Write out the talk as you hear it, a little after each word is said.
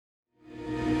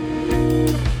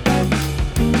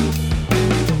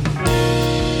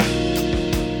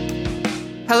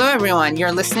everyone.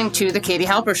 You're listening to The Katie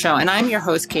Halper Show, and I'm your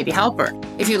host, Katie Halper.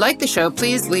 If you like the show,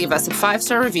 please leave us a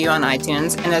 5-star review on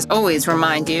iTunes. And as always,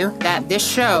 remind you that this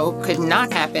show could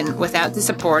not happen without the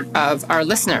support of our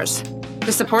listeners.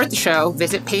 To support the show,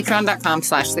 visit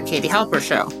patreon.com/The Katie Halper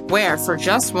Show, where for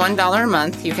just $1 a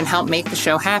month, you can help make the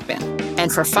show happen. And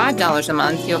for $5 a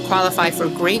month, you'll qualify for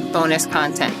great bonus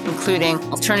content, including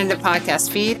alternative podcast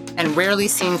feed and rarely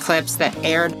seen clips that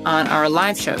aired on our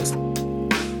live shows.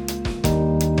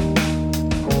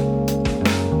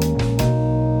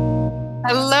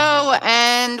 Hello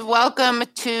and welcome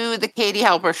to the Katie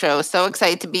Halper Show. So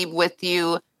excited to be with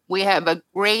you. We have a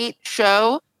great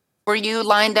show for you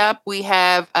lined up. We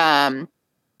have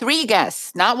 3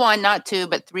 guests, not 1, not 2,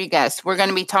 but 3 guests. We're going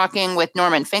to be talking with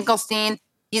Norman Finkelstein.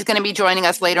 He's going to be joining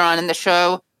us later on in the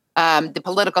show, the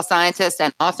political scientist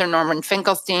and author Norman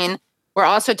Finkelstein. We're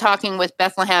also talking with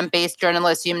Bethlehem-based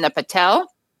journalist Yumna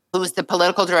Patel, who's the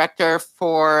political director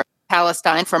for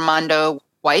Palestine for Mondo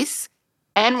Weiss.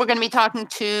 And we're going to be talking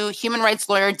to human rights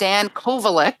lawyer Dan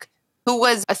Kovalik, who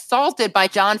was assaulted by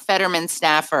John Fetterman's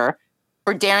staffer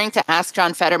for daring to ask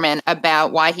John Fetterman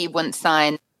about why he wouldn't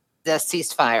sign the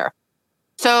ceasefire.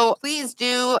 So please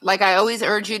do, like I always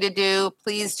urge you to do,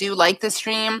 please do like the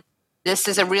stream. This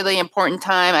is a really important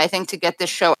time, I think, to get this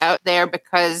show out there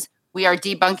because we are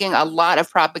debunking a lot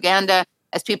of propaganda.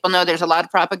 As people know, there's a lot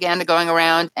of propaganda going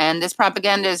around, and this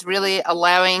propaganda is really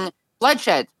allowing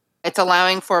bloodshed. It's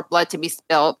allowing for blood to be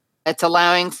spilt. It's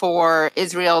allowing for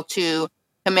Israel to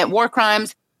commit war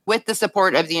crimes with the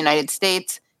support of the United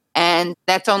States. And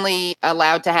that's only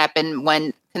allowed to happen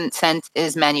when consent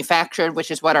is manufactured, which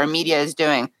is what our media is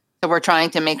doing. So we're trying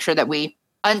to make sure that we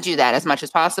undo that as much as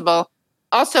possible.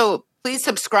 Also, please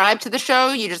subscribe to the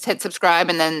show. You just hit subscribe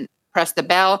and then press the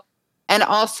bell. And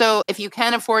also, if you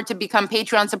can afford to become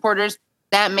Patreon supporters,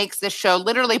 that makes this show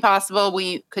literally possible.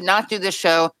 We could not do this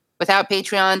show without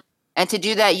Patreon. And to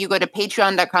do that, you go to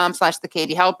patreon.com/The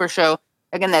Katie Halper Show.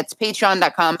 Again, that's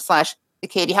patreon.com/The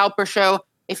Katie Halper Show.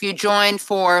 If you join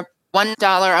for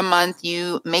 $1 a month,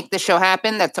 you make the show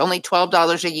happen. That's only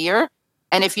 $12 a year.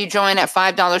 And if you join at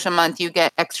 $5 a month, you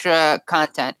get extra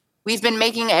content. We've been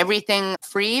making everything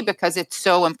free because it's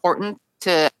so important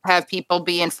to have people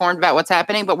be informed about what's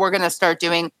happening. But we're going to start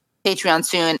doing Patreon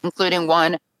soon, including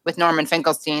one with Norman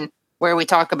Finkelstein, where we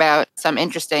talk about some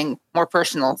interesting, more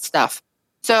personal stuff.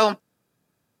 So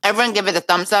everyone give it a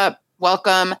thumbs up.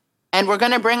 Welcome. And we're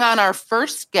going to bring on our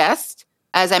first guest.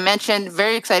 As I mentioned,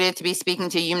 very excited to be speaking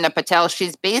to Yumna Patel.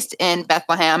 She's based in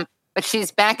Bethlehem, but she's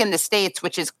back in the States,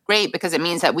 which is great because it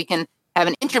means that we can have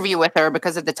an interview with her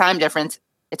because of the time difference.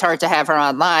 It's hard to have her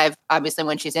on live, obviously,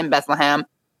 when she's in Bethlehem.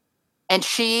 And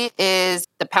she is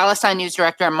the Palestine news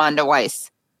director at Mondo Weiss.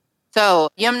 So,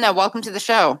 Yumna, welcome to the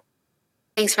show.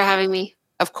 Thanks for having me.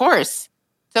 Of course.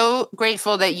 So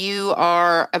grateful that you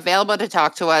are available to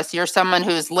talk to us. You're someone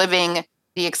who's living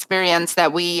the experience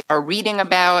that we are reading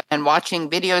about and watching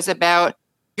videos about.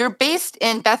 You're based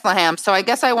in Bethlehem. So I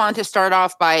guess I want to start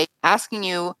off by asking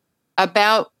you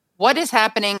about what is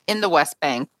happening in the West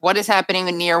Bank. What is happening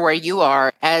near where you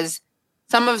are as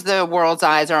some of the world's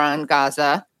eyes are on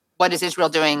Gaza? What is Israel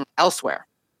doing elsewhere?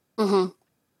 Mm-hmm.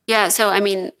 Yeah, so I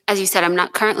mean, as you said, I'm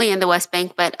not currently in the West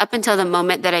Bank, but up until the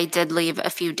moment that I did leave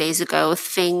a few days ago,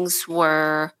 things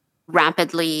were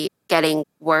rapidly getting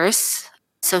worse.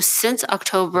 So since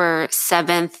October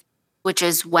 7th, which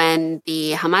is when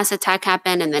the Hamas attack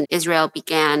happened, and then Israel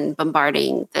began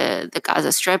bombarding the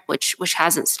Gaza Strip, which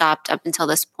hasn't stopped up until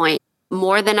this point,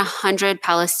 more than 100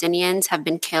 Palestinians have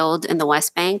been killed in the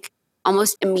West Bank.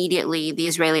 Almost immediately, the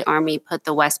Israeli army put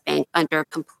the West Bank under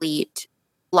complete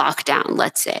lockdown,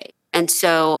 let's say. And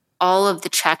so all of the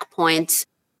checkpoints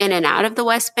in and out of the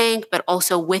West Bank, but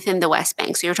also within the West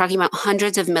Bank. So you're talking about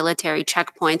hundreds of military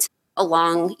checkpoints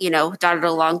along, dotted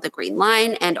along the Green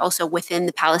Line and also within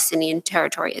the Palestinian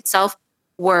territory itself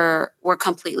were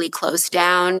completely closed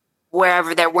down.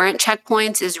 Wherever there weren't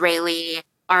checkpoints, Israeli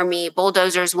army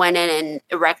bulldozers went in and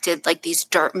erected like these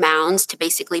dirt mounds to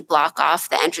basically block off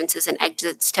the entrances and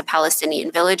exits to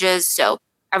Palestinian villages. So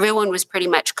everyone was pretty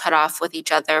much cut off with each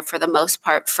other for the most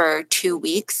part for 2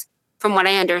 weeks. From what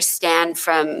I understand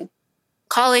from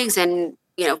colleagues and,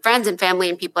 friends and family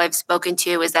and people I've spoken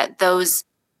to is that those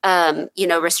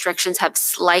restrictions have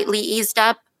slightly eased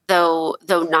up, though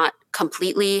not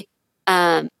completely.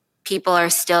 People are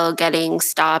still getting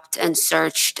stopped and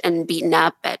searched and beaten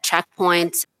up at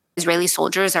checkpoints. Israeli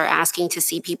soldiers are asking to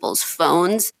see people's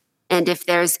phones. And if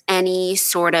there's any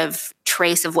sort of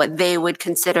trace of what they would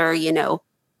consider,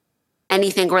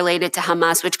 anything related to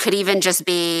Hamas, which could even just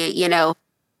be, you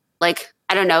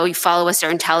follow a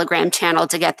certain Telegram channel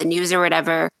to get the news or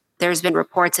whatever, There's been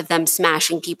reports of them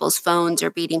smashing people's phones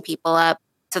or beating people up.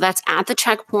 So that's at the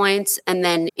checkpoints. And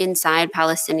then inside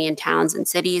Palestinian towns and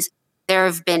cities, there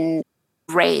have been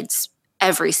raids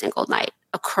every single night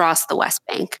across the West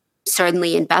Bank.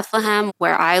 Certainly in Bethlehem,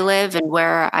 where I live and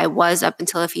where I was up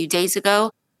until a few days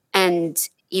ago, and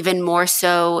even more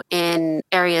so in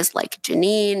areas like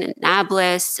Jenin and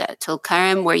Nablus,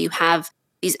 Tulkarem, where you have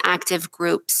these active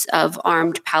groups of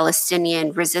armed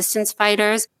Palestinian resistance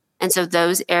fighters. And so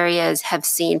those areas have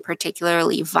seen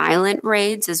particularly violent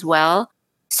raids as well.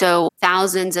 So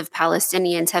thousands of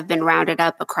Palestinians have been rounded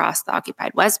up across the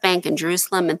occupied West Bank and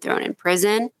Jerusalem and thrown in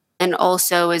prison. And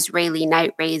also Israeli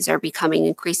night raids are becoming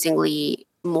increasingly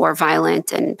more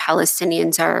violent, and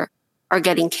Palestinians are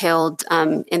getting killed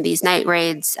in these night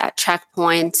raids at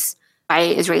checkpoints by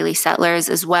Israeli settlers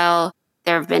as well.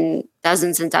 There have been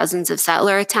dozens and dozens of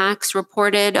settler attacks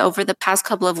reported over the past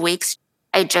couple of weeks.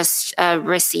 I just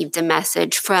received a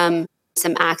message from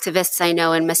some activists I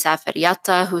know in Masafer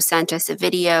Yatta who sent us a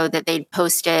video that they'd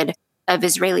posted of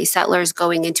Israeli settlers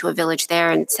going into a village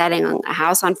there and setting a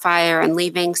house on fire and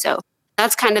leaving. So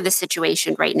that's kind of the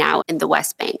situation right now in the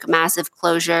West Bank. Massive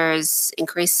closures,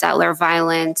 increased settler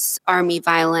violence, army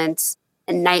violence,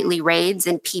 and nightly raids,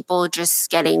 and people just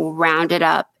getting rounded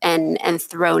up and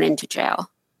thrown into jail.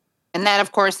 And that,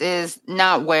 of course, is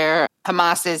not where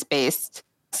Hamas is based,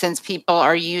 since people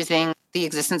are using the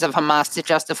existence of Hamas to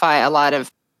justify a lot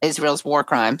of Israel's war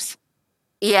crimes.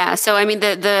 Yeah, so I mean,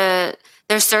 there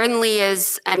certainly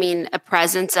is, a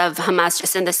presence of Hamas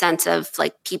just in the sense of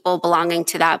like people belonging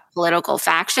to that political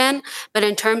faction. But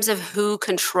in terms of who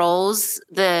controls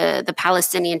the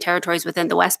Palestinian territories within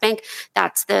the West Bank,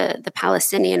 that's the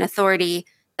Palestinian Authority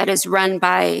that is run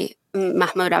by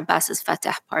Mahmoud Abbas's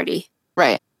Fatah party.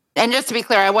 Right. And just to be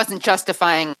clear, I wasn't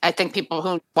justifying, I think people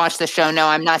who watch the show know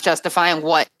I'm not justifying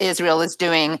what Israel is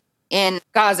doing in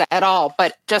Gaza at all,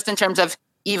 but just in terms of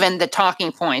even the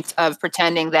talking points of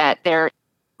pretending that their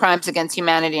crimes against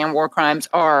humanity and war crimes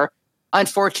are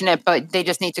unfortunate, but they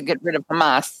just need to get rid of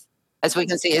Hamas. As we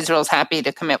can see, Israel's happy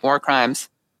to commit war crimes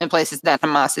in places that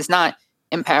Hamas is not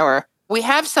in power. We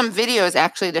have some videos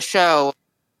actually to show.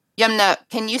 Yumna,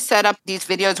 can you set up these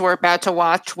videos we're about to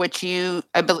watch,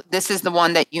 this is the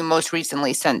one that you most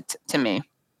recently sent to me?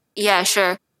 Yeah,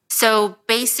 sure. So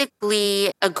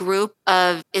basically, a group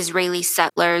of Israeli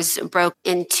settlers broke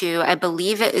into, I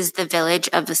believe it is the village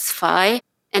of Sfai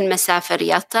in Masafer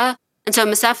Yatta. And so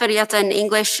Masafer Yatta in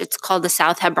English, it's called the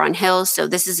South Hebron Hills. So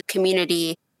this is a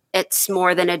community. It's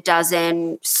more than a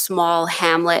dozen small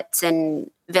hamlets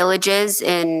and villages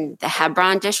in the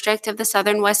Hebron district of the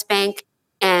southern West Bank.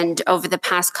 And over the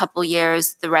past couple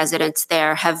years, the residents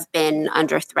there have been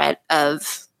under threat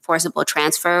of forcible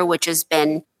transfer, which has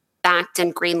been backed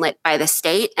and greenlit by the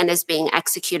state and is being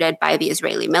executed by the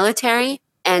Israeli military.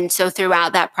 And so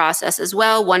throughout that process as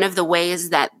well, one of the ways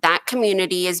that that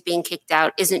community is being kicked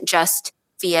out isn't just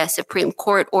via Supreme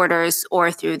Court orders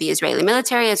or through the Israeli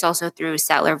military, it's also through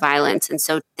settler violence. And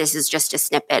so this is just a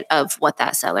snippet of what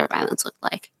that settler violence looked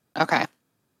like. Okay.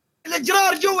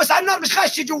 الجرار جوا النار مش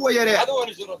خش جوا يا ريت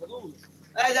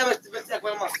هذا بس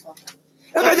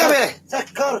ابعد يا بيه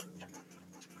سكر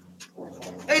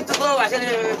انت ضوء عشان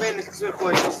يبين لك تصوير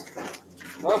كويس.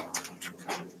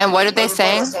 And what are they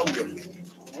saying?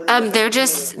 They're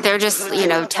just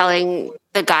telling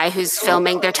the guy who's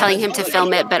filming, they're telling him to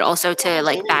film it, but also to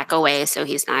like back away so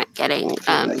he's not getting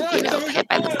hit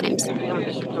by the flames.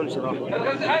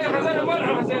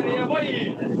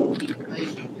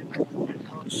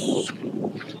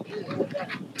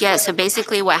 Yeah, so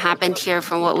basically what happened here,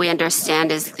 from what we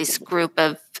understand, is this group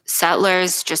of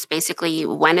settlers just basically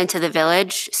went into the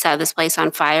village, set this place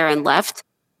on fire, and left.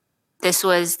 This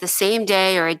was the same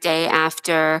day or a day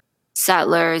after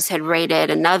settlers had raided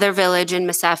another village in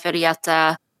Masafer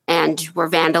Yatta and were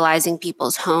vandalizing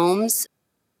people's homes.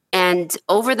 And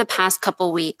over the past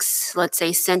couple weeks, let's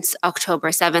say since October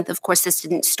 7th, of course, this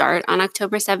didn't start on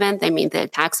October 7th. I mean, the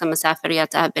attacks on Masafer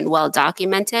Yatta have been well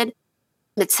documented.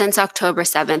 But since October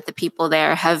 7th, the people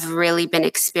there have really been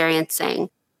experiencing.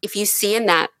 If you see in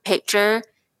that picture,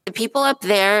 the people up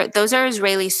there, those are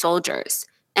Israeli soldiers.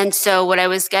 And so what I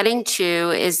was getting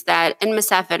to is that in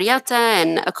Masafer Yatta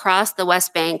and across the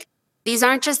West Bank, these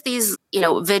aren't just these,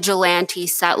 vigilante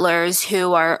settlers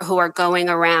who are going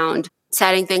around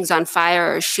setting things on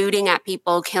fire or shooting at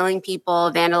people, killing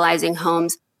people, vandalizing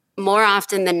homes. More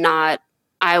often than not,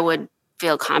 I would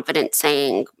feel confident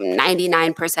saying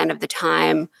 99% of the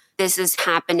time, this is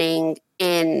happening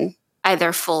in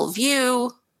either full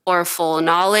view or full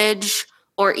knowledge,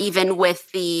 or even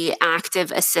with the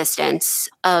active assistance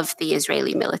of the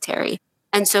Israeli military.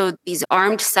 And so these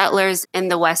armed settlers in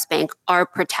the West Bank are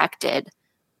protected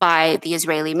by the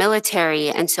Israeli military.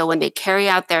 And so when they carry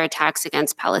out their attacks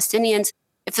against Palestinians,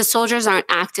 if the soldiers aren't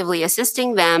actively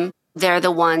assisting them, they're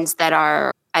the ones that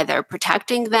are either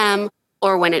protecting them,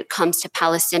 or when it comes to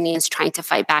Palestinians trying to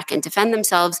fight back and defend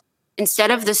themselves,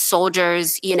 instead of the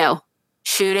soldiers,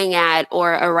 shooting at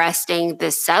or arresting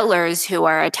the settlers who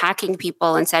are attacking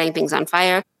people and setting things on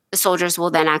fire, the soldiers will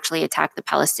then actually attack the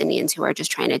Palestinians who are just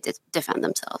trying to defend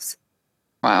themselves.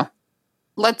 Wow.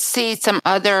 Let's see some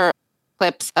other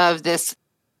clips of this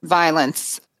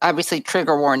violence. Obviously,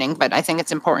 trigger warning, but I think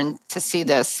it's important to see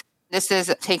this. This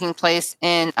is taking place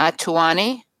in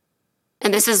Tuwani.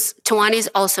 And Tuwani is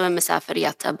also in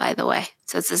Masafariata, by the way.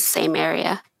 So it's the same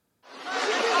area.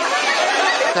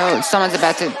 So someone's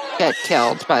about to get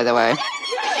killed, by the way.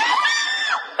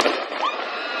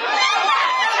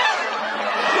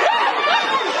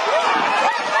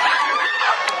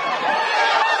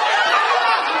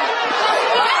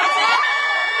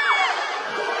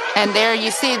 And there you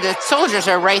see the soldiers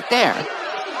are right there,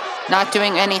 not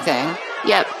doing anything.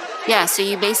 Yep. Yeah, so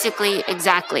you basically,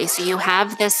 exactly. So you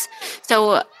have this,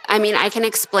 I can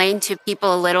explain to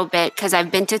people a little bit because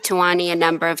I've been to Tuwani a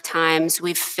number of times.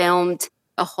 We've filmed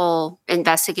a whole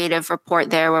investigative report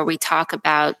there where we talk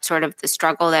about sort of the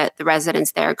struggle that the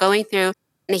residents there are going through.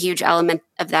 And a huge element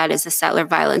of that is the settler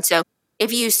violence. So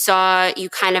if you saw, you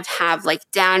kind of have like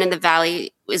down in the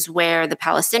valley is where the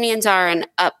Palestinians are and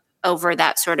up over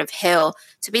that sort of hill.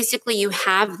 So basically you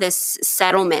have this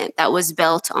settlement that was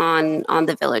built on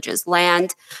the village's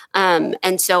land.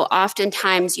 And so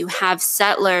oftentimes you have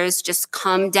settlers just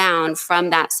come down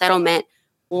from that settlement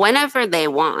whenever they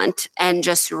want and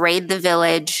just raid the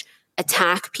village,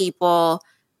 attack people,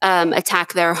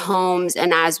 attack their homes,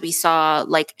 and as we saw,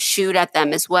 like shoot at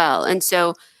them as well. And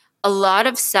so a lot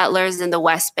of settlers in the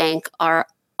West Bank are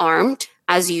armed,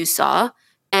 as you saw,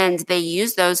 and they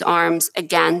use those arms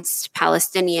against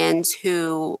Palestinians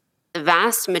who the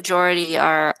vast majority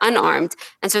are unarmed.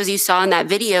 And so as you saw in that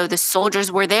video, the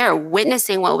soldiers were there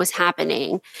witnessing what was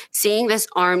happening, seeing this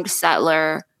armed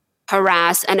settler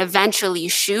harass and eventually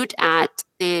shoot at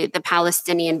the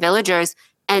Palestinian villagers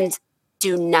and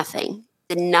do nothing.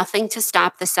 Did nothing to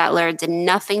stop the settler, did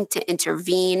nothing to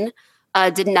intervene,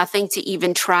 did nothing to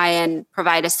even try and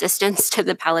provide assistance to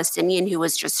the Palestinian who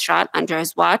was just shot under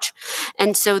his watch.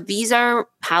 And so these are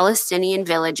Palestinian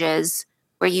villages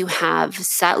where you have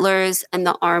settlers and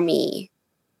the army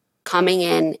coming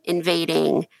in,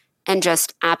 invading, and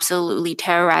just absolutely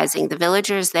terrorizing the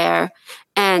villagers there.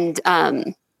 And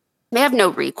they have no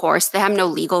recourse. They have no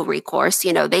legal recourse.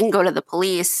 They can go to the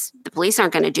police. The police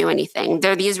aren't going to do anything.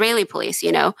 They're the Israeli police,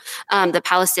 The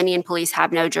Palestinian police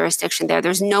have no jurisdiction there.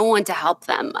 There's no one to help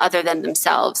them other than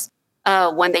themselves.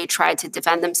 When they try to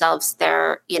defend themselves,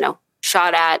 they're,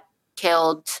 shot at,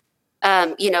 killed.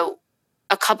 Last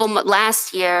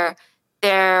year,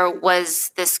 there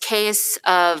was this case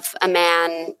of a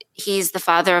man, he's the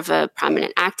father of a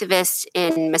prominent activist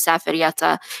in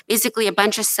Masafariata. Basically, a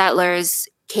bunch of settlers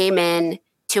came in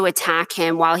to attack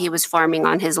him while he was farming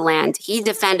on his land. He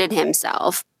defended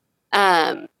himself.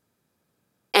 And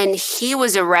he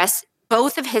was arrested.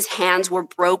 Both of his hands were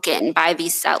broken by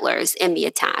these settlers in the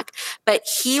attack, but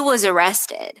he was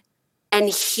arrested and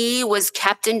he was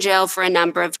kept in jail for a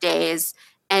number of days.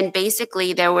 And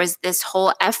basically there was this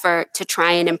whole effort to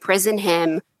try and imprison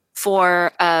him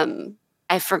for,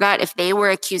 I forgot if they were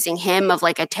accusing him of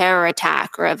like a terror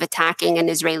attack or of attacking an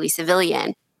Israeli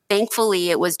civilian. Thankfully,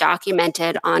 it was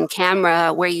documented on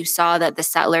camera where you saw that the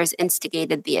settlers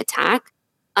instigated the attack.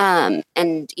 And,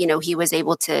 he was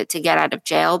able to get out of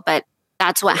jail. But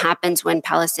that's what happens when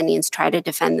Palestinians try to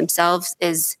defend themselves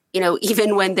is,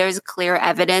 even when there's clear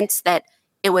evidence that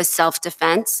it was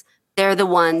self-defense, they're the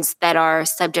ones that are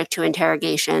subject to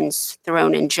interrogations,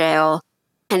 thrown in jail,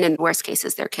 and in worst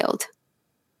cases, they're killed.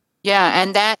 Yeah,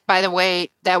 and that, by the way,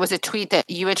 that was a tweet that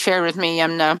you had shared with me,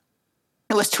 Yumna.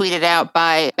 It was tweeted out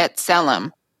by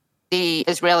B'Tselem, the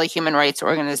Israeli human rights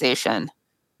organization.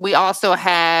 We also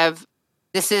have,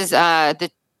 this is,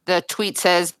 the tweet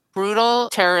says, brutal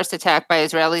terrorist attack by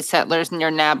Israeli settlers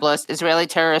near Nablus. Israeli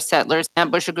terrorist settlers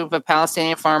ambush a group of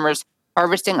Palestinian farmers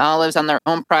harvesting olives on their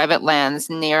own private lands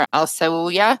near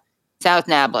Al-Sawiya, South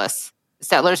Nablus. The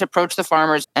settlers approach the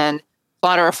farmers and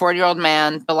slaughter a 40-year-old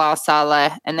man, Bilal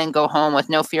Saleh, and then go home with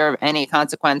no fear of any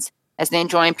consequence. As they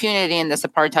enjoy impunity in this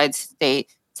apartheid state,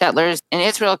 settlers in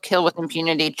Israel kill with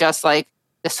impunity, just like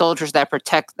the soldiers that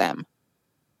protect them.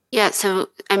 Yeah, so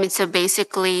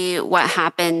basically what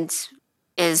happened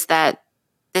is that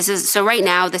Right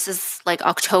now, this is like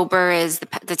October is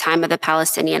the time of the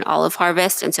Palestinian olive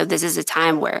harvest. And so this is a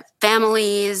time where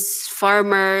families,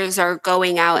 farmers are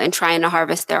going out and trying to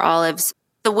harvest their olives.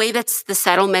 The way that the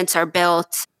settlements are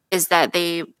built is that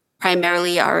they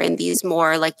primarily are in these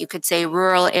more, like you could say,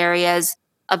 rural areas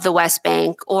of the West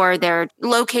Bank, or they're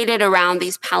located around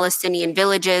these Palestinian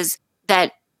villages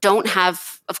that don't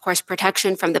have, of course,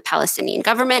 protection from the Palestinian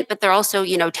government, but they're also,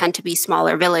 tend to be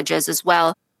smaller villages as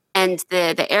well. And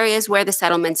the areas where the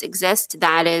settlements exist,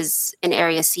 that is in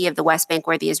Area C of the West Bank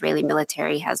where the Israeli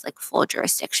military has like full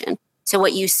jurisdiction. So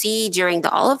what you see during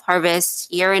the olive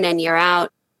harvest year in and year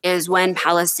out is when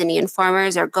Palestinian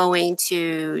farmers are going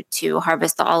to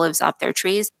harvest the olives off their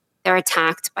trees, they're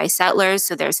attacked by settlers.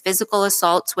 So there's physical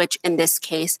assaults, which in this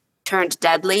case turned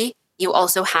deadly. You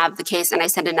also have the case, and I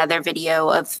sent another video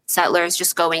of settlers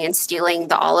just going and stealing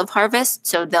the olive harvest.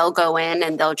 So they'll go in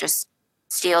and they'll just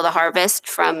steal the harvest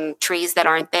from trees that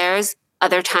aren't theirs.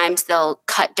 Other times they'll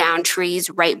cut down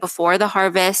trees right before the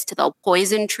harvest. They'll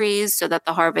poison trees so that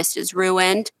the harvest is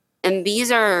ruined. And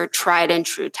these are tried and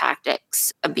true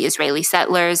tactics of the Israeli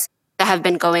settlers that have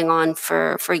been going on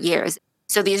for years.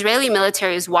 So the Israeli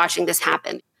military is watching this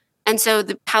happen. And so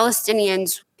the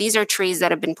Palestinians, these are trees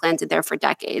that have been planted there for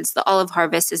decades. The olive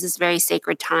harvest is this very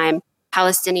sacred time.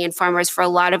 Palestinian farmers, for a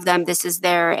lot of them, this is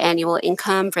their annual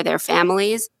income for their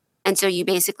families. And so you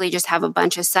basically just have a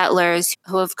bunch of settlers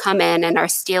who have come in and are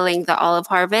stealing the olive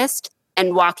harvest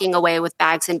and walking away with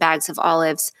bags and bags of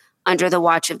olives under the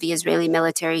watch of the Israeli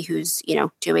military who's,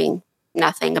 doing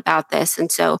nothing about this.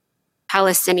 And so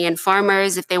Palestinian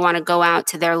farmers, if they want to go out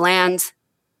to their lands,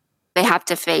 they have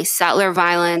to face settler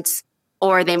violence,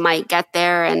 or they might get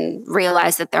there and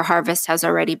realize that their harvest has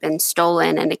already been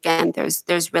stolen. And again,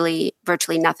 there's really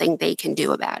virtually nothing they can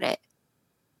do about it.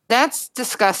 That's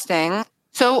disgusting.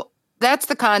 So that's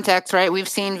the context, right? We've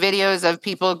seen videos of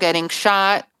people getting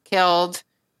shot, killed,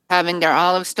 having their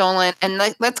olives stolen. And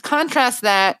let's contrast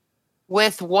that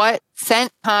with what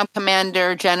CENTCOM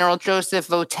Commander General Joseph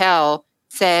Patel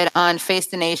said on Face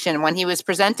the Nation when he was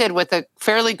presented with a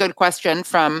fairly good question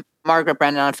from Margaret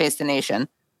Brennan on Face the Nation.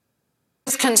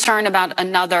 Is concerned about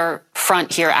another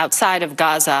front here outside of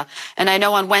Gaza. And I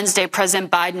know on Wednesday,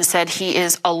 President Biden said he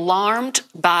is alarmed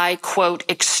by, quote,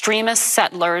 extremist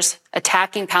settlers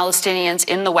attacking Palestinians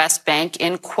in the West Bank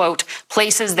in, quote,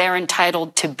 places they're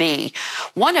entitled to be.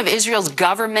 One of Israel's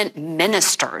government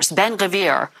ministers,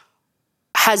 Ben-Gvir,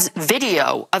 has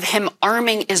video of him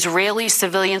arming Israeli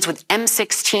civilians with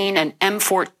M16 and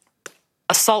M4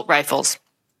 assault rifles.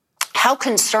 How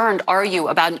concerned are you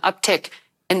about an uptick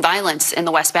in violence in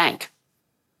the West Bank?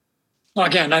 Well,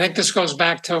 again, I think this goes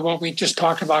back to what we just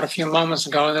talked about a few moments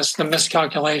ago. The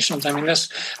miscalculations. I mean, this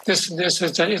is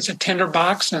it's a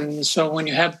tinderbox, and so when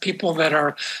you have people that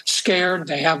are scared,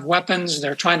 they have weapons,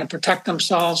 they're trying to protect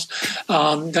themselves,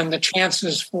 then the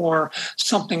chances for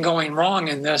something going wrong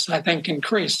in this, I think,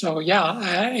 increase. So yeah,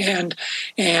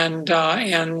 and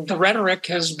the rhetoric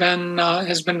has been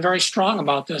very strong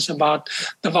about this, about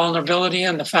the vulnerability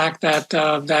and the fact that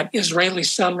that Israeli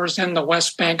settlers in the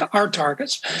West Bank are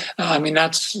targets. I mean,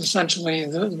 that's essentially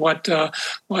what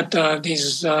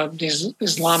these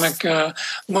Islamic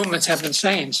movements have been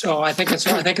saying. So I think it's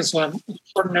an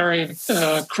extraordinary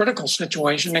critical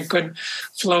situation. It could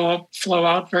flow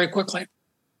out very quickly.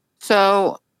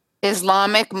 So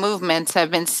Islamic movements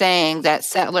have been saying that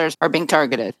settlers are being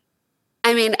targeted.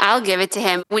 I mean, I'll give it to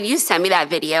him. When you sent me that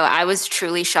video, I was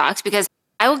truly shocked because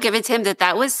I will give it to him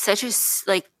that was such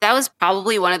that was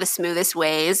probably one of the smoothest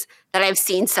ways that I've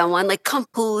seen someone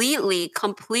completely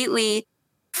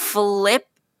flip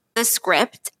the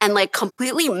script and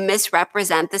completely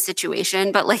misrepresent the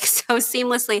situation, but so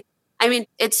seamlessly. I mean,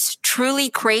 it's truly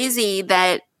crazy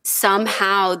that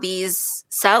somehow these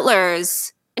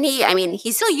settlers, and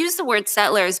he still used the word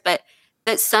settlers, but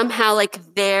that somehow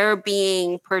they're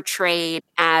being portrayed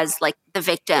as the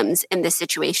victims in this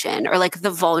situation or the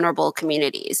vulnerable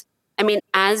communities. I mean,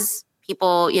 as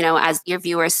people, as your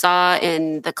viewers saw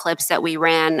in the clips that we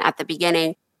ran at the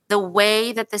beginning, the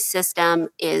way that the system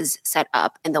is set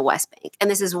up in the West Bank,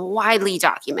 and this is widely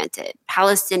documented,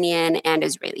 Palestinian and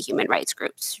Israeli human rights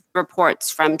groups, reports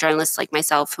from journalists like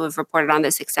myself who have reported on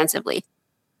this extensively.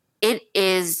 It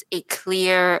is a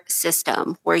clear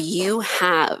system where you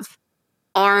have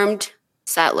armed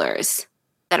settlers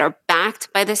that are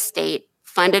backed by the state,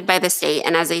 funded by the state.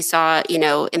 And as they saw,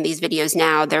 in these videos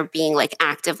now, they're being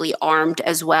actively armed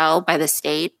as well by the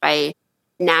state, by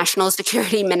National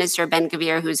Security Minister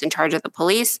Ben-Gvir, who's in charge of the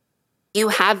police. You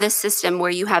have this system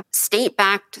where you have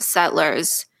state-backed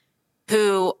settlers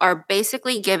who are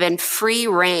basically given free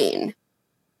reign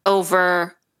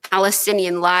over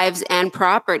Palestinian lives and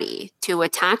property, to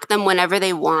attack them whenever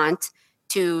they want,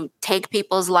 to take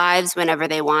people's lives whenever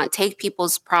they want, take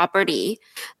people's property,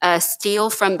 steal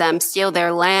from them, steal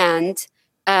their land.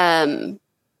 And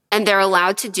they're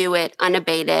allowed to do it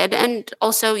unabated and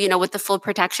also, with the full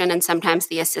protection and sometimes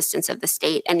the assistance of the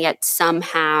state. And yet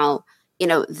somehow,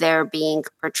 they're being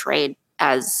portrayed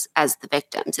as the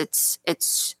victims.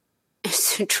 It's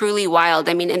truly wild.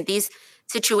 I mean, in these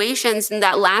situations, in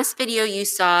that last video you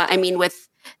saw,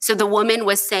 so the woman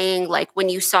was saying, like, when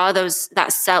you saw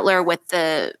that settler with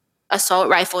the assault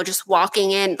rifle just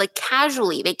walking in, like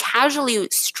they casually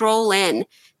stroll in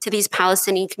to these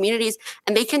Palestinian communities,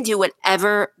 and they can do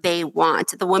whatever they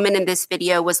want. The woman in this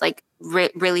video was like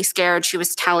really scared. She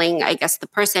was telling, I guess, the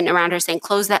person around her, saying,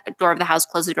 close that door of the house,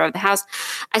 close the door of the house.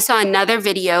 I saw another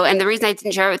video, and the reason I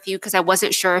didn't share it with you, because I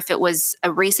wasn't sure if it was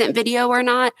a recent video or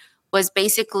not, was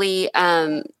basically,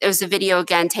 it was a video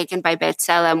again taken by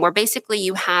Patel, where basically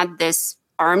you had this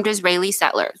armed Israeli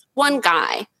settler, one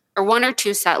guy, or one or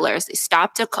two settlers. They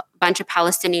stopped a bunch of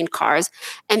Palestinian cars,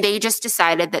 and they just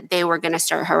decided that they were going to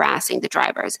start harassing the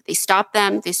drivers. They stopped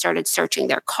them. They started searching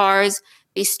their cars.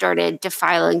 They started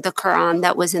defiling the Quran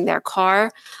that was in their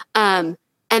car. And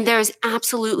there's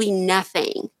absolutely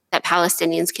nothing that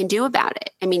Palestinians can do about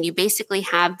it. I mean, you basically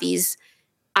have these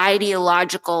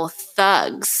ideological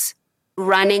thugs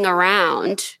running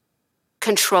around,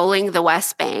 controlling the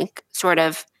West Bank sort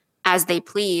of as they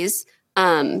please.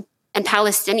 And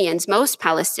Palestinians, most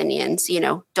Palestinians,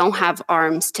 don't have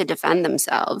arms to defend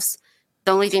themselves.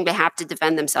 The only thing they have to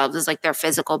defend themselves is like their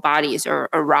physical bodies or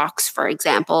rocks, for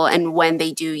example. And when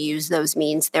they do use those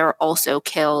means, they're also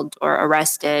killed or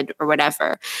arrested or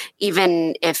whatever.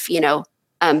 Even if,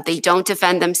 they don't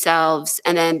defend themselves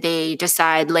and then they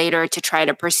decide later to try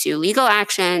to pursue legal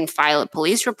action, file a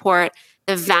police report,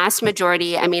 the vast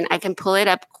majority, I can pull it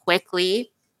up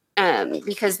quickly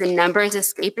because the number is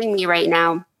escaping me right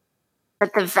now.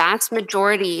 But the vast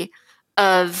majority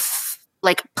of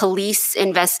police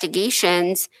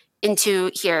investigations into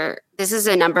here, this is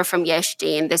a number from Yesh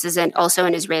Din. This is also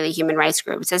an Israeli human rights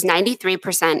group. It says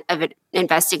 93% of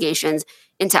investigations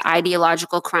into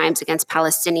ideological crimes against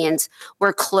Palestinians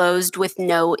were closed with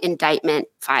no indictment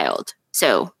filed.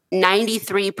 So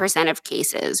 93% of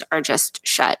cases are just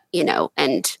shut,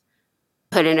 and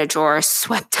put in a drawer,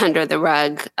 swept under the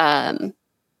rug, and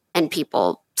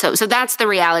people. So that's the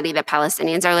reality that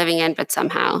Palestinians are living in, but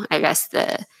somehow, I guess,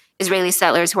 the Israeli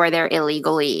settlers who are there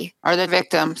illegally are the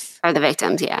victims.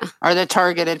 Yeah. Are the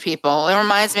targeted people. It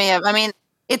reminds me of,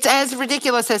 it's as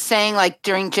ridiculous as saying, like,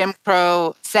 during Jim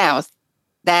Crow South,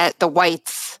 that the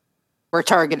whites were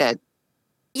targeted.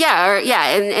 Yeah,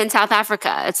 in South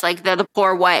Africa, it's like the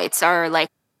poor whites are, like,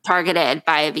 targeted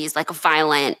by these, like,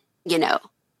 violent, the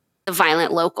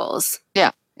violent locals.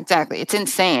 Yeah, exactly. It's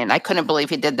insane. I couldn't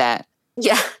believe he did that.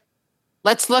 Yeah.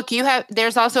 Let's look.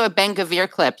 There's also a Ben Gvir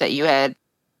clip that you had.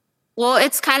 Well,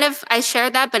 it's kind of, I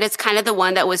shared that, but it's kind of the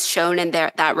one that was shown in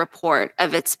that report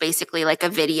of, it's basically like a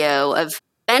video of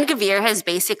Ben Gvir has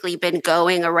basically been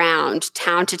going around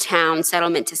town to town,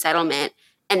 settlement to settlement,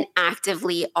 and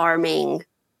actively arming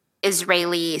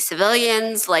Israeli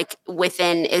civilians, like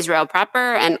within Israel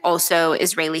proper, and also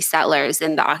Israeli settlers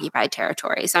in the occupied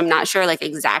territory. So I'm not sure like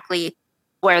exactly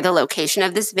where the location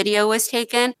of this video was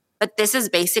taken, but this is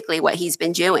basically what he's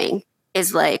been doing,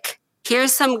 is like,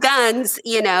 here's some guns,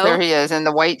 There he is in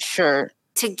the white shirt.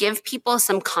 To give people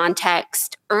some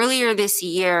context, earlier this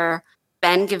year,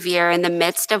 Ben Gvir, in the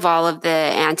midst of all of the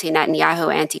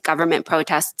anti-Netanyahu, anti-government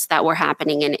protests that were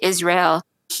happening in Israel,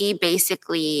 he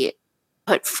basically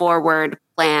put forward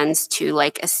plans to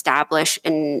like establish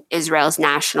an Israel's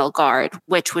National Guard,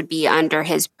 which would be under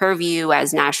his purview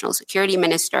as national security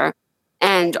minister.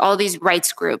 And all these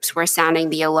rights groups were sounding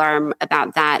the alarm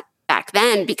about that back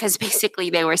then, because basically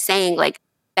they were saying like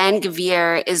Ben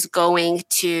Gvir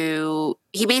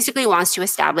he basically wants to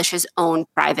establish his own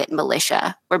private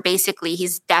militia, where basically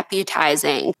he's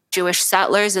deputizing Jewish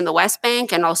settlers in the West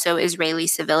Bank and also Israeli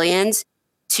civilians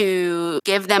to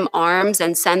give them arms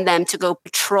and send them to go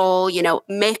patrol,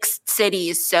 mixed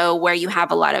cities. So where you have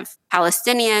a lot of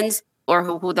Palestinians, or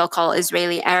who they'll call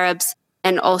Israeli Arabs,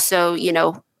 and also,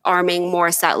 arming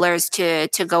more settlers to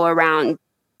go around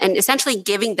and essentially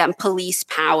giving them police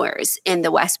powers in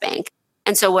the West Bank.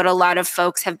 And so what a lot of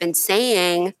folks have been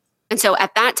saying, and so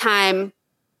at that time,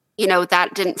 that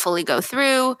didn't fully go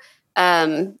through.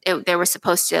 They were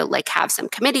supposed to like have some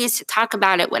committees to talk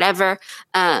about it, whatever.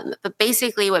 But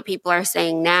basically what people are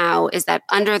saying now is that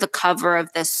under the cover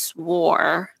of this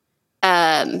war,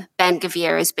 Ben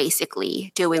Gvir is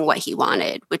basically doing what he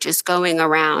wanted, which is going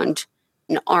around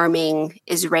and arming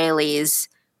Israelis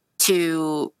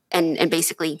to and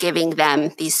basically giving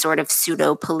them these sort of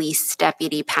pseudo-police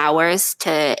deputy powers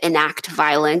to enact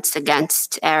violence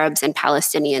against Arabs and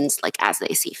Palestinians like as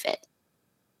they see fit.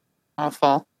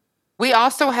 Awful. We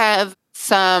also have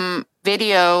some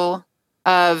video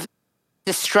of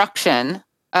destruction,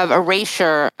 of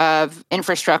erasure of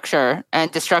infrastructure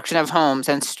and destruction of homes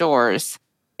and stores.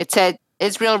 It said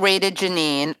Israel raided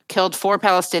Jenin, killed 4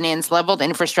 Palestinians, leveled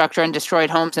infrastructure, and destroyed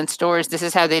homes and stores. This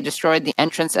is how they destroyed the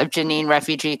entrance of Jenin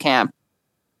refugee camp.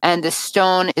 And the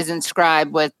stone is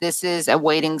inscribed with, "This is a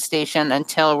waiting station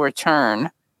until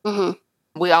return."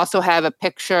 Mm-hmm. We also have a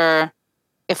picture.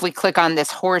 If we click on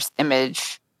this horse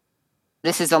image,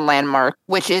 this is a landmark,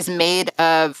 which is made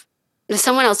of...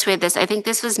 Someone else tweeted this. I think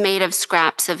this was made of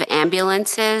scraps of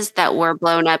ambulances that were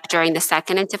blown up during the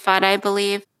Second Intifada, I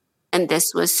believe. And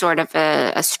this was sort of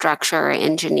a structure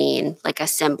in Jenin, like a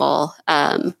symbol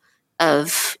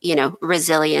of,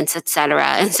 resilience, etc.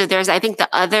 And so there's, I think the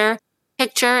other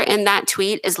picture in that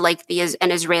tweet is like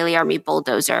an Israeli army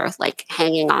bulldozer, like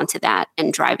hanging onto that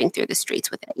and driving through the streets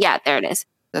with it. Yeah, there it is.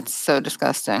 That's so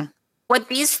disgusting. What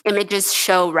these images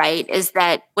show, right, is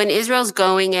that when Israel's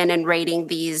going in and raiding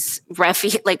these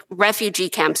refugee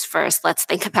camps first, let's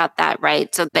think about that,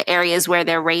 right? So the areas where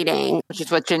they're raiding. Which is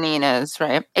what Jenin is,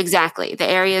 right? Exactly.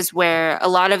 A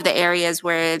lot of the areas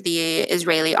where the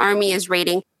Israeli army is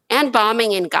raiding and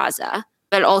bombing in Gaza,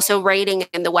 but also raiding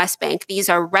in the West Bank. These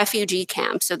are refugee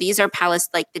camps. So these are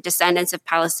the descendants of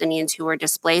Palestinians who were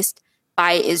displaced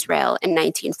by Israel in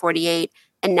 1948.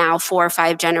 And now 4 or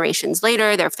 5 generations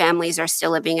later, their families are still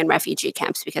living in refugee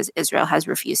camps because Israel has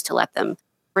refused to let them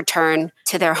return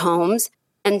to their homes.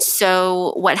 And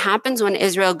so what happens when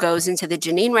Israel goes into the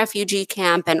Jenin refugee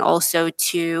camp and also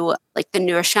to the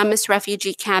Nur Shemesh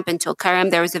refugee camp in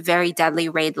Tulkarem, there was a very deadly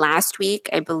raid last week.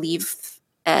 I believe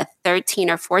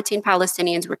 13 or 14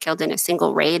 Palestinians were killed in a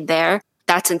single raid there.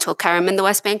 That's in Tulkarem in the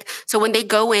West Bank. So when they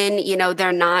go in,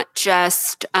 they're not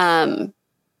just...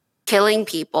 killing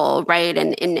people, right,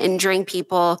 and injuring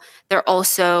people, they're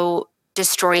also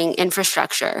destroying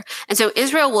infrastructure. And so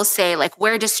Israel will say,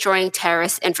 we're destroying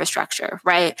terrorist infrastructure,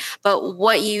 right? But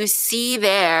what you see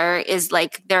there is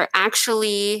they're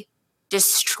actually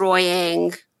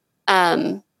destroying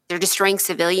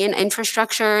civilian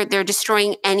infrastructure. They're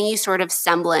destroying any sort of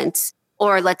semblance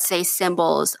or, let's say,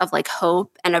 symbols of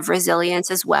hope and of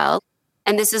resilience as well.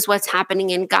 And this is what's happening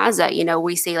in Gaza.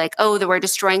 We say we're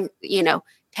destroying,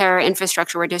 terror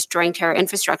infrastructure, we're destroying terror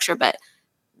infrastructure. But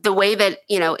the way that,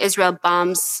 Israel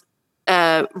bombs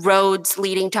roads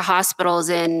leading to hospitals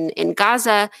in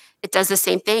Gaza, it does the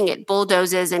same thing. It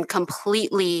bulldozes and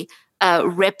completely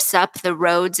rips up the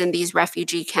roads in these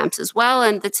refugee camps as well.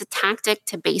 And it's a tactic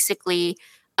to basically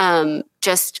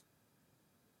just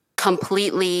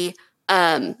completely,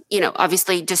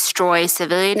 obviously destroy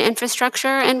civilian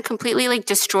infrastructure and completely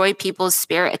destroy people's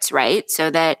spirits, right? So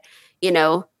that,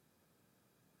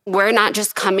 we're not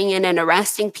just coming in and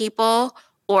arresting people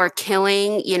or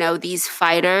killing, these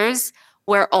fighters.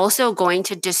 We're also going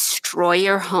to destroy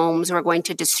your homes. We're going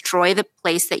to destroy the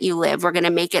place that you live. We're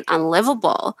going to make it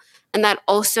unlivable. And that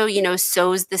also,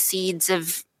 sows the seeds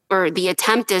of, or the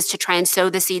attempt is to try and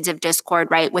sow the seeds of discord,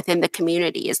 right, within the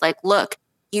community. Is look,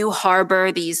 you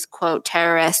harbor these, quote,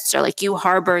 terrorists, or you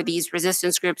harbor these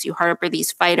resistance groups, you harbor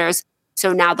these fighters.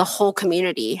 So now the whole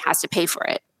community has to pay for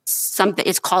it.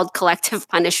 It's called collective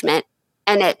punishment,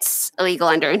 and it's illegal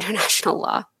under international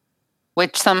law.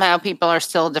 Which somehow people are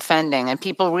still defending, and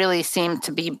people really seem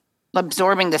to be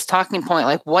absorbing this talking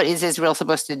point, what is Israel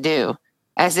supposed to do?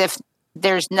 As if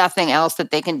there's nothing else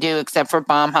that they can do except for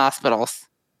bomb hospitals.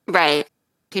 Right.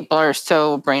 People are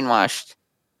so brainwashed.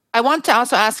 I want to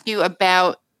also ask you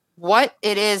about what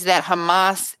it is that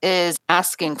Hamas is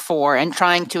asking for and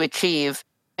trying to achieve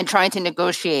and trying to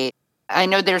negotiate. I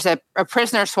know there's a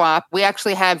prisoner swap. We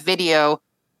actually have video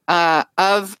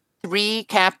of 3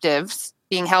 captives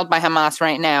being held by Hamas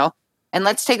right now. And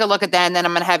let's take a look at that, and then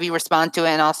I'm going to have you respond to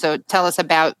it and also tell us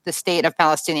about the state of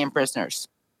Palestinian prisoners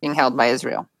being held by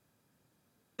Israel.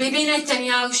 ביבי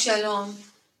נתניהו שלום.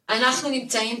 אנחנו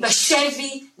נמצאים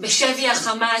בשבי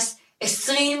החמאס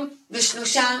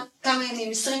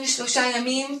 23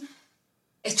 ימים.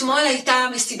 אתמול הייתה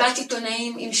מסיבת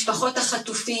עיתונאים עם משפחות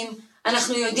החטופים.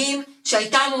 אנחנו יודעים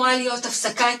שהייתה אמורה להיות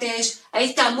הפסקת אש,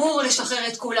 היית אמור לשחרר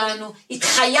את כולנו,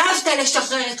 התחייבת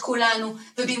לשחרר את כולנו,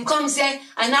 ובמקום זה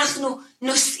אנחנו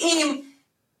נושאים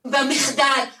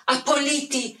במחדל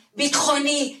הפוליטי,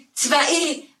 ביטחוני,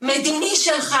 צבאי, מדיני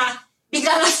שלך,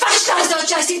 בגלל הפשלה הזאת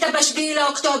שעשית ב7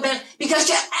 לאוקטובר, בגלל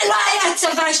שלא היה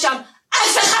צבא שם,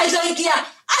 אף אחד לא הגיע,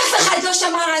 אף אחד לא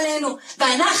שמר עלינו,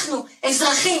 ואנחנו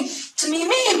אזרחים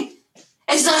תמימים,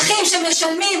 אזרחים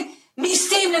שמשלמים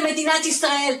מיסים למדינת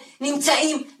ישראל,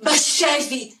 נמצאים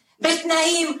בשבי,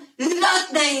 בתנאים לא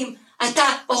תנאים. אתה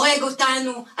הורג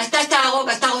אותנו, אתה תהרוג,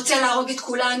 אתה רוצה להרוג את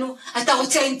כולנו, אתה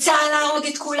רוצה עם צה"ל להרוג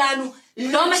את כולנו,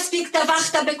 לא מספיק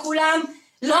טבחת בכולם,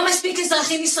 לא מספיק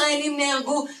אזרחים ישראלים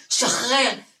נהרגו,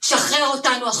 שחרר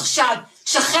אותנו עכשיו,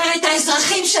 שחרר את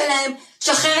האזרחים שלהם,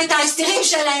 שחרר את האסירים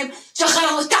שלהם,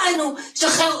 שחרר אותנו,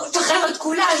 שחרר את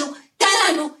כולנו, תן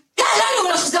לנו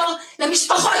לחזור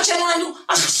למשפחות שלנו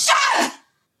עכשיו!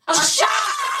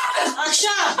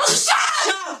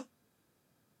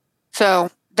 So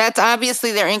that's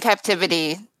obviously they're in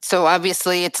captivity. So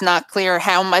obviously it's not clear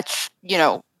how much,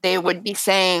 they would be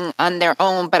saying on their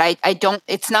own, but I don't,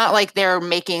 it's not like they're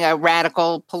making a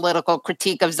radical political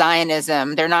critique of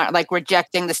Zionism. They're not like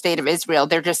rejecting the state of Israel.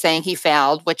 They're just saying he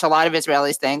failed, which a lot of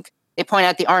Israelis think. They point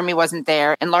out the army wasn't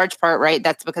there in large part, right?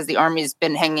 That's because the army's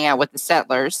been hanging out with the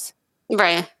settlers.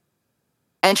 Right.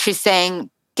 And she's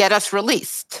saying, get us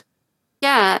released.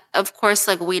 Yeah, of course,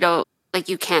 we don't,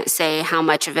 you can't say how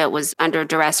much of it was under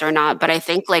duress or not, but I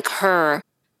think her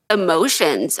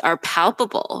emotions are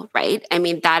palpable, right? I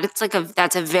mean, that's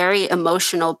a very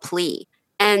emotional plea.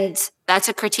 And that's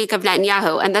a critique of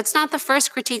Netanyahu. And that's not the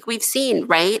first critique we've seen,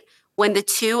 right? When the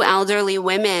two elderly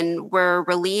women were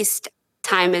released,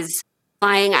 time is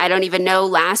flying, I don't even know,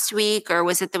 last week, or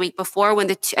was it the week before?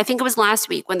 I think it was last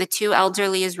week, when the two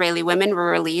elderly Israeli women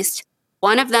were released.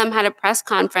 One of them had a press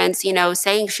conference,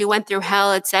 saying she went through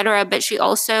hell, etc. But she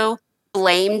also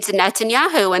blamed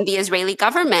Netanyahu and the Israeli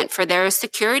government for their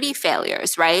security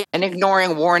failures, right? And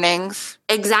ignoring warnings.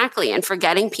 Exactly. And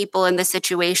forgetting people in the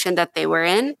situation that they were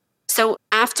in. So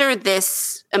after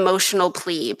this emotional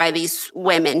plea by these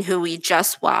women who we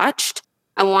just watched,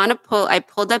 I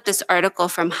pulled up this article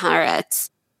from Haaretz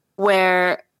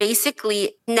where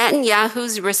basically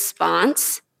Netanyahu's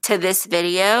response to this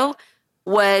video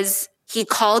was, he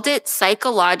called it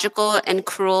psychological and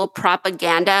cruel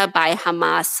propaganda by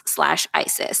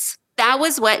Hamas/ISIS. That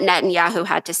was what Netanyahu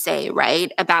had to say, right?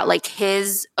 About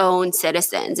his own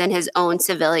citizens and his own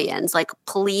civilians,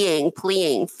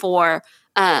 pleading for,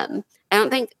 I don't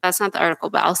think, that's not the article,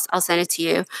 but I'll send it to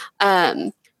you.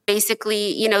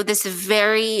 Basically, this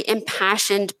very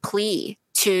impassioned plea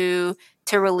to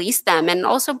release them, and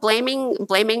also blaming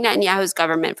Netanyahu's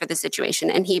government for the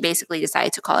situation. And he basically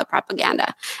decided to call it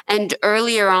propaganda. And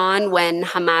earlier on, when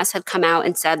Hamas had come out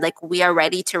and said, we are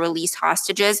ready to release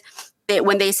hostages,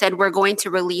 when they said, we want to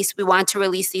release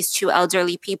these two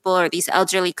elderly people or these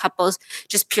elderly couples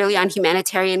just purely on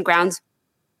humanitarian grounds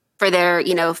for their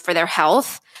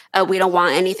health. We don't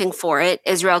want anything for it.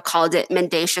 Israel called it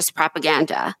mendacious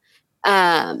propaganda.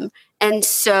 And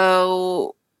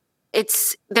so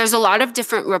there's a lot of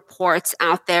different reports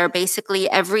out there. Basically,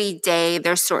 every day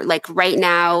there's right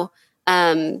now,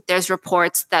 there's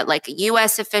reports that a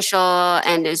U.S. official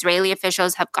and Israeli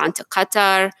officials have gone to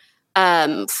Qatar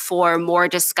for more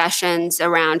discussions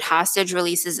around hostage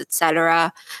releases,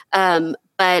 etc.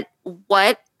 But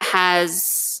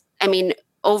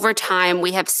over time,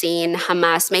 we have seen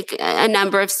Hamas make a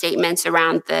number of statements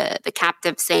around the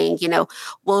captives, saying,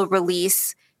 we'll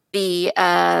release the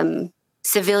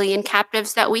civilian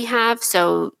captives that we have.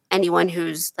 So anyone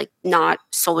who's not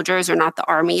soldiers or not the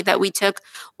army that we took,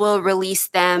 we'll release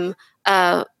them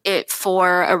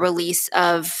for a release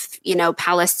of,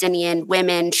 Palestinian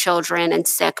women, children, and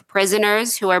sick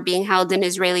prisoners who are being held in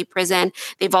Israeli prison.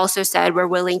 They've also said we're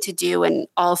willing to do an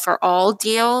all-for-all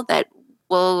deal that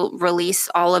will release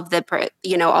all of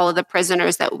the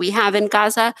prisoners that we have in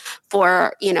Gaza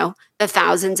for, the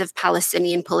thousands of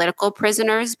Palestinian political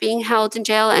prisoners being held in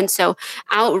jail. And so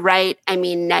outright,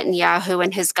 Netanyahu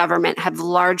and his government have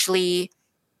largely,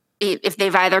 if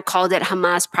they've either called it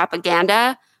Hamas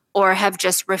propaganda or have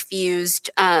just refused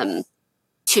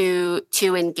to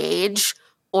engage,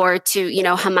 or to,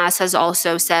 Hamas has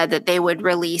also said that they would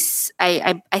release,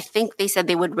 I think they said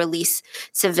they would release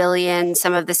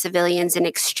some of the civilians in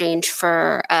exchange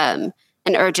for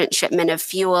an urgent shipment of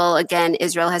fuel. Again,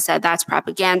 Israel has said that's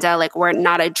propaganda. We're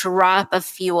not a drop of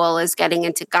fuel is getting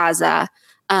into Gaza,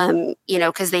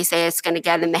 because they say it's going to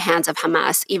get in the hands of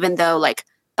Hamas, even though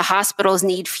the hospitals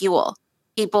need fuel.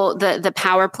 The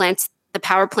power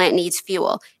plant needs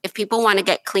fuel. If people want to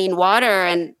get clean water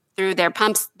and through their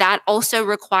pumps, that also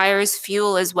requires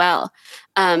fuel as well.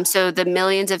 So the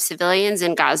millions of civilians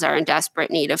in Gaza are in desperate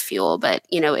need of fuel, but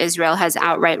Israel has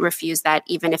outright refused that,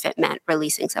 even if it meant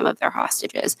releasing some of their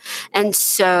hostages. And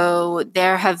so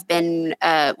there have been,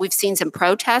 we've seen some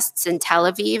protests in Tel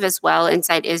Aviv as well,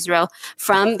 inside Israel,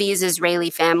 from these Israeli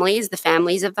families, the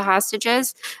families of the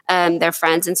hostages, their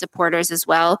friends and supporters as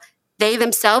well. they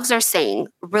themselves are saying,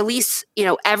 release,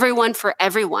 everyone for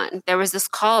everyone. There was this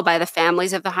call by the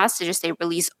families of the hostages. They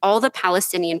release all the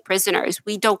Palestinian prisoners.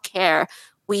 We don't care.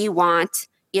 We want,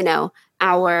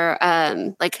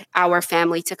 our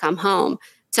family to come home.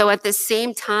 So at the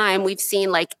same time, we've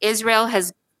seen Israel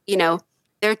has,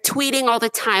 they're tweeting all the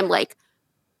time,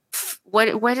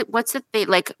 what's the thing?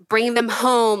 Bring them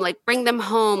home, bring them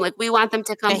home. We want them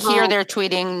to come home. Here they're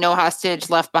tweeting, no hostage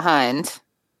left behind.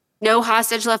 No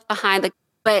hostage left behind.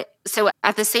 But so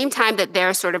at the same time that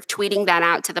they're sort of tweeting that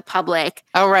out to the public.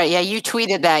 Oh, right. Yeah, you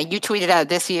tweeted that. You tweeted out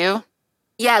this you?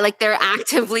 Yeah, they're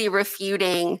actively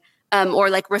refuting or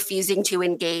refusing to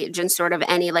engage in sort of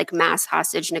any mass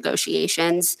hostage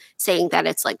negotiations, saying that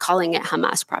it's calling it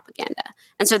Hamas propaganda.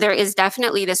 And so there is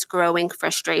definitely this growing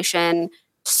frustration,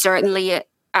 certainly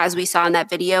as we saw in that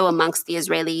video, amongst the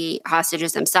Israeli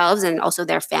hostages themselves and also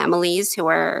their families who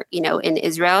are, in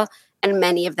Israel. And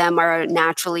many of them are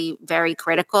naturally very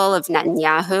critical of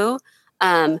Netanyahu.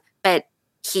 But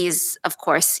he's, of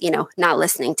course, not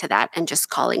listening to that and just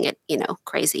calling it,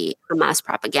 crazy Hamas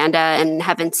propaganda, and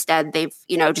have instead, they've,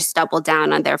 just doubled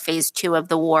down on their phase 2 of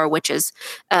the war, which is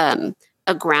a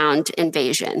ground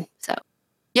invasion. So,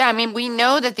 yeah, I mean, we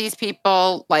know that these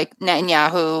people like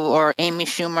Netanyahu or Amy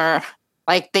Schumer,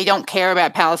 they don't care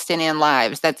about Palestinian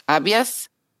lives. That's obvious.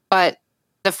 But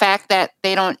the fact that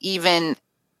they don't even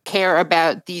care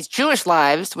about these Jewish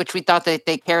lives, which we thought that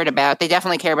they cared about, they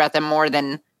definitely care about them more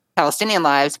than Palestinian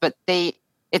lives, but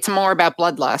it's more about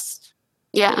bloodlust,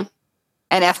 yeah,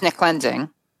 and ethnic cleansing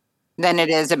than it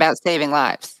is about saving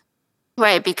lives.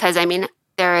 Right, because I mean,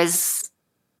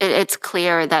 it's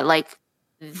clear that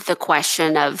the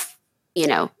question of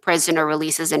prisoner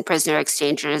releases and prisoner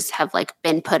exchanges have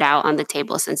been put out on the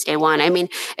table since day one. I mean,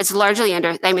 it's largely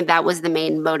that was the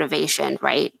main motivation,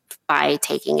 right, by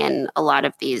taking in a lot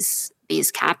of these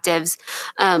captives,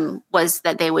 was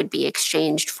that they would be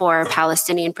exchanged for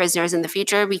Palestinian prisoners in the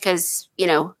future, because,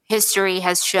 history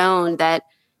has shown that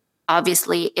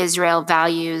obviously Israel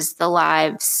values the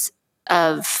lives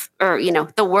of, or,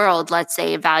 the world, let's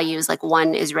say, values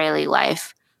one Israeli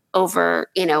life over,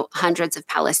 hundreds of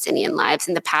Palestinian lives.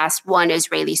 In the past, one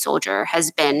Israeli soldier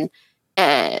has been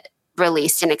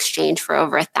released in exchange for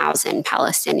over 1,000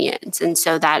 Palestinians. And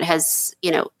so that has,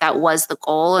 that was the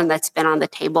goal, and that's been on the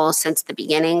table since the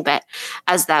beginning. But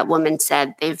as that woman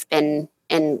said, they've been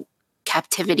in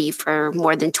captivity for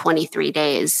more than 23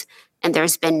 days, and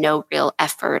there's been no real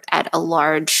effort at a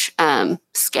large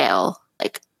scale,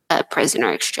 a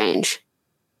prisoner exchange.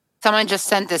 Someone just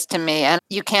sent this to me, and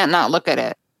you can't not look at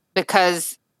it,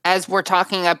 because as we're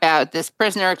talking about this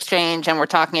prisoner exchange and we're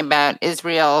talking about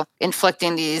Israel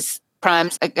inflicting these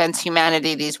crimes against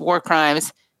humanity, these war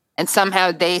crimes, and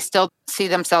somehow they still see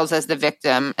themselves as the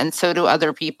victim, and so do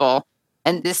other people.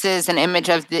 And this is an image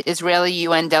of the Israeli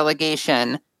UN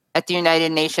delegation at the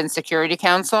United Nations Security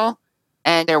Council,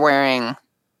 and they're wearing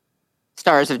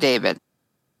Stars of David,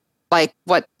 like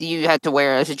what you had to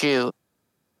wear as a Jew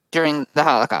during the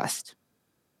Holocaust,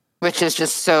 which is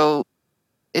just so...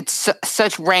 It's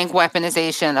such rank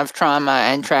weaponization of trauma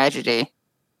and tragedy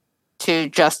to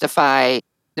justify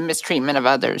the mistreatment of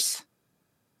others.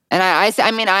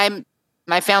 And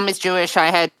my family's Jewish. I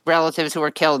had relatives who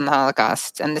were killed in the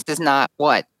Holocaust, and this is not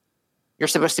what you're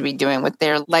supposed to be doing with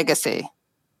their legacy.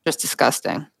 Just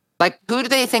disgusting. Who do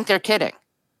they think they're kidding?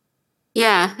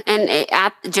 Yeah, and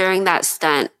during that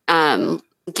stunt, Gilad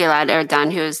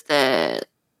Erdan, who is the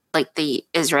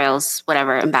Israel's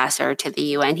whatever ambassador to the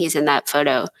UN, he's in that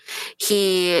photo.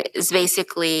 He is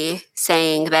basically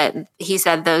saying that he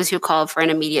said those who called for an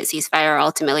immediate ceasefire are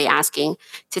ultimately asking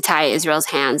to tie Israel's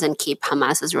hands and keep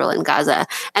Hamas's rule in Gaza.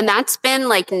 And that's been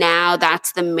now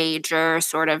that's the major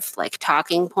sort of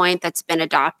talking point that's been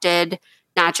adopted,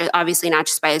 not just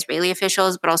by Israeli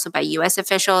officials, but also by US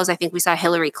officials. I think we saw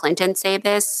Hillary Clinton say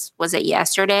this, was it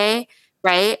yesterday,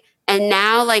 right? And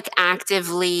now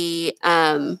actively,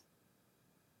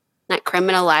 not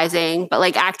criminalizing,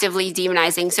 but actively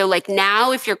demonizing. So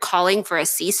now if you're calling for a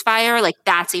ceasefire,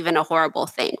 that's even a horrible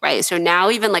thing, right? So now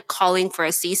even calling for a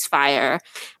ceasefire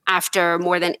after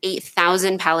more than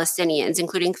 8,000 Palestinians,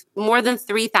 including more than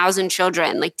 3,000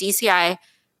 children, DCI,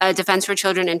 Defense for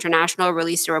Children International,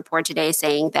 released a report today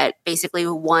saying that basically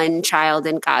one child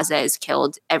in Gaza is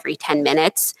killed every 10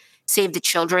 minutes. Save the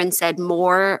Children said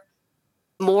more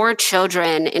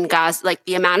children in Gaza,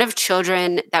 the amount of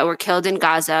children that were killed in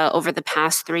Gaza over the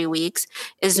past 3 weeks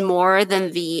is more than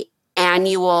the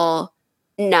annual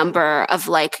number of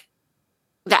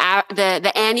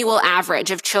the annual average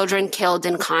of children killed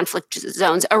in conflict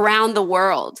zones around the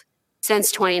world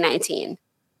since 2019.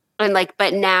 And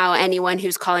but now anyone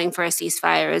who's calling for a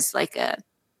ceasefire is a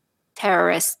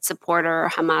terrorist supporter,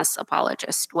 Hamas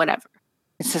apologist, whatever.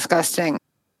 It's disgusting.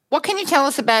 What can you tell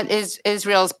us about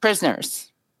Israel's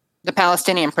prisoners, the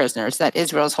Palestinian prisoners that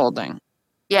Israel's holding?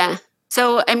 Yeah.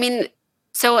 So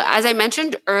as I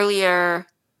mentioned earlier,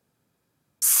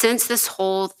 since this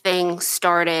whole thing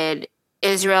started,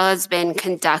 Israel has been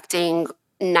conducting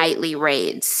nightly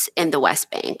raids in the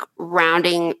West Bank,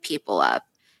 rounding people up.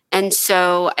 And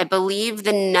so I believe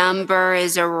the number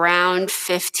is around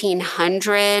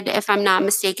 1,500, if I'm not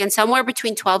mistaken, somewhere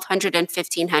between 1,200 and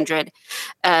 1,500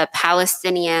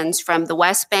 Palestinians from the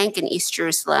West Bank and East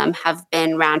Jerusalem have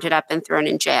been rounded up and thrown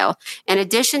in jail. In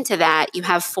addition to that, you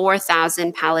have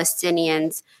 4,000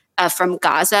 Palestinians from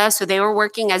Gaza. So they were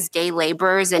working as day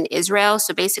laborers in Israel.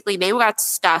 So basically they got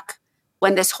stuck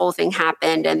when this whole thing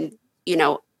happened and,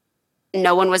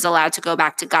 no one was allowed to go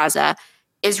back to Gaza.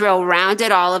 Israel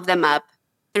rounded all of them up,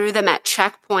 threw them at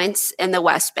checkpoints in the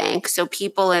West Bank. So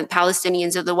people and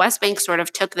Palestinians of the West Bank sort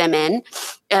of took them in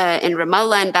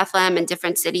Ramallah and Bethlehem and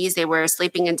different cities. They were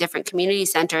sleeping in different community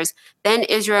centers. Then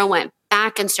Israel went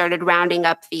back and started rounding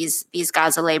up these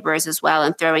Gaza laborers as well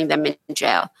and throwing them in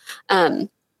jail.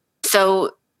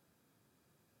 So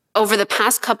over the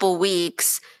past couple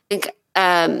weeks, I think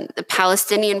the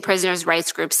Palestinian prisoners'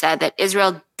 rights group said that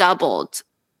Israel doubled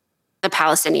the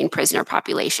Palestinian prisoner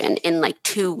population in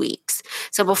 2 weeks.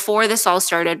 So before this all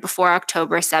started, before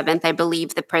October 7th, I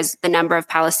believe the number of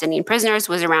Palestinian prisoners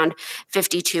was around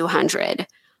 5,200.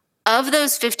 Of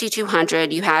those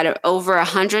 5,200, you had over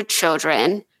 100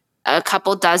 children, a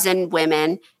couple dozen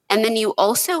women, and then you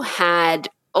also had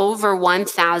over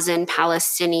 1,000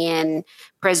 Palestinian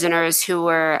prisoners who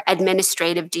were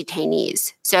administrative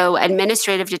detainees. So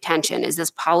administrative detention is this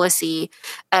policy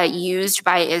used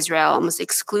by Israel almost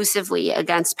exclusively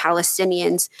against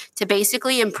Palestinians to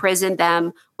basically imprison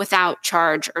them without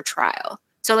charge or trial.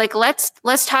 So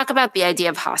let's talk about the idea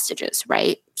of hostages,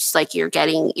 right? Just like you're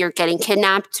getting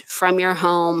kidnapped from your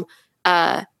home,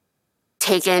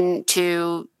 taken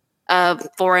to a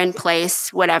foreign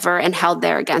place, whatever, and held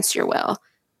there against your will.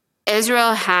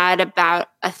 Israel had about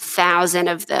 1,000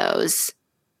 of those,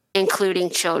 including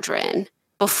children,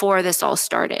 before this all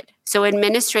started. So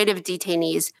administrative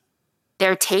detainees,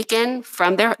 they're taken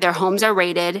from their homes are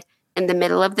raided in the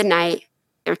middle of the night.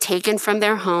 They're taken from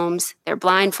their homes. They're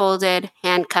blindfolded,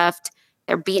 handcuffed.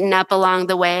 They're beaten up along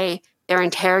the way. They're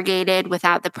interrogated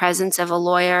without the presence of a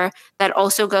lawyer. That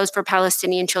also goes for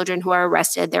Palestinian children who are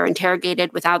arrested. They're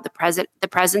interrogated without the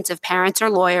presence of parents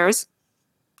or lawyers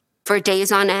for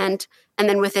days on end. And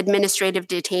then with administrative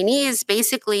detainees,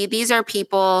 basically, these are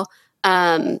people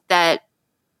that,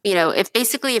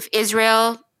 if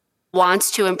Israel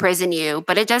wants to imprison you,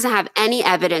 but it doesn't have any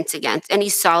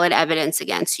solid evidence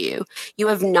against you, you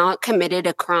have not committed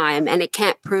a crime, and it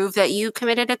can't prove that you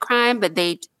committed a crime, but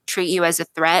they treat you as a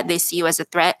threat, they see you as a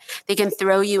threat, they can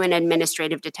throw you in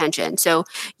administrative detention. So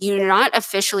you're not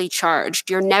officially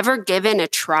charged. You're never given a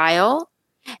trial,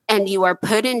 and you are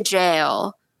put in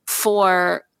jail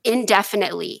for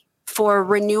indefinitely for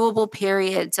renewable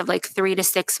periods of 3 to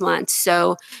 6 months.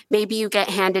 So maybe you get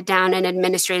handed down an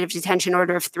administrative detention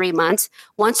order of 3 months.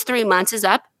 Once 3 months is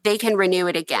up, they can renew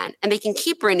it again, and they can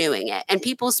keep renewing it. And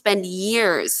people spend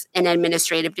years in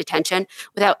administrative detention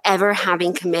without ever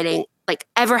having committed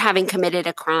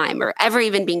a crime or ever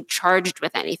even being charged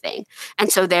with anything. And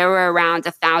so there were around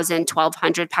 1,000,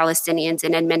 1,200 Palestinians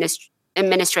in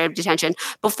administrative detention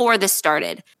before this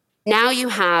started. Now you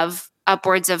have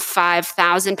upwards of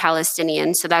 5,000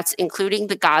 Palestinians, so that's including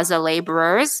the Gaza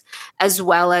laborers, as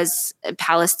well as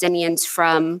Palestinians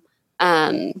from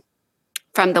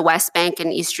the West Bank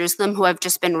and East Jerusalem who have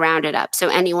just been rounded up. So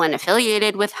anyone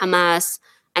affiliated with Hamas,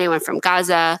 anyone from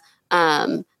Gaza,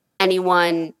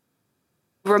 anyone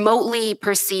remotely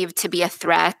perceived to be a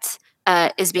threat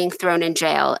is being thrown in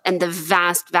jail. And the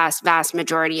vast, vast, vast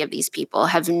majority of these people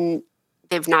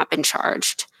they've not been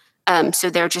charged. So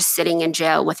they're just sitting in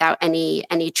jail without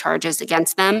any charges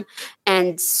against them.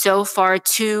 And so far,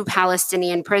 2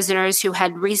 Palestinian prisoners who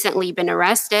had recently been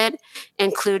arrested,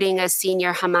 including a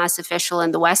senior Hamas official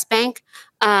in the West Bank,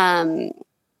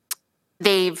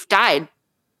 they've died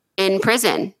in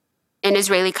prison in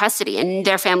Israeli custody, and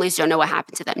their families don't know what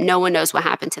happened to them. No one knows what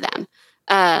happened to them.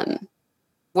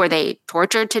 Were they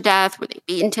tortured to death? Were they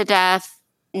beaten to death?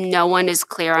 No one is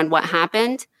clear on what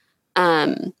happened.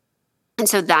 And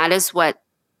so that is what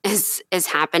is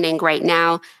happening right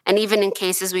now. And even in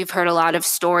cases, we've heard a lot of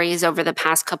stories over the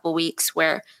past couple weeks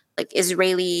where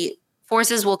Israeli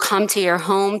forces will come to your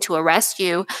home to arrest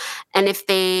you. And if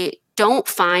they don't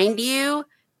find you,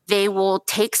 they will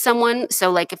take someone.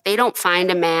 So if they don't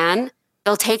find a man,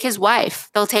 they'll take his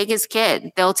wife, they'll take his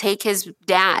kid, they'll take his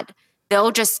dad.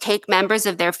 they'll just take members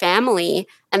of their family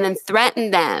and then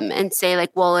threaten them and say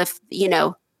like, well, if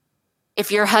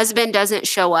your husband doesn't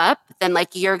show up, then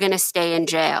like you're going to stay in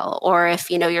jail. Or if,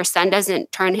 your son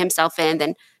doesn't turn himself in,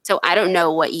 then, so I don't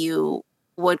know what you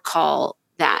would call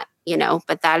that,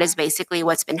 but that is basically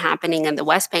what's been happening in the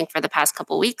West Bank for the past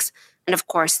couple of weeks. And of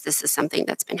course, this is something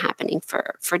that's been happening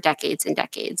for decades and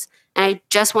decades. And I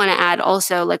just want to add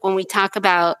also, like when we talk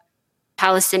about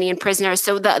Palestinian prisoners.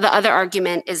 So the other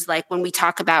argument is like when we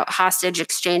talk about hostage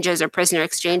exchanges or prisoner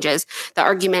exchanges, the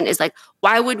argument is like,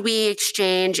 why would we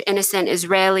exchange innocent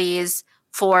Israelis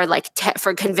for like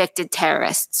for convicted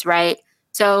terrorists, right?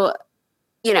 So,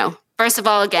 first of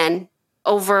all, again,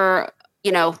 over,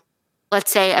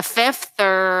 let's say a fifth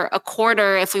or a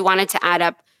quarter, if we wanted to add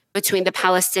up between the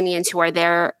Palestinians who are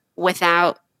there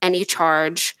without any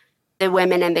charge, the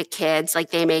women and the kids,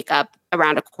 like they make up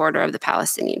around a quarter of the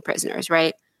Palestinian prisoners,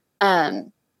 right?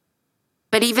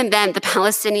 But even then, the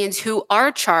Palestinians who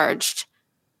are charged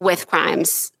with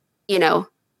crimes,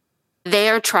 they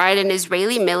are tried in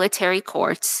Israeli military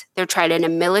courts. They're tried in a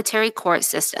military court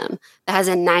system that has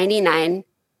a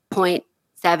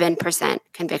 99.7%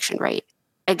 conviction rate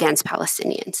against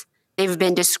Palestinians. They've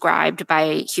been described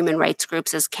by human rights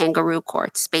groups as kangaroo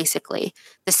courts, basically.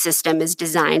 The system is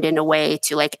designed in a way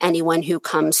to like anyone who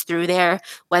comes through there,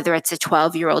 whether it's a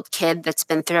 12-year-old kid that's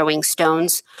been throwing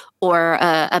stones or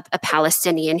a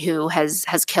Palestinian who has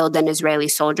killed an Israeli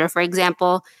soldier, for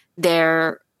example,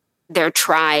 they're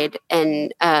tried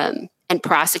and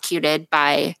prosecuted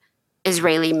by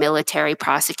Israeli military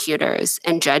prosecutors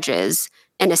and judges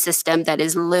in a system that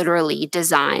is literally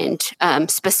designed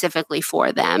specifically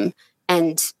for them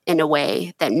and in a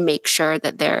way that makes sure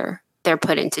that they're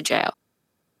put into jail.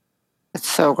 It's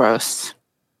so gross.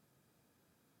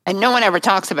 And no one ever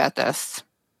talks about this,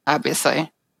 obviously.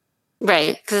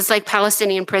 Right. Because it's like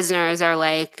Palestinian prisoners are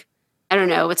like, I don't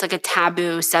know, it's like a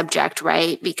taboo subject,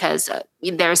 right? Because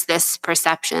there's this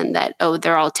perception that, oh,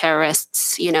 they're all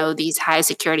terrorists, these high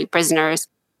security prisoners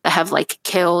that have like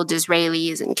killed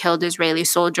Israelis and killed Israeli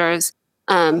soldiers.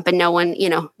 But no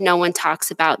one talks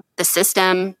about the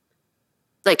system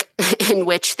like in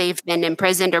which they've been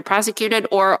imprisoned or prosecuted,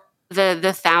 or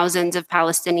the thousands of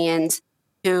Palestinians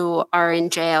who are in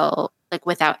jail like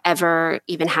without ever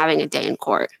even having a day in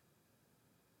court.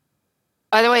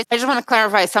 By the way, I just want to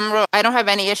clarify, I don't have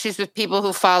any issues with people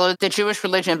who follow the Jewish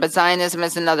religion, but Zionism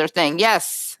is another thing.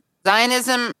 Yes,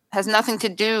 Zionism has nothing to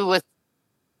do with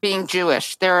being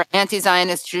Jewish. There are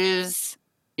anti-Zionist Jews.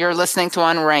 You're listening to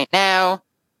one right now.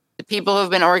 The people who've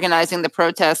been organizing the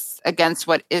protests against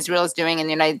what Israel is doing in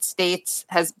the United States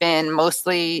has been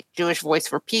mostly Jewish Voice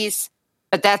for Peace.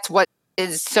 But that's what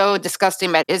is so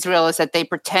disgusting about Israel, is that they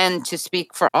pretend to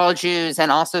speak for all Jews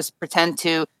and also pretend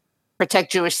to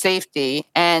protect Jewish safety.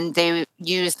 And they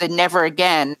use the never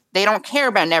again. They don't care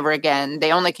about never again.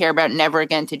 They only care about never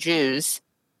again to Jews.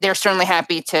 They're certainly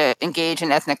happy to engage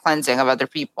in ethnic cleansing of other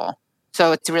people.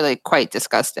 So it's really quite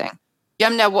disgusting.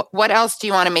 Yumna, what else do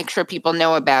you want to make sure people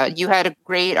know about? You had a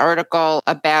great article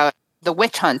about the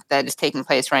witch hunt that is taking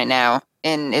place right now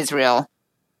in Israel.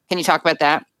 Can you talk about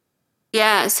that?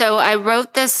 Yeah, so I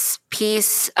wrote this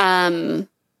piece, I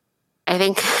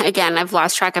think, again, I've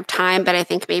lost track of time, but I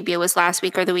think maybe it was last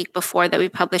week or the week before that we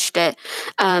published it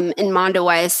in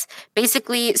Mondoweiss.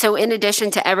 Basically, so in addition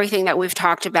to everything that we've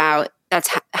talked about that's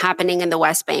happening in the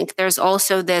West Bank, there's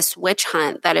also this witch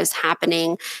hunt that is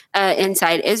happening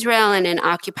inside Israel and in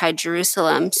occupied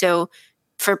Jerusalem. So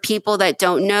for people that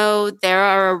don't know, there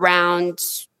are around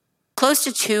close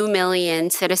to 2 million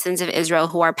citizens of Israel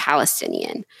who are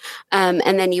Palestinian. And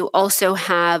then you also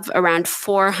have around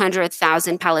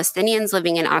 400,000 Palestinians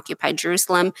living in occupied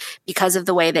Jerusalem because of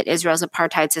the way that Israel's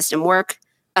apartheid system works.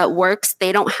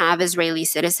 They don't have Israeli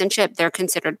citizenship. They're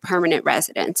considered permanent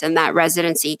residents, and that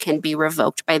residency can be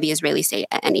revoked by the Israeli state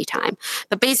at any time.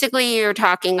 But basically, you're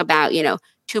talking about,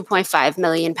 2.5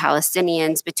 million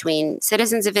Palestinians between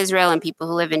citizens of Israel and people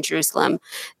who live in Jerusalem.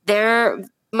 They're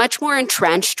much more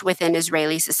entrenched within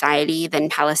Israeli society than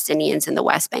Palestinians in the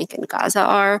West Bank and Gaza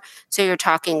are. So you're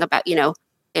talking about,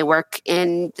 they work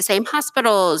in the same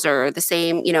hospitals or the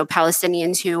same,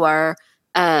 Palestinians who are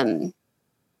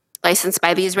licensed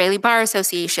by the Israeli Bar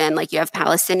Association. Like you have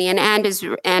Palestinian and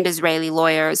Israeli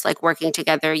lawyers like working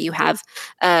together. You have,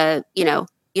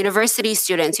 university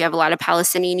students. You have a lot of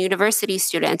Palestinian university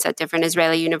students at different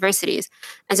Israeli universities.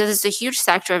 And so there's a huge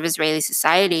sector of Israeli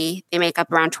society. They make up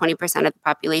around 20% of the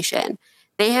population.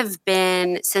 They have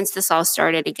been, since this all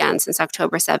started again, since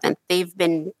October 7th, they've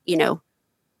been,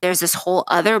 there's this whole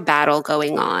other battle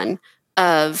going on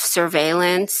of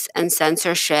surveillance and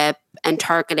censorship and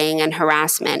targeting and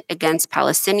harassment against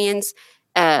Palestinians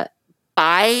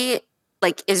by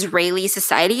like Israeli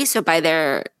society, so by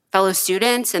their fellow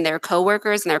students and their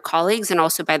coworkers and their colleagues, and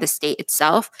also by the state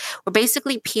itself, where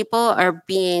basically people are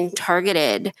being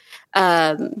targeted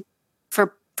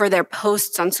for their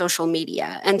posts on social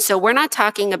media. And so we're not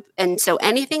talking, and so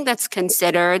anything that's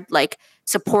considered like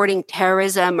supporting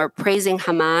terrorism or praising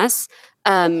Hamas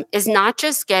is not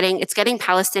just getting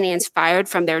Palestinians fired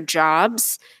from their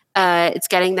jobs. It's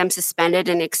getting them suspended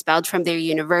and expelled from their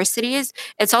universities.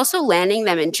 It's also landing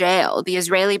them in jail. The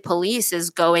Israeli police is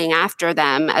going after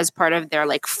them as part of their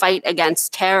like fight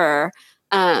against terror.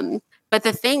 But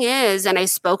the thing is, and I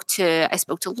spoke to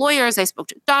lawyers, I spoke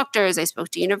to doctors, I spoke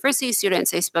to university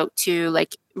students, I spoke to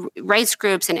like rights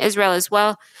groups in Israel as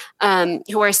well,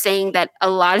 who are saying that a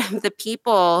lot of the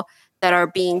people that are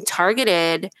being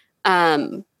targeted,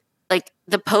 like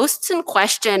the posts in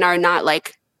question are not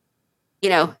like, you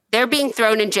know, they're being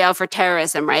thrown in jail for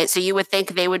terrorism, right? So you would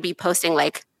think they would be posting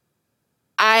like,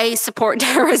 I support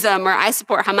terrorism or I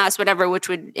support Hamas, whatever, which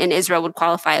would in Israel would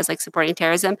qualify as like supporting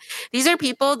terrorism. These are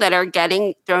people that are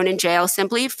getting thrown in jail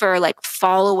simply for like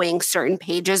following certain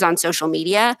pages on social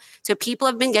media. So people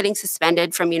have been getting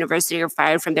suspended from university or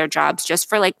fired from their jobs just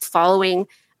for like following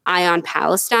Eye on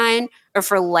Palestine or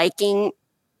for liking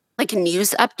like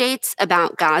news updates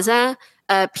about Gaza.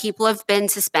 People have been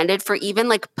suspended for even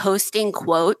like posting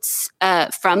quotes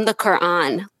from the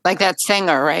Quran. Like that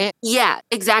singer, right? Yeah,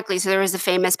 exactly. So there was a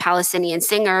famous Palestinian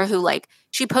singer who like,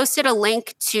 she posted a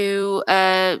link to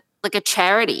like a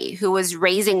charity who was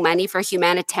raising money for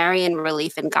humanitarian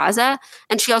relief in Gaza.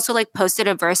 And she also like posted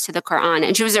a verse to the Quran,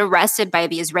 and she was arrested by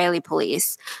the Israeli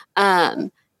police.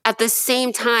 At the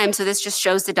same time, so this just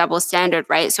shows the double standard,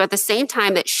 right? So at the same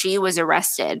time that she was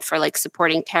arrested for like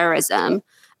supporting terrorism,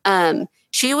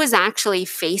 she was actually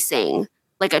facing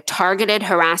like a targeted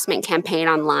harassment campaign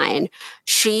online.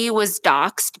 She was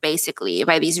doxxed basically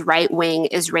by these right-wing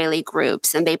Israeli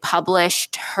groups, and they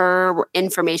published her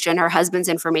information, her husband's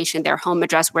information, their home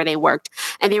address, where they worked.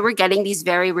 And they were getting these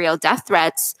very real death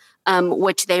threats,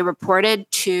 which they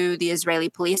reported to the Israeli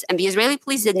police. And the Israeli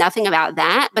police did nothing about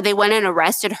that, but they went and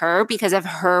arrested her because of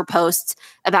her posts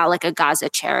about like a Gaza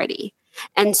charity.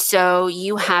 And so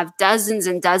you have dozens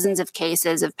and dozens of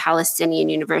cases of Palestinian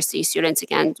university students,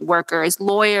 again, workers,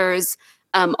 lawyers,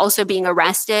 also being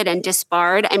arrested and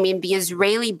disbarred. I mean, the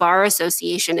Israeli Bar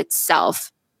Association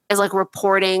itself is like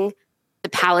reporting the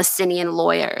Palestinian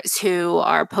lawyers who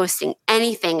are posting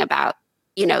anything about,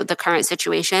 you know, the current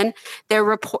situation.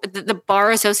 The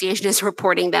Bar Association is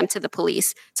reporting them to the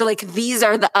police. So like these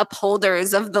are the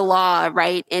upholders of the law,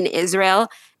 right, in Israel.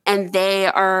 And they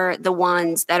are the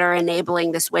ones that are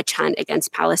enabling this witch hunt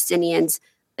against Palestinians,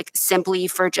 like simply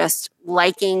for just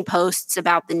liking posts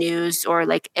about the news or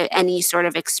like any sort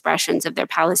of expressions of their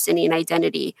Palestinian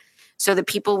identity. So the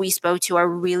people we spoke to are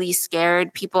really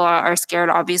scared. People are scared,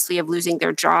 obviously, of losing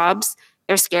their jobs.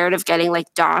 They're scared of getting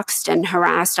like doxxed and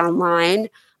harassed online.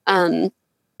 And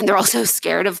they're also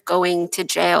scared of going to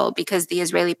jail because the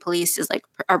Israeli police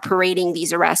are parading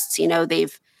these arrests. You know,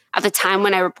 at the time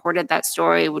when I reported that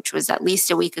story, which was at least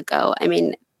a week ago, I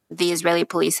mean, the Israeli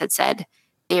police had said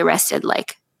they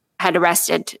had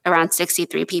arrested around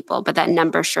 63 people, but that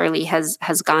number surely has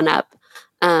gone up.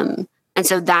 And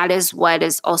so that is what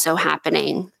is also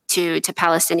happening to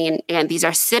Palestinian, and these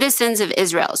are citizens of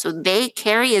Israel. So they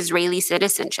carry Israeli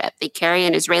citizenship, they carry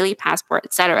an Israeli passport,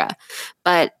 etc.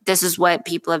 But this is what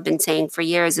people have been saying for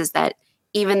years, is that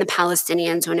even the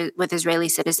Palestinians with Israeli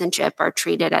citizenship are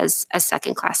treated as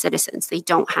second-class citizens. They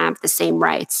don't have the same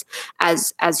rights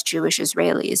as Jewish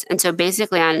Israelis. And so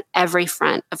basically on every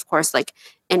front, of course, like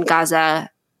in Gaza,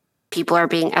 people are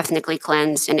being ethnically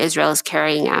cleansed and Israel is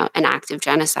carrying out an active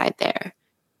genocide there.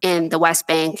 In the West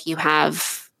Bank, you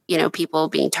have, you know, people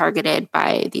being targeted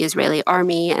by the Israeli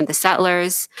army and the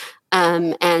settlers.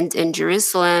 And in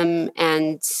Jerusalem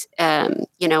and,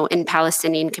 you know, in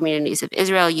Palestinian communities of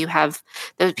Israel, you have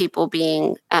those people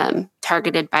being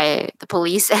targeted by the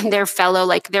police and their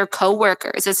their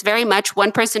co-workers. It's very much,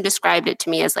 one person described it to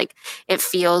me as like, it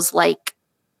feels like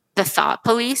the thought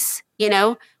police, you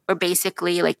know, where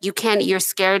basically like you're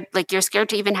scared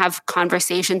to even have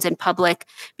conversations in public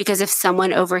because if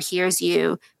someone overhears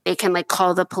you, they can like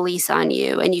call the police on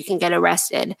you and you can get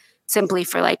arrested simply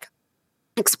for like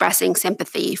expressing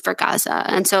sympathy for Gaza.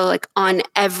 And so like on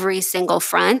every single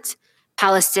front,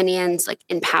 Palestinians like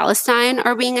in Palestine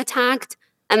are being attacked.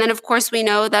 And then of course we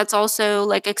know that's also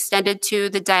like extended to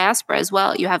the diaspora as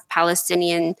well. You have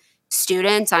Palestinian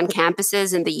students on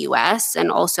campuses in the US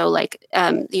and also like,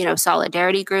 you know,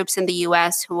 solidarity groups in the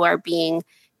US who are being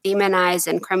demonized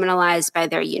and criminalized by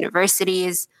their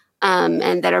universities.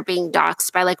 and that are being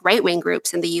doxxed by like right-wing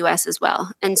groups in the US as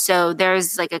well. And so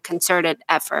there's like a concerted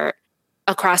effort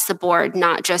across the board,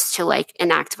 not just to like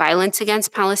enact violence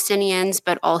against Palestinians,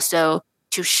 but also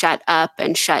to shut up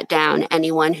and shut down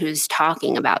anyone who's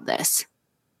talking about this.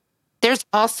 There's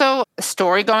also a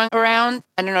story going around.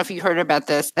 I don't know if you heard about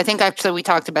this. I think actually we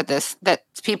talked about this, that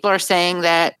people are saying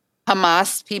that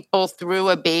Hamas people threw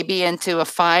a baby into a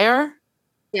fire.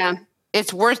 Yeah.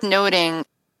 It's worth noting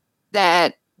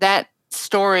that that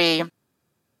story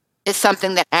is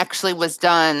something that actually was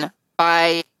done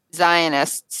by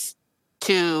Zionists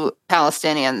to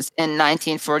Palestinians in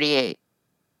 1948.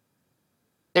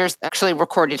 There's actually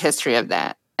recorded history of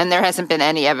that, and there hasn't been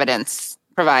any evidence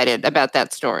provided about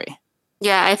that story.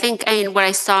 Yeah, I mean, what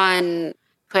I saw on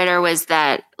Twitter was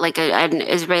that like an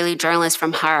Israeli journalist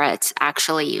from Haaretz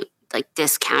actually like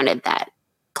discounted that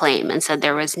claim and said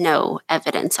there was no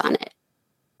evidence on it.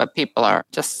 But people are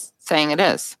just saying it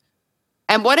is.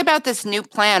 And what about this new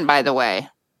plan, by the way?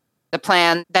 The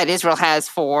plan that Israel has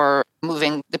for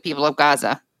moving the people of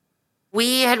Gaza?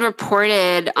 We had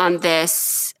reported on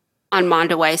this on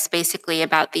Mondoweiss, basically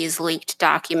about these leaked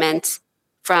documents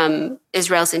from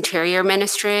Israel's Interior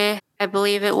Ministry, I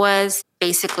believe it was,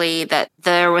 basically that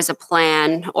there was a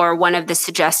plan or one of the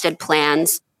suggested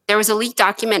plans. There was a leaked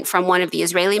document from one of the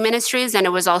Israeli ministries, and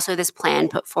it was also this plan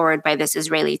put forward by this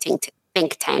Israeli think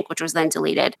tank, which was then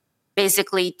deleted,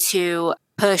 basically to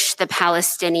push the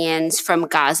Palestinians from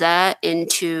Gaza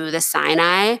into the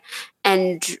Sinai.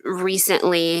 And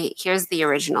recently, here's the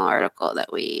original article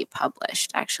that we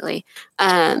published, actually.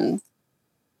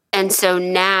 And so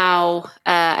now,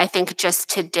 I think just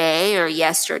today or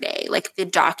yesterday, like the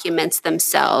documents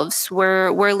themselves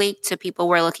were leaked, so people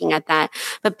were looking at that.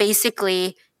 But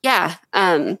basically, yeah,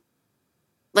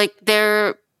 like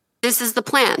this is the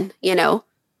plan, you know.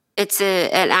 It's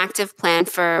an active plan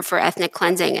for ethnic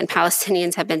cleansing, and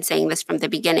Palestinians have been saying this from the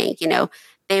beginning. You know,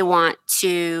 they want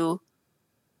to.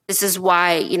 This is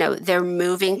why, you know, they're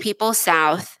moving people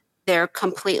south. They're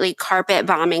completely carpet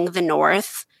bombing the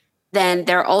north. Then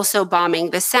they're also bombing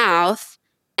the south.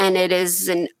 And it is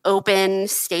an open,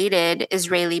 stated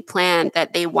Israeli plan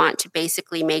that they want to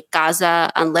basically make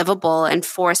Gaza unlivable and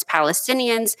force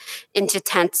Palestinians into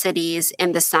tent cities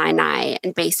in the Sinai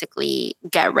and basically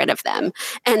get rid of them.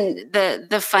 And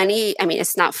the funny, I mean,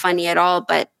 it's not funny at all,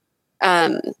 but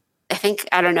I think,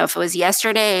 I don't know if it was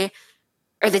yesterday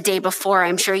or the day before,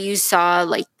 I'm sure you saw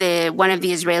like one of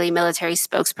the Israeli military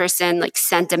spokesperson like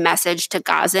sent a message to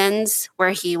Gazans where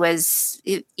he was,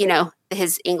 you know,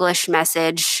 his English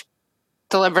message.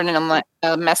 Delivered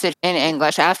a message in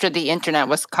English after the internet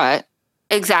was cut.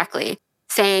 Exactly.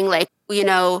 Saying like, you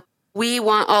know, we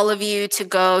want all of you to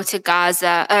go to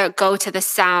Gaza, or go to the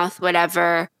south,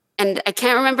 whatever. And I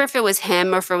can't remember if it was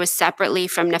him or if it was separately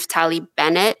from Naftali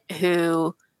Bennett,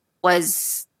 who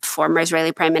was former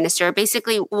Israeli prime minister.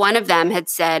 Basically, one of them had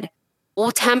said,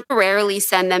 we'll temporarily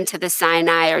send them to the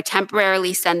Sinai or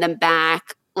temporarily send them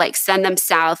back, like send them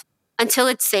south until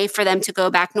it's safe for them to go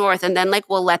back north. And then like,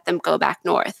 we'll let them go back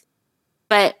north.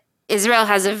 But Israel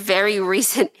has a very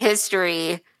recent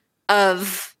history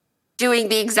of doing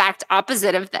the exact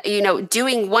opposite of that, you know,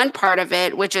 doing one part of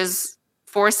it, which is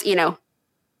force, you know,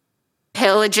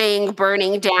 pillaging,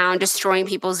 burning down, destroying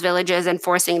people's villages and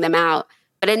forcing them out.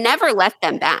 But it never let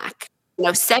them back. You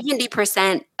know,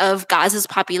 70% of Gaza's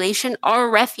population are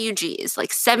refugees.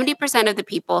 Like 70% of the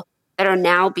people that are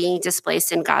now being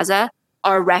displaced in Gaza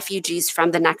are refugees from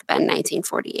the Nakba in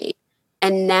 1948.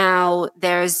 And now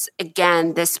there's,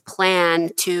 again, this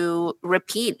plan to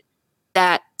repeat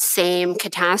that same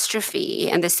catastrophe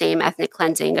and the same ethnic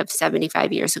cleansing of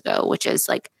 75 years ago, which is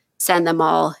like send them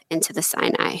all into the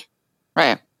Sinai.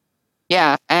 Right.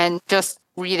 Yeah. And just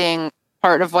reading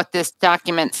part of what this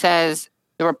document says,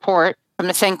 the report from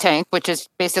the think tank, which is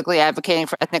basically advocating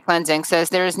for ethnic cleansing, says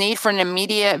there is need for an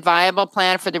immediate viable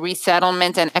plan for the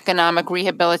resettlement and economic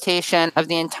rehabilitation of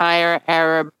the entire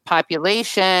Arab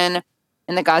population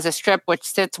in the Gaza Strip, which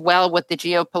sits well with the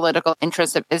geopolitical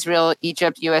interests of Israel,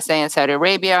 Egypt, USA, and Saudi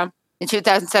Arabia. In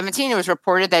 2017, it was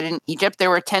reported that in Egypt, there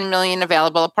were 10 million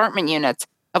available apartment units,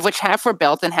 of which half were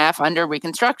built and half under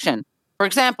reconstruction. For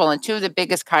example, in two of the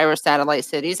biggest Cairo satellite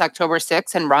cities, October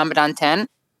 6 and Ramadan 10,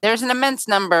 there's an immense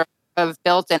number of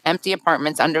built and empty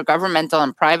apartments under governmental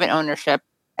and private ownership,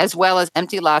 as well as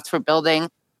empty lots for building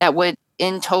that would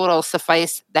in total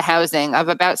suffice the housing of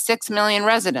about 6 million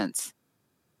residents.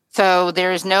 So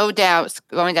there is no doubt,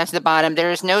 going down to the bottom,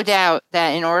 there is no doubt that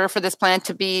in order for this plan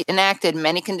to be enacted,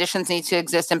 many conditions need to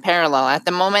exist in parallel. At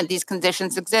the moment, these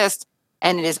conditions exist,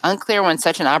 and it is unclear when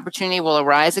such an opportunity will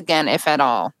arise again, if at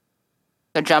all.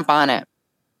 So jump on it.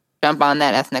 Jump on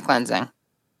that ethnic cleansing.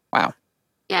 Wow.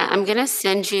 Yeah, I'm gonna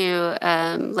send you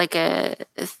like a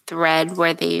thread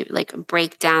where they like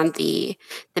break down the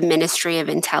Ministry of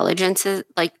Intelligence's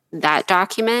like that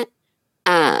document.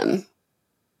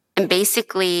 And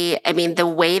basically, I mean, the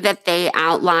way that they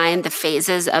outline the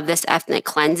phases of this ethnic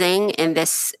cleansing in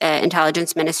this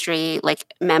intelligence ministry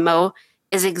like memo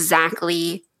is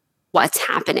exactly what's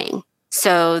happening.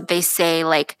 So they say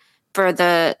like for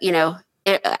the,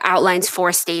 it outlines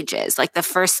 4 stages. Like the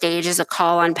first stage is a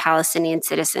call on Palestinian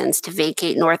citizens to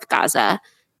vacate North Gaza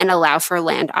and allow for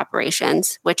land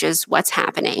operations, which is what's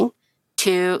happening.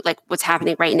 2, like what's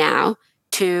happening right now.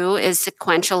 2 is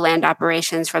sequential land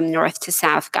operations from North to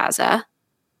South Gaza,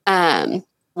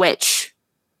 which,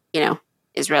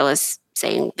 Israel is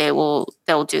saying they'll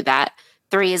do that.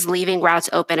 3 is leaving routes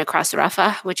open across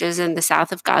Rafah, which is in the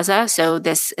south of Gaza. So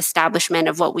this establishment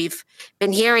of what we've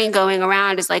been hearing going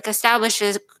around is like establish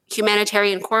a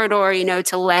humanitarian corridor,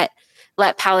 to let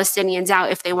Palestinians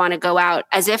out if they want to go out,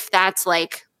 as if that's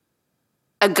like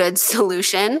a good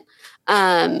solution.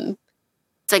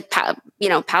 It's like,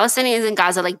 Palestinians in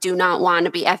Gaza like do not want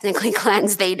to be ethnically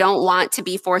cleansed. They don't want to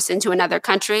be forced into another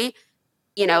country.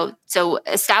 So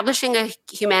establishing a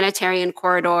humanitarian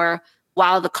corridor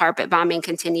while the carpet bombing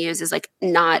continues is like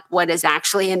not what is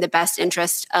actually in the best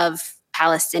interest of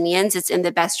Palestinians. It's in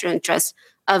the best interest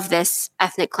of this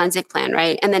ethnic cleansing plan,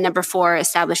 right? And then number 4,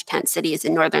 establish tent cities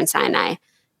in northern Sinai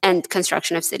and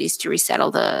construction of cities to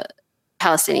resettle the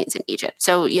Palestinians in Egypt.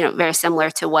 So, very similar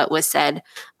to what was said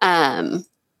in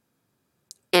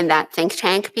that think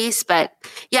tank piece. But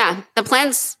yeah, the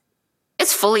plan's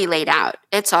it's fully laid out.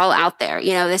 It's all out there.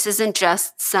 This isn't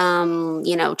just some,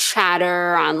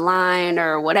 chatter online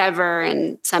or whatever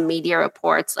and some media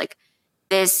reports. Like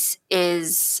this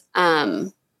is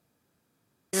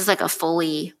like a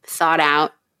fully thought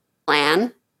out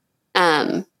plan.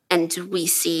 And we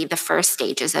see the first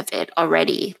stages of it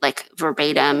already, like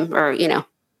verbatim or,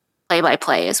 play by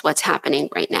play is what's happening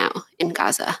right now in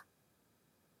Gaza.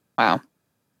 Wow.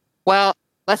 Well,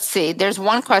 let's see. There's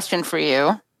one question for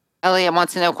you. Elliot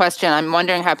wants to know question. I'm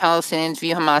wondering how Palestinians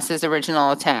view Hamas's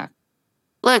original attack.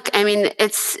 Look, I mean,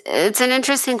 it's an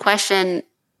interesting question.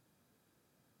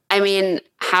 I mean,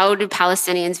 how do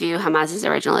Palestinians view Hamas's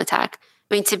original attack?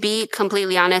 I mean, to be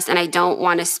completely honest, and I don't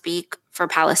want to speak for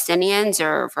Palestinians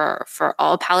or for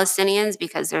all Palestinians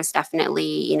because there's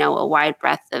definitely, a wide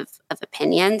breadth of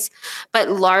opinions, but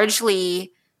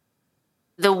largely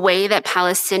the way that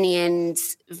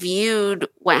Palestinians viewed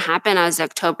what happened on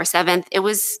October 7th, it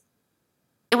was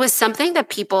something that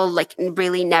people like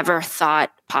really never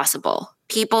thought possible.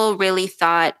 People really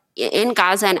thought in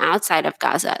Gaza and outside of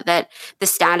Gaza that the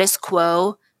status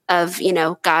quo of,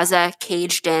 Gaza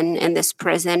caged in this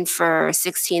prison for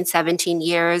 16, 17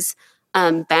 years,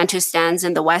 Bantustans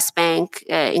in the West Bank,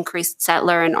 increased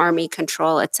settler and army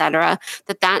control, et cetera,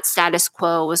 that status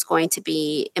quo was going to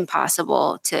be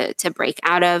impossible to break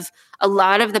out of. A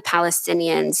lot of the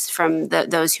Palestinians from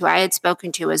those who I had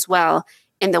spoken to as well,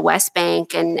 in the West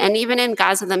Bank and even in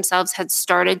Gaza themselves had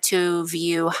started to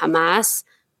view Hamas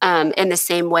in the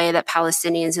same way that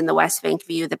Palestinians in the West Bank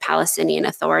view the Palestinian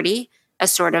Authority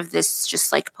as sort of this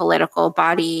just like political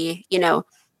body,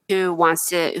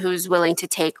 who's willing to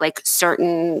take like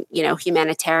certain,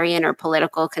 humanitarian or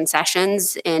political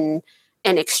concessions in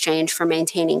exchange for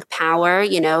maintaining power,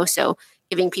 so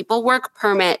giving people work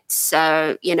permits,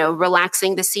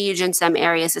 relaxing the siege in some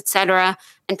areas, et cetera.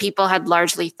 And people had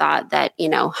largely thought that,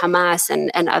 Hamas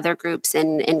and other groups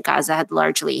in Gaza had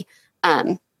largely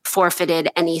forfeited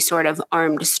any sort of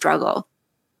armed struggle.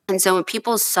 And so when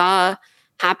people saw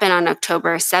happen on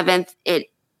October 7th,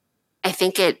 I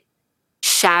think it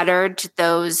shattered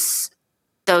those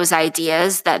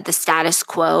ideas that the status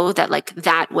quo, that like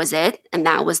that was it, and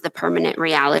that was the permanent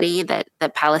reality that the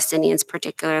Palestinians,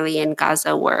 particularly in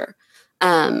Gaza, were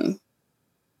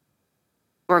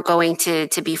going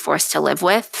to be forced to live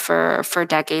with for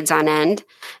decades on end.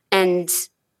 And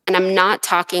I'm not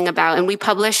talking about, and we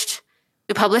published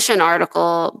an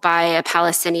article by a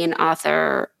Palestinian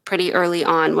author pretty early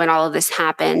on when all of this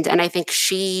happened. And I think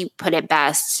she put it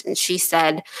best. And she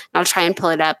said, and I'll try and pull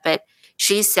it up, but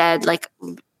she said, like,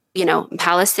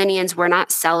 Palestinians, we're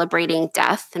not celebrating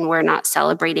death and we're not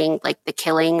celebrating like the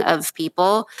killing of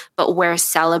people, but we're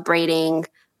celebrating,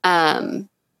 hope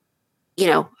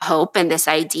and this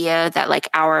idea that like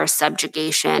our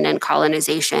subjugation and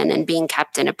colonization and being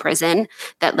kept in a prison,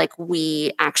 that like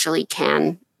we actually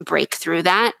can break through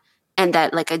that and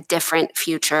that like a different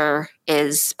future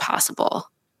is possible.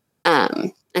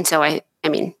 And so I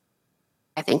think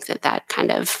that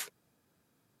kind of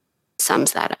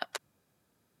sums that up.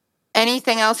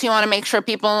 Anything else you want to make sure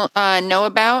people know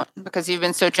about? Because you've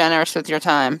been so generous with your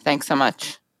time. Thanks so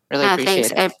much. Really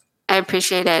appreciate it. I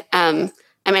appreciate it. I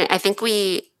mean, I think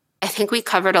we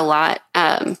covered a lot.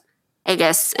 I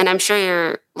guess, and I'm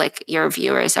sure your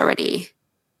viewers already,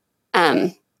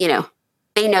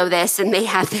 they know this and they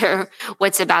have their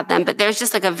wits about them. But there's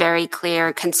just like a very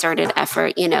clear, concerted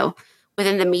effort,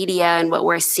 within the media and what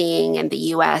we're seeing in the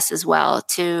U.S. as well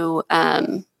to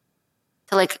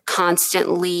like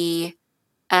constantly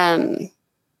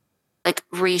like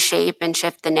reshape and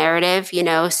shift the narrative,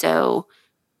 so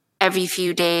every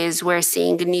few days we're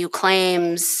seeing new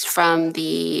claims from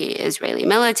the Israeli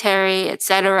military, et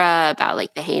cetera, about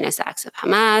like the heinous acts of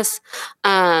Hamas.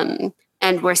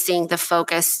 And we're seeing the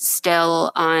focus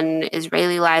still on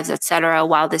Israeli lives, et cetera,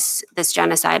 while this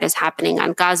genocide is happening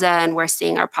on Gaza. And we're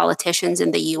seeing our politicians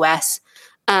in the U.S.,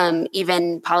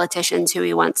 even politicians who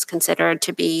we once considered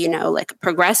to be, like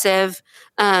progressive,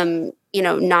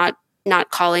 not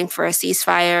calling for a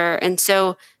ceasefire. And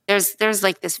so there's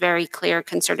like this very clear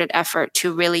concerted effort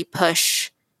to really push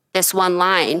this one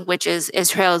line, which is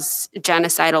Israel's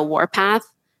genocidal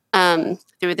warpath,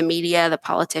 through the media, the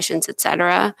politicians, et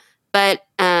cetera. But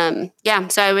so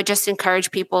I would just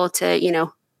encourage people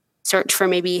to, search for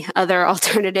maybe other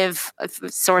alternative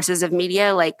sources of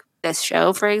media, like this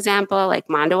show, for example, like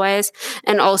Mondoweiss.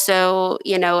 And also,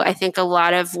 I think a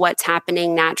lot of what's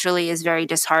happening naturally is very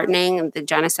disheartening, the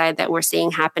genocide that we're seeing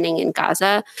happening in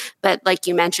Gaza. But like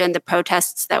you mentioned, the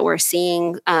protests that we're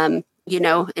seeing, in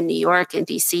New York and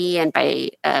DC and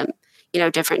by,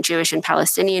 different Jewish and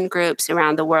Palestinian groups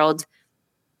around the world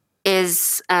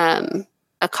is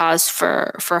a cause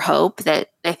for hope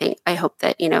that I hope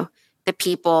that, the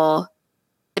people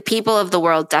of the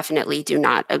world definitely do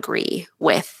not agree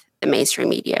with the mainstream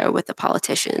media or with the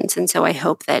politicians. And so I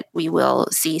hope that we will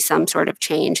see some sort of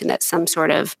change and that some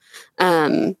sort of,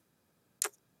 some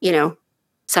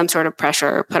sort of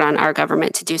pressure put on our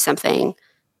government to do something.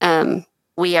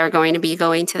 We are going to be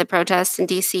going to the protests in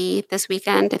DC this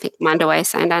weekend. I think Mondoweiss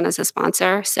signed on as a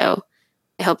sponsor. So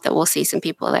I hope that we'll see some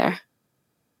people there.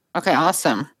 Okay,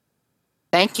 awesome.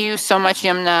 Thank you so much,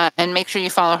 Yumna. And make sure you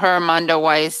follow her,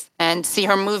 Mondoweiss, and see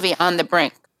her movie On the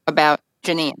Brink about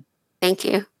Jenin. Thank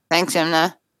you. Thanks,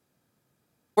 Yumna.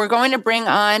 We're going to bring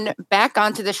back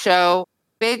onto the show,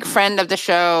 big friend of the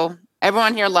show.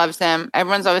 Everyone here loves him.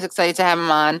 Everyone's always excited to have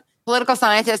him on. Political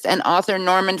scientist and author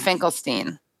Norman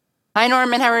Finkelstein. Hi,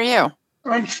 Norman. How are you?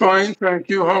 I'm fine, thank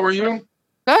you. How are you?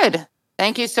 Good.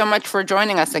 Thank you so much for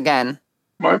joining us again.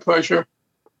 My pleasure.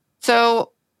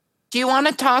 So, do you want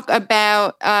to talk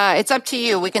about, it's up to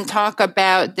you, we can talk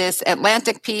about this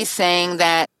Atlantic piece saying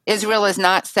that Israel is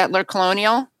not settler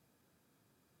colonial?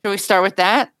 Should we start with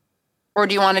that? Or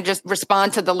do you want to just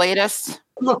respond to the latest?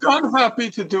 Look, I'm happy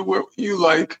to do what you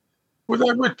like. What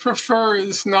I would prefer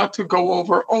is not to go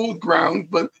over old ground,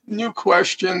 but new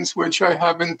questions which I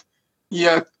haven't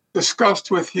yet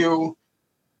discussed with you,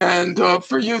 and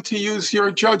for you to use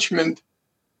your judgment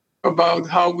about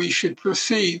how we should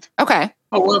proceed. Okay.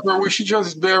 However, we should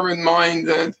just bear in mind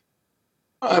that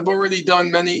I've already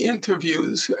done many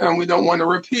interviews and we don't want to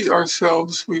repeat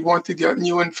ourselves. We want to get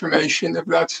new information if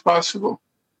that's possible.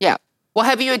 Yeah. Well,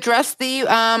 have you addressed the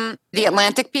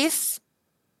Atlantic piece?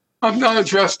 I've not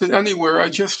addressed it anywhere. I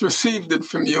just received it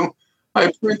from you.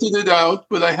 I printed it out,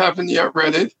 but I haven't yet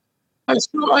read it.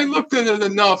 I looked at it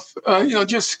enough,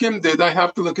 just skimmed it. I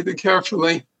have to look at it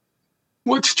carefully.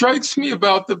 What strikes me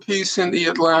about the piece in the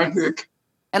Atlantic.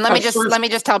 And let me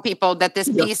just tell people that this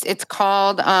piece, it's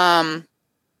called,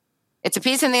 it's a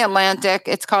piece in the Atlantic.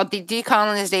 It's called The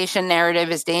Decolonization Narrative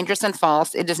is Dangerous and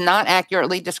False. It does not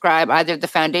accurately describe either the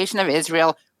foundation of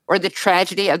Israel or the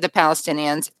tragedy of the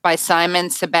Palestinians, by Simon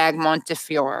Sebag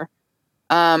Montefiore.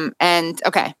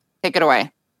 Okay, take it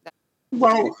away.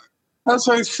 Well, as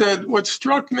I said, what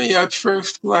struck me at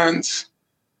first glance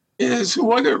is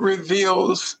what it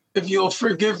reveals, if you'll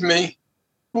forgive me,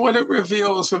 what it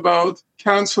reveals about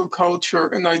cancel culture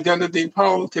and identity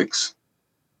politics.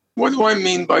 What do I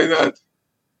mean by that?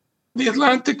 The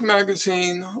Atlantic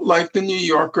magazine, like the New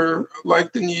Yorker,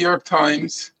 like the New York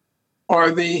Times,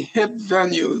 are the hip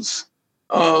venues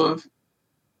of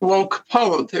woke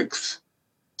politics.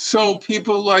 So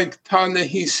people like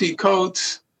Ta-Nehisi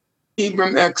Coates,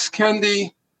 Ibram X.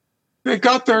 Kendi, they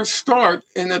got their start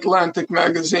in Atlantic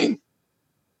magazine.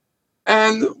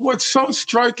 And what's so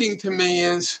striking to me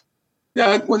is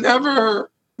that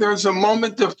whenever there's a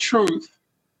moment of truth,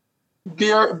 be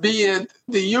it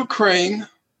the Ukraine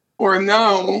or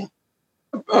now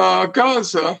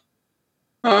Gaza,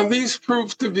 these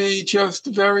prove to be just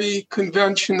very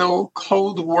conventional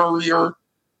Cold Warrior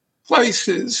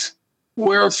places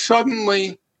where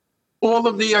suddenly all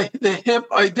of the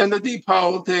hip identity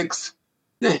politics,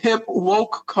 the hip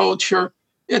woke culture,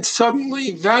 it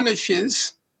suddenly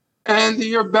vanishes, and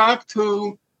you're back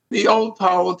to the old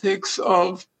politics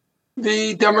of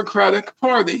the Democratic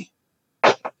Party.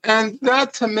 And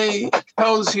that, to me,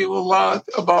 tells you a lot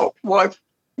about what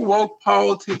woke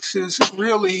politics is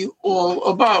really all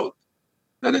about.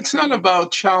 That it's not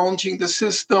about challenging the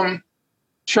system,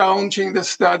 challenging the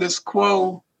status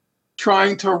quo,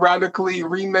 trying to radically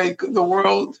remake the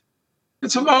world.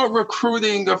 It's about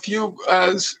recruiting a few,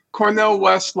 as Dr. Cornel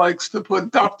West likes to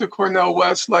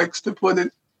put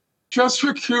it, just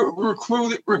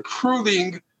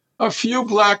recruiting a few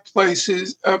black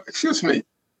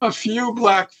a few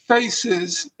black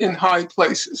faces in high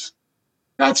places.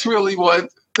 That's really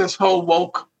what this whole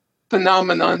woke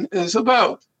phenomenon is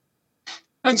about.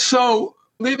 And so,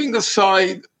 leaving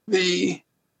aside the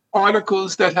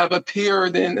articles that have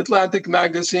appeared in Atlantic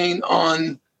Magazine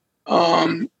on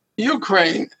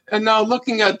Ukraine, and now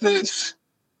looking at this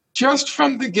just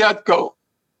from the get-go,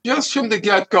 it's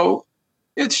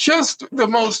just the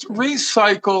most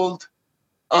recycled,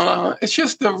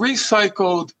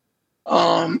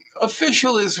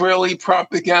 official Israeli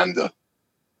propaganda.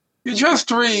 You just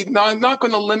read. Now, I'm not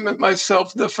going to limit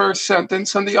myself to the first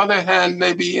sentence. On the other hand,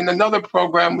 maybe in another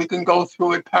program, we can go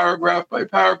through it paragraph by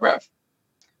paragraph.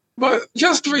 But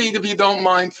just read, if you don't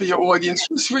mind, for your audience,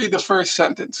 just read the first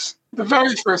sentence, the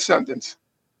very first sentence.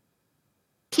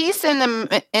 Peace in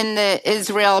the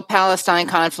Israel-Palestine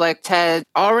conflict had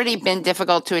already been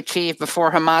difficult to achieve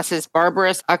before Hamas's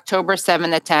barbarous October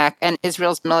 7th attack and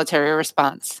Israel's military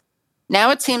response. Now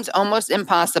it seems almost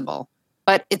impossible,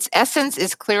 but its essence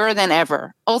is clearer than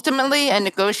ever. Ultimately, a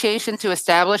negotiation to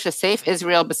establish a safe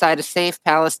Israel beside a safe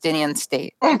Palestinian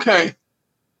state. Okay,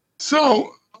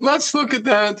 so let's look at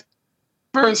that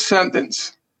first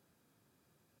sentence.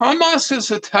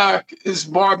 Hamas's attack is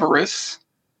barbarous.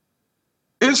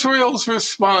 Israel's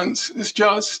response is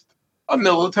just a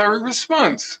military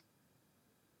response.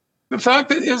 The fact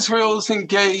that Israel is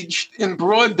engaged in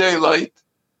broad daylight,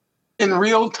 in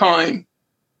real time,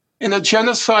 in a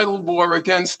genocidal war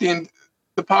against the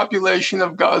population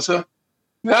of Gaza,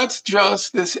 that's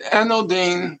just this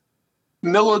anodyne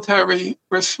military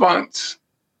response.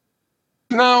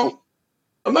 Now,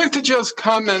 I'd like to just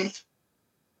comment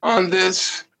on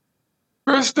this.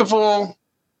 First of all,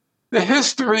 the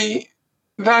history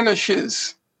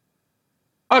vanishes.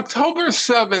 October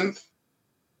 7th,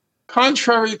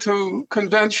 contrary to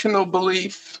conventional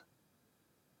belief,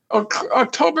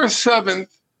 October 7th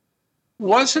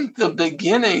wasn't the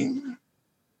beginning.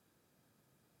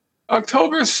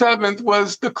 October 7th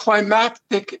was the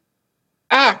climactic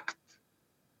act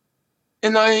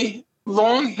in a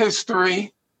long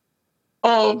history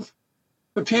of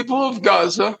the people of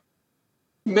Gaza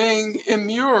being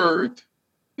immured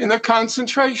in a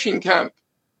concentration camp.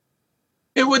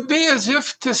 It would be as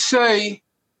if to say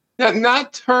that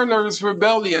Nat Turner's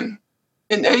rebellion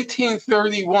in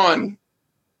 1831,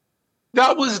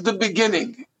 that was the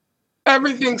beginning.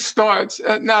 Everything starts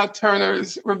at Nat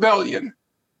Turner's rebellion.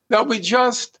 That we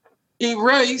just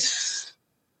efface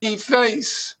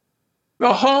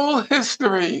the whole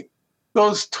history,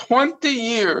 those 20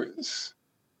 years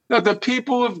that the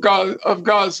people of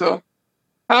Gaza,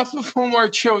 half of whom are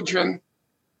children,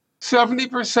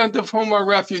 70% of whom are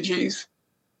refugees,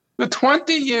 the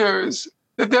 20 years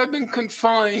that they've been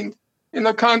confined in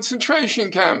a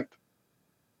concentration camp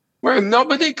where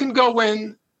nobody can go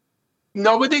in,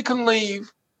 nobody can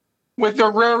leave, with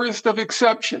the rarest of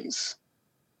exceptions,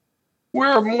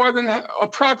 where more than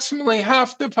approximately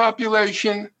half the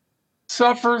population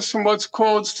suffers from what's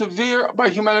called severe, by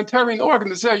humanitarian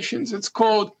organizations, it's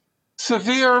called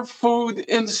severe food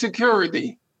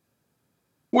insecurity,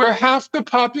 where half the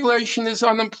population is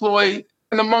unemployed,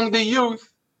 and among the youth,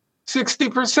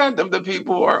 60% of the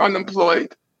people are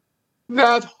unemployed.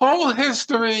 That whole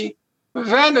history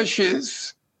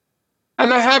vanishes,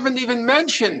 and I haven't even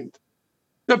mentioned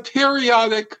the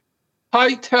periodic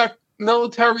high-tech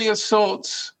military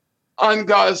assaults on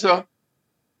Gaza,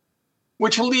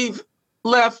 which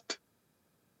left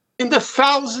in the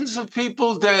thousands of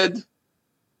people dead,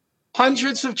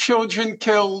 hundreds of children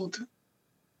killed,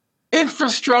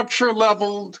 infrastructure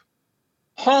leveled,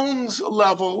 homes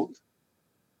leveled.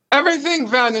 Everything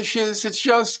vanishes. It's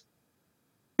just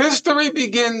history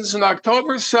begins on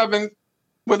October 7th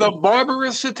with a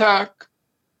barbarous attack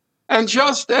and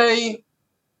just a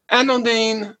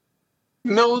anodyne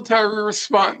military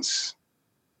response.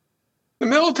 The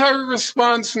military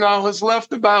response now has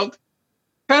left about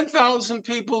 10,000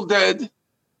 people dead,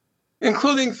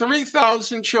 including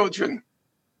 3,000 children.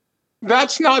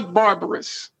 That's not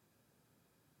barbarous.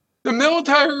 The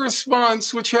military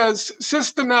response, which has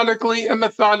systematically and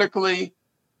methodically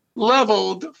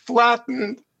leveled,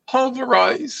 flattened,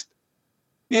 pulverized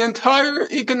the entire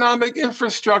economic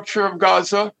infrastructure of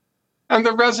Gaza and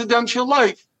the residential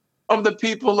life of the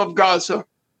people of Gaza.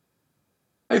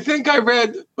 I think I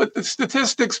read, but the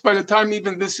statistics, by the time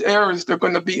even this airs, they're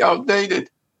going to be outdated.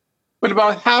 But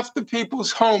about half of the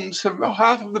people's homes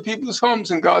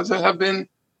in Gaza have been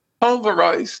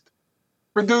pulverized,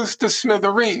 reduced to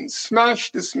smithereens,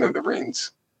 smashed to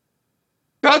smithereens.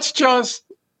 That's just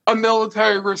a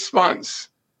military response.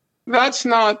 That's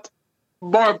not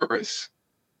barbarous.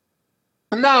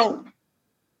 Now,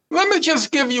 let me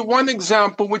just give you one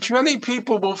example, which many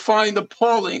people will find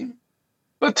appalling.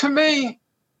 But to me,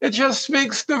 it just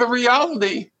speaks to the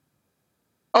reality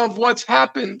of what's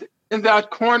happened in that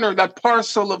corner, that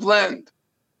parcel of land.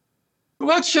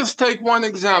 Let's just take one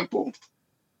example.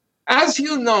 As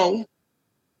you know,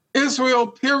 Israel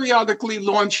periodically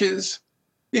launches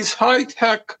these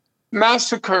high-tech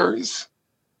massacres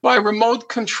by remote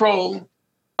control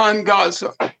on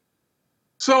Gaza.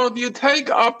 So if you take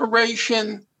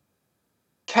Operation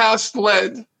Cast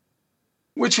Lead,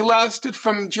 which lasted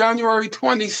from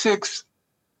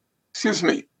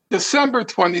December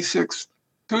 26,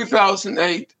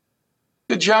 2008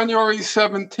 to January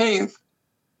 17th,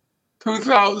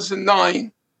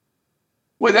 2009,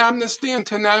 what Amnesty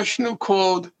International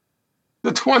called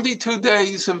the 22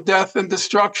 days of death and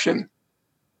destruction.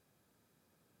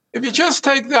 If you just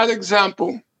take that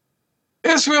example,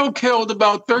 Israel killed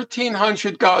about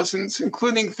 1,300 Gazans,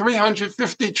 including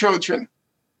 350 children.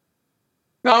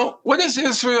 Now, what does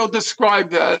Israel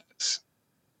describe that as?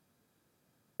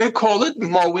 They call it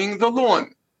mowing the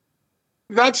lawn.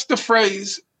 That's the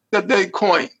phrase that they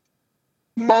coined,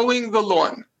 mowing the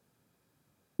lawn.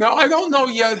 Now, I don't know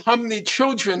yet how many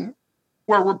children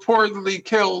were reportedly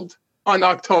killed on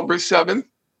October 7th,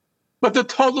 but the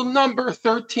total number,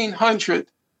 1,300,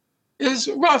 is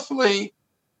roughly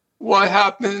what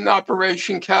happened in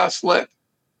Operation Cast Lead.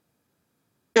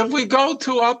 If we go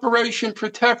to Operation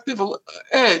Protective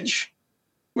Edge,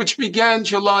 which began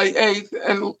July 8th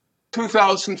and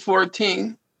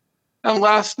 2014 and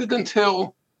lasted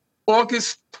until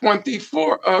August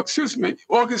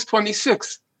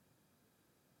 26th,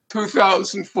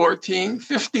 2014,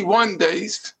 51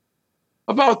 days,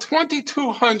 about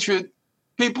 2,200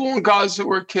 people in Gaza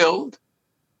were killed,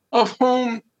 of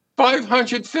whom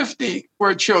 550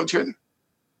 were children.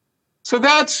 So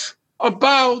that's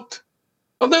about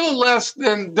a little less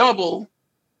than double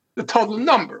the total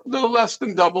number,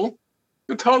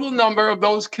 of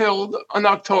those killed on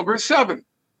October 7th.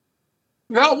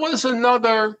 That was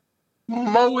another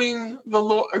mowing the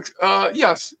lawn.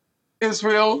 Yes,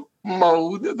 Israel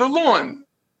mowed the lawn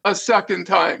a second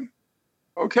time.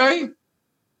 Okay?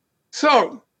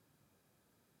 So,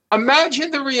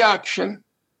 imagine the reaction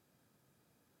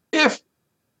if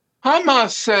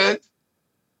Hamas said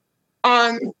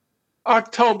on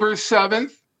October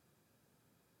 7th,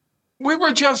 we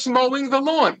were just mowing the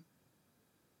lawn.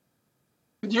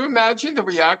 Could you imagine the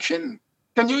reaction?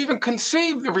 Can you even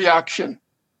conceive the reaction?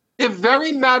 If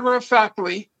very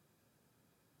matter-of-factly,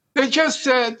 they just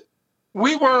said,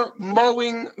 we were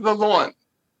mowing the lawn.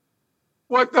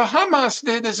 What the Hamas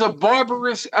did is a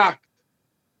barbarous act.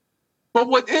 But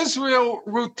what Israel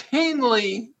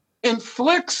routinely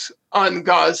inflicts on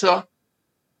Gaza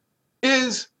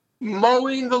is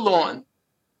mowing the lawn.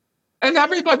 And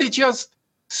everybody just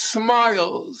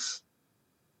smiles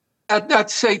at that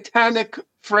satanic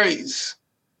phrase,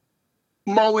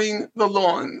 mowing the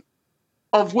lawn,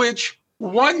 of which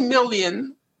 1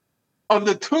 million of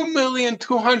the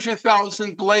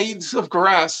 2,200,000 blades of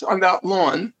grass on that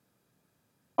lawn,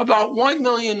 about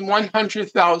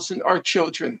 1,100,000 are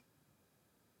children.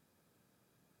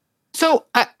 So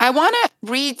I want to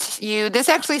read to you. This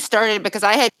actually started because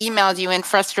I had emailed you in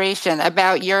frustration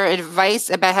about your advice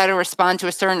about how to respond to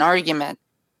a certain argument.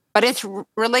 But it's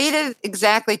related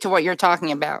exactly to what you're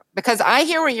talking about. Because I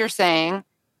hear what you're saying,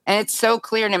 and it's so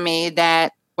clear to me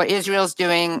that what Israel's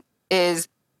doing is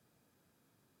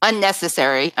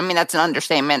unnecessary. I mean, that's an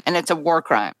understatement, and it's a war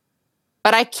crime.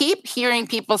 But I keep hearing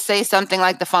people say something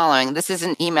like the following. This is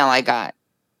an email I got.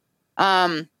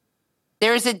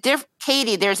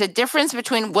 Katie, there's a difference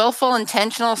between willful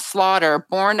intentional slaughter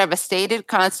born of a stated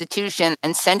constitution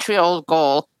and century-old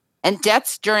goal and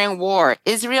deaths during war.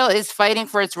 Israel is fighting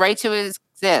for its right to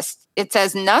exist. It's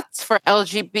as nuts for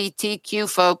LGBTQ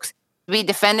folks to be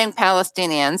defending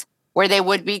Palestinians where they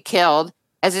would be killed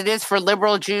as it is for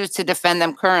liberal Jews to defend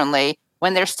them currently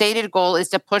when their stated goal is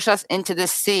to push us into the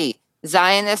sea,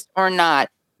 Zionist or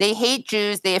not. They hate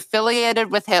Jews. They affiliated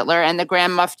with Hitler, and the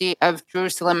Grand Mufti of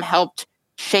Jerusalem helped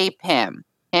shape him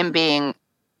being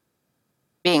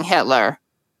Hitler.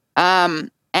 And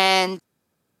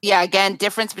yeah, again,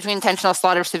 difference between intentional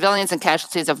slaughter of civilians and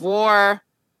casualties of war.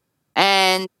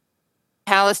 And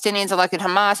Palestinians elected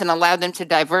Hamas and allowed them to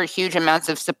divert huge amounts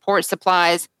of support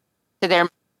supplies to their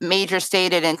major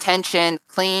stated intention,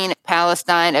 clean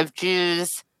Palestine of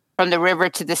Jews from the river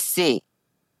to the sea.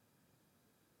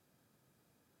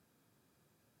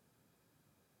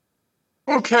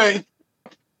 Okay.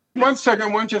 1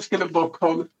 second. We'll just get a book.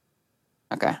 Hold it.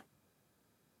 Okay.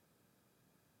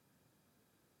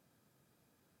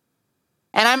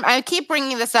 And I keep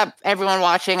bringing this up, everyone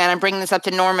watching, and I'm bringing this up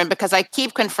to Norman because I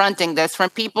keep confronting this from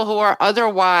people who are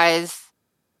otherwise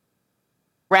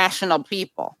rational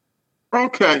people.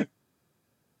 Okay.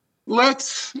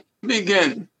 Let's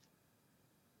begin.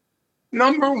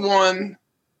 Number one,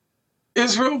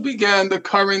 Israel began the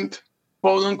current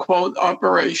quote-unquote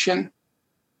operation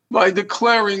by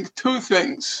declaring two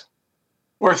things,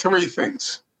 or three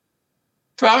things.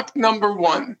 Fact number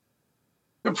one,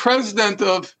 the president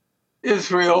of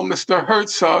Israel, Mr.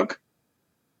 Herzog,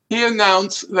 he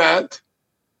announced that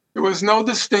there was no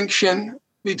distinction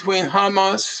between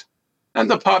Hamas and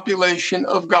the population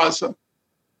of Gaza.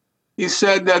 He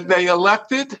said that they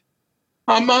elected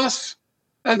Hamas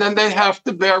and then they have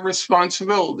to bear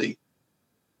responsibility.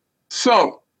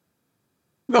 So,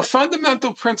 the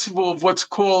fundamental principle of what's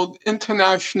called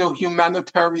international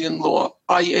humanitarian law,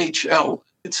 IHL,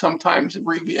 it's sometimes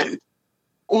abbreviated,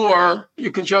 or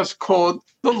you can just call it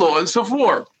the laws of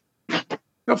war.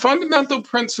 The fundamental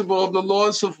principle of the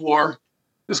laws of war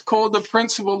is called the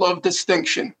principle of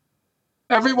distinction.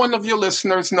 Every one of your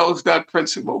listeners knows that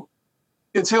principle.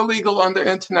 It's illegal under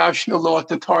international law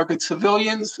to target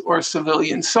civilians or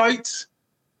civilian sites,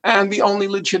 and the only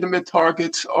legitimate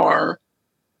targets are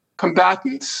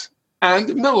combatants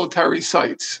and military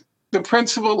sites. The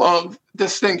principle of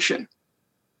distinction.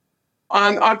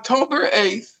 On October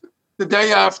 8th, the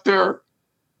day after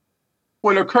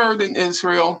what occurred in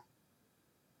Israel,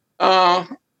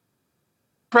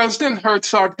 President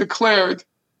Herzog declared,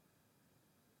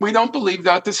 "We don't believe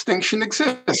that distinction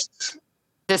exists."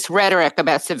 This rhetoric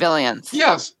about civilians.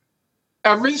 Yes.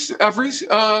 Every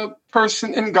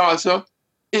person in Gaza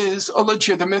is a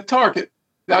legitimate target.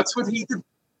 That's what he did.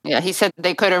 Yeah, he said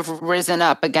they could have risen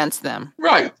up against them.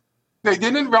 Right. They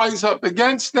didn't rise up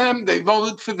against them. They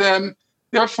voted for them.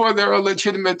 Therefore, they're a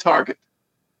legitimate target.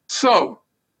 So,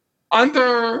 by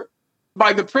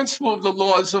the principle of the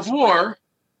laws of war,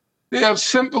 they have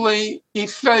simply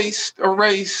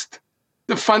erased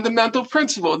the fundamental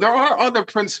principle. There are other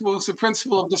principles, the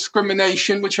principle of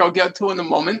discrimination, which I'll get to in a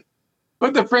moment,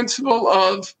 but the principle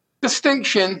of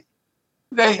distinction,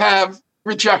 they have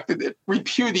rejected it,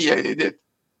 repudiated it.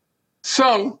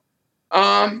 So,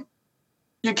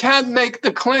 you can't make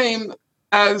the claim,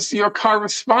 as your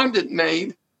correspondent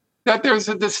made, that there's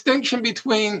a distinction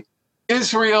between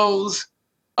Israel's,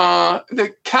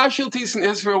 the casualties in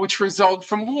Israel which result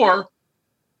from war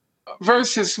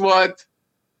versus what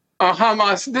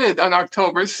Hamas did on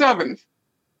October 7th.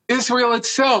 Israel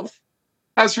itself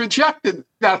has rejected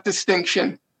that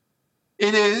distinction.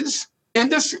 It is,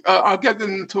 I'll get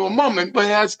into a moment, but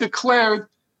it has declared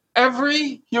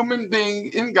every human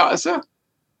being in Gaza,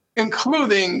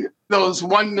 including those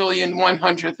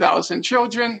 1,100,000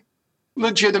 children,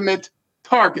 legitimate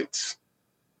targets.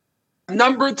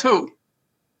 Number two,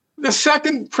 the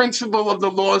second principle of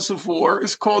the laws of war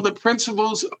is called the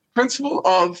principle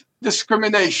of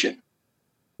discrimination.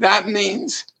 That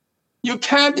means you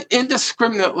can't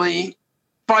indiscriminately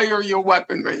fire your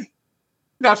weaponry.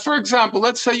 Now, for example,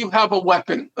 let's say you have a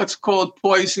weapon. Let's call it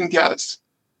poison gas.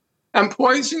 And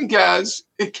poison gas,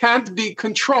 it can't be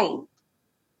controlled.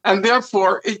 And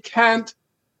therefore, you can't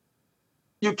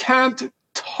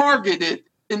target it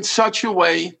in such a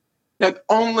way that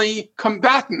only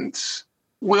combatants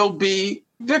will be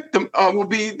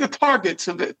the targets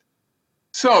of it.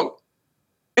 So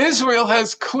Israel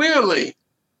has clearly,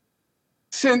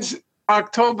 since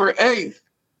October 8th,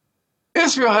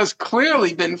 Israel has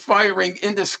clearly been firing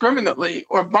indiscriminately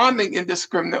or bombing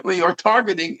indiscriminately or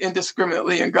targeting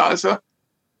indiscriminately in Gaza.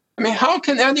 I mean, how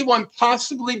can anyone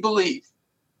possibly believe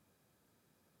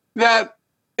that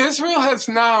Israel has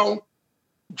now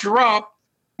dropped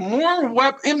more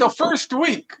weapons in the first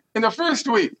week? In the first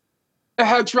week, it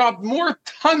had dropped more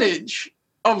tonnage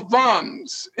of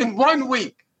bombs in 1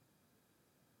 week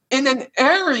in an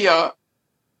area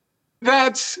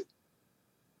that's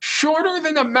shorter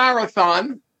than a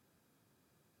marathon,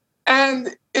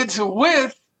 and its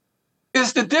width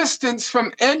is the distance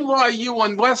from NYU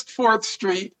on West 4th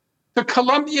Street to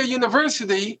Columbia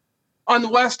University on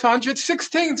West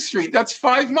 116th Street. That's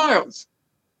 5 miles.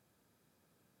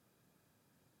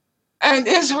 And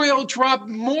Israel dropped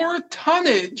more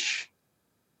tonnage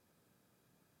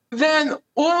than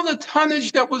all the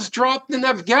tonnage that was dropped in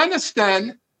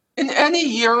Afghanistan in any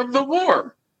year of the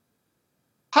war.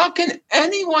 How can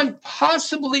anyone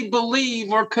possibly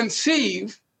believe or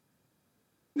conceive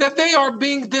that they are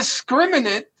being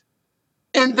discriminate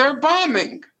in their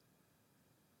bombing?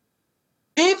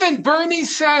 Even Bernie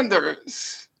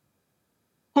Sanders,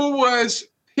 who was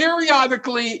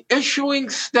periodically issuing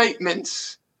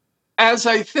statements as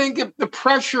I think the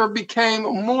pressure became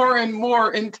more and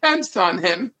more intense on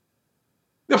him,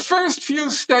 the first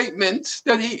few statements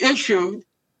that he issued,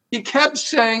 he kept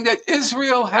saying that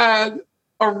Israel had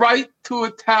a right to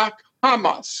attack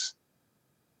Hamas.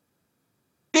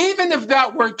 Even if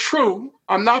that were true,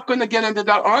 I'm not going to get into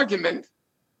that argument,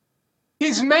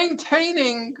 he's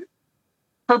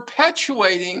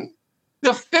perpetuating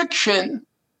the fiction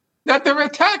that they're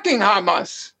attacking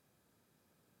Hamas.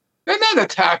 They're not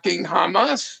attacking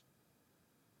Hamas.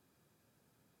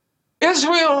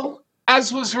 Israel,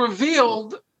 as was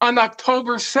revealed on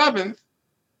October 7th,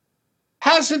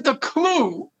 hasn't a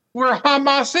clue where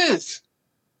Hamas is.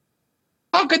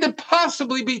 How could it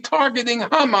possibly be targeting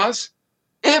Hamas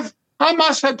if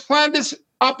Hamas had planned this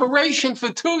operation for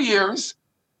 2 years?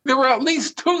 There were at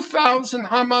least 2,000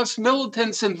 Hamas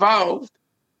militants involved,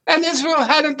 and Israel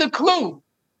hadn't a clue.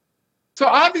 So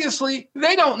obviously,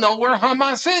 they don't know where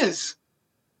Hamas is.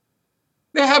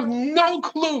 They have no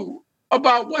clue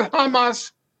about what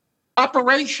Hamas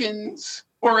operations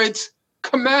or its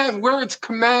command, where its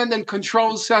command and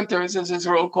control centers, as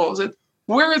Israel calls it,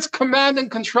 where its command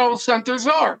and control centers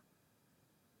are.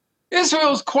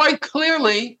 Israel is quite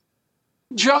clearly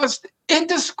just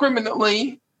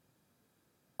indiscriminately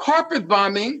carpet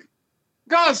bombing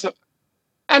Gaza.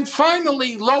 And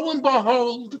finally, lo and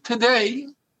behold, today,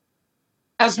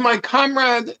 as my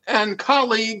comrade and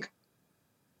colleague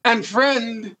and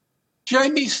friend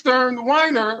Jamie Stern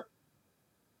Weiner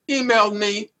emailed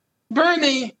me,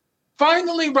 Bernie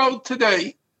finally wrote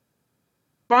today,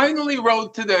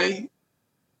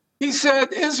 he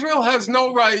said Israel has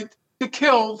no right to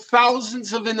kill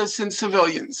thousands of innocent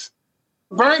civilians.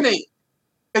 Bernie,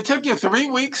 it took you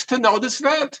 3 weeks to notice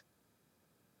that?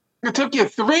 It took you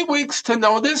 3 weeks to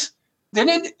notice?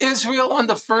 Didn't Israel on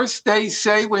the first day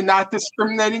say we're not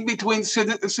discriminating between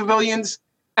civilians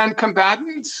and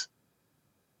combatants?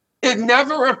 It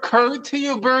never occurred to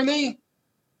you, Bernie,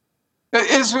 that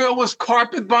Israel was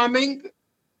carpet bombing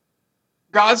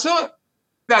Gaza?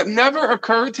 That never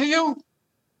occurred to you?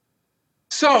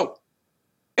 So,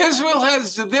 Israel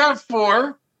has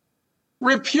therefore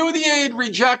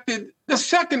rejected the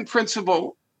second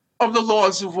principle of the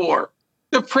laws of war,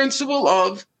 the principle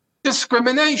of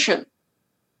discrimination.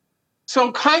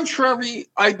 So contrary,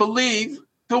 I believe,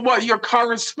 to what your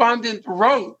correspondent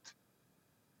wrote,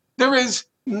 there is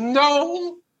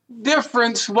no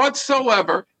difference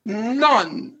whatsoever,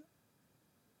 none,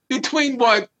 between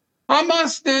what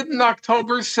Hamas did on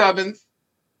October 7th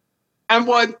and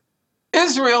what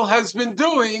Israel has been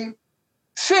doing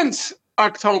since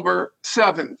October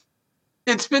 7th.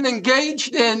 It's been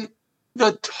engaged in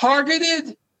the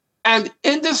targeted and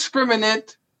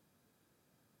indiscriminate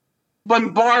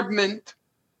bombardment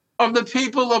of the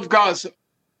people of Gaza.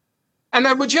 And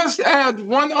I would just add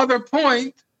one other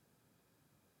point,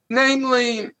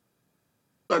 namely,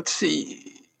 let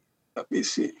me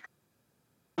see,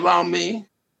 allow me.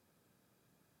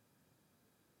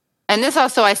 And this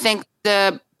also, I think,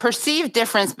 the perceived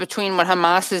difference between what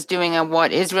Hamas is doing and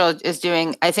what Israel is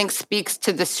doing, I think speaks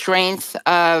to the strength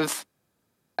of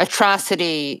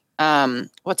atrocity.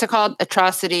 What's it called?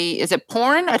 Atrocity. Is it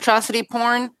porn? Atrocity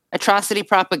porn? Atrocity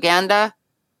propaganda,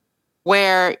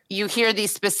 where you hear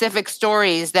these specific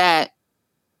stories that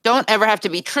don't ever have to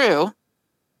be true.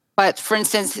 But for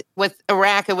instance, with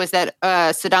Iraq, it was that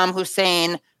Saddam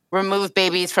Hussein removed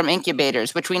babies from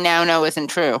incubators, which we now know isn't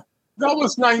true. That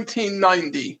was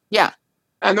 1990. Yeah.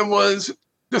 And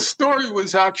the story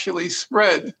was actually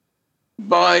spread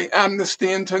by Amnesty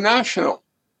International.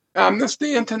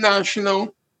 Amnesty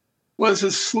International was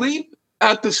asleep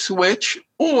at the switch,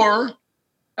 or,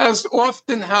 as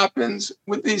often happens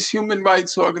with these human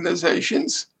rights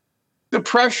organizations, the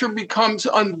pressure becomes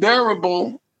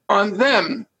unbearable on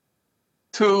them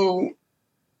to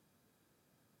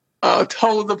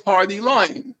toe the party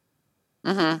line.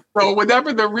 Mm-hmm. So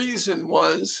whatever the reason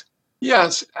was,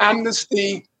 yes,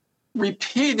 Amnesty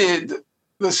repeated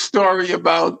the story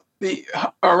about the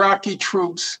Iraqi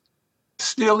troops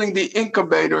stealing the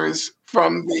incubators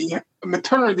from the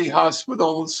maternity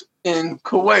hospitals in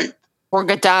Kuwait. Or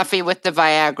Gaddafi with the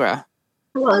Viagra.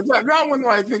 Right. That one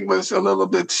I think was a little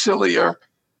bit sillier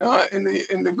in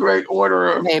the great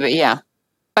order of maybe, yeah.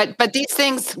 But these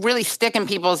things really stick in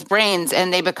people's brains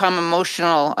and they become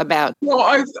emotional about. Well,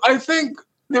 I think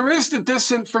there is the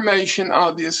disinformation,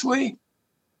 obviously,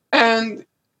 and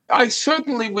I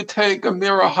certainly would take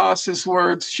Amira Haas's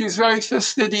words. She's very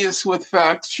fastidious with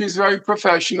facts. She's very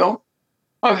professional.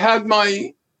 I've had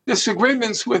my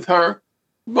disagreements with her,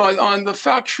 but on the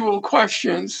factual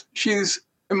questions, she's,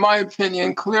 in my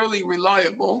opinion, clearly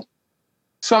reliable.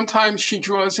 Sometimes she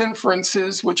draws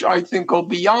inferences, which I think go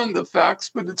beyond the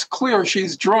facts, but it's clear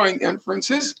she's drawing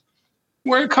inferences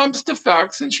when it comes to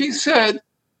facts. And she said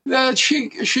that she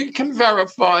can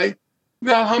verify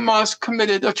that Hamas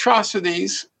committed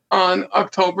atrocities on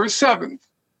October 7th.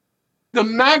 The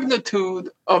magnitude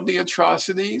of the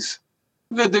atrocities,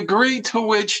 the degree to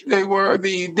which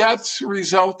the deaths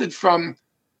resulted from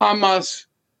Hamas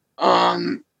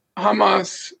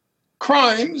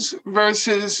crimes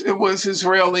versus it was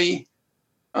Israeli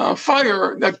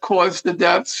fire that caused the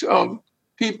deaths of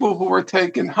people who were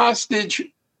taken hostage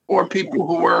or people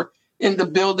who were in the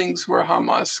buildings where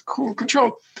Hamas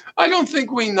controlled. I don't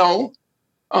think we know.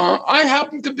 I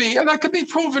happen to be, and I could be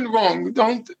proven wrong.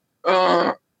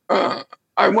 Where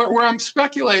I'm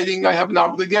speculating, I have an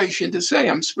obligation to say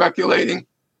I'm speculating.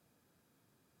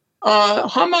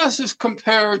 Hamas is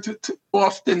compared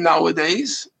often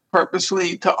nowadays,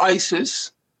 purposely, to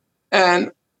ISIS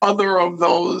and other of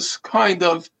those kind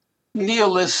of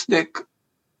nihilistic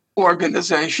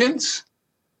organizations.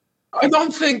 I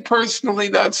don't think personally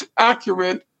that's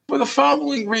accurate for the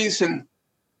following reason.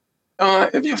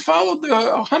 If you follow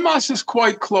Hamas is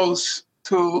quite close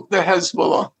to the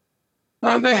Hezbollah.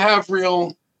 They have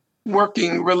real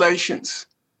working relations.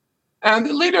 And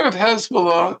the leader of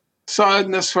Hezbollah, Saad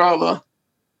Nasrallah,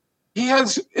 he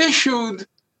has issued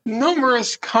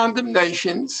numerous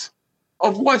condemnations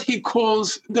of what he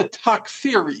calls the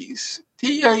Takfiris,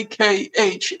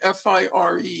 Takhfiris,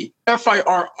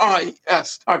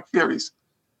 Takfiris.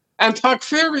 And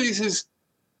Takfiris is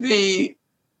the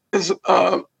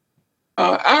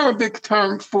Arabic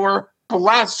term for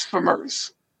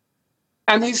blasphemers.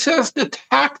 And he says the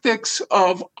tactics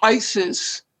of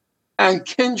ISIS and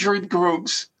kindred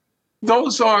groups,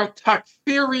 those are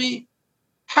Takfiri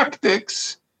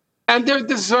tactics, and they're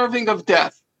deserving of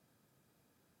death.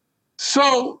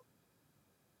 So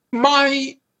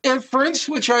my inference,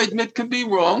 which I admit could be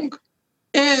wrong,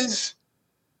 is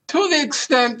to the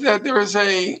extent that there is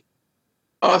a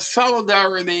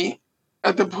solidarity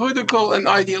at the political and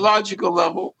ideological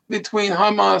level between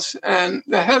Hamas and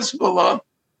the Hezbollah,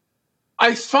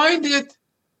 I find it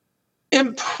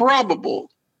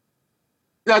improbable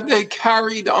that they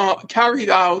carried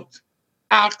out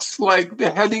acts like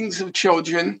beheadings of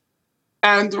children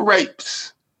and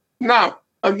rapes. Now,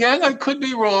 again, I could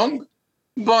be wrong,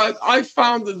 but I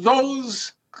found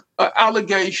those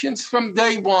allegations from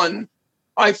day one,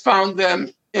 I found them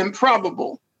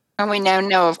improbable. And we now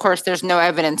know, of course, there's no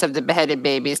evidence of the beheaded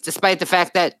babies, despite the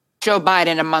fact that Joe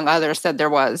Biden, among others, said there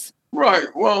was. Right.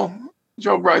 Well,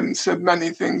 Joe Biden said many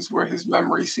things where his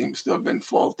memory seems to have been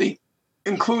faulty,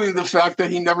 including the fact that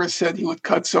he never said he would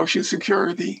cut Social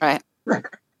Security. Right.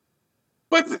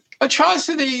 But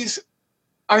atrocities,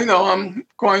 I know I'm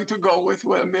going to go with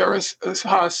what Amira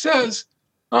Haas says.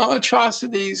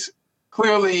 Atrocities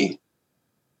clearly,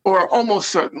 or almost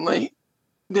certainly,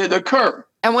 did occur.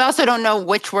 And we also don't know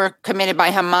which were committed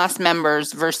by Hamas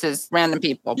members versus random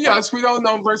people. Yes, we don't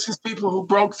know versus people who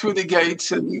broke through the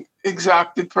gates and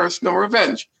exacted personal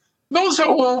revenge. Those are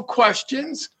all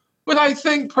questions. But I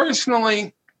think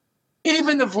personally,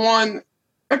 even if one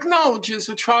acknowledges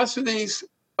atrocities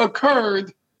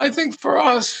occurred, I think for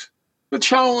us, the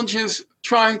challenge is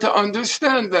trying to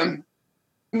understand them,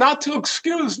 not to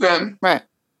excuse them, right,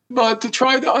 but to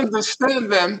try to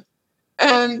understand them.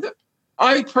 And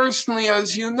I personally,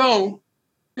 as you know,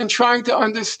 in trying to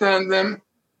understand them,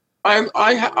 I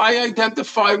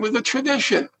identify with a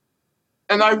tradition.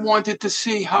 And I wanted to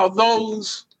see how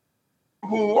those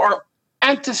who are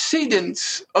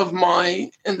antecedents of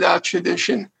mine in that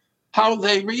tradition, how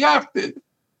they reacted.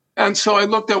 And so I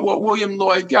looked at what William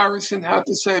Lloyd Garrison had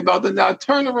to say about the Nat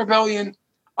Turner Rebellion.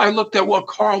 I looked at what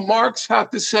Karl Marx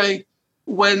had to say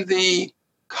when the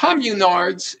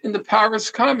communards in the Paris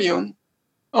Commune,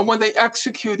 when they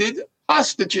executed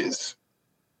hostages.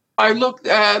 I looked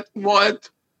at what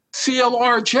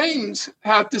C.L.R. James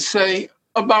had to say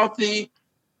about the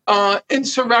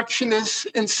insurrectionists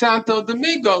in Santo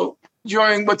Domingo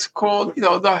during what's called,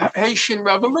 the Haitian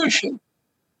Revolution.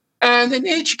 And in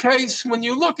each case, when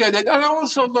you look at it, and I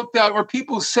also looked at where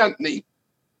people sent me,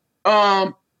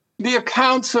 the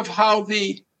accounts of how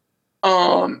the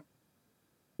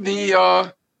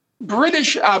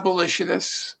British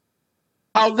abolitionists,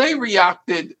 how they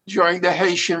reacted during the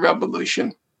Haitian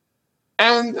Revolution.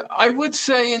 And I would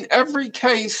say in every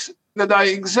case that I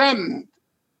examined,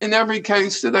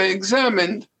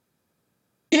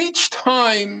 each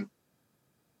time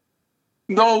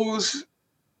those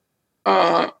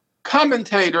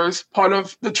commentators, part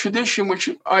of the tradition which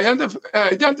I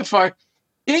identify,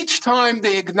 each time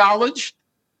they acknowledged,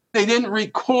 they didn't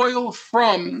recoil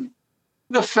from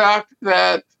the fact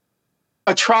that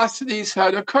atrocities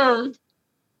had occurred,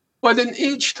 but in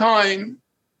each time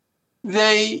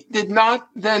they did not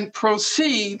then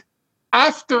proceed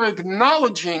after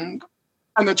acknowledging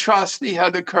an atrocity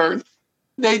had occurred.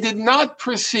 They did not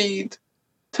proceed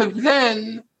to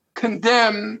then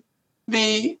condemn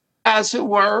the, as it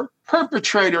were,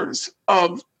 perpetrators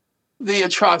of the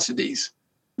atrocities.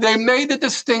 They made a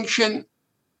distinction,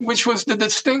 which was the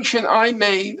distinction I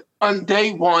made on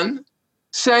day one,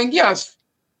 saying, yes,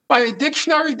 by a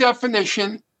dictionary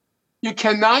definition, you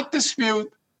cannot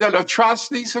dispute that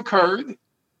atrocities occurred.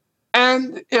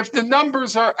 And if the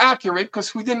numbers are accurate,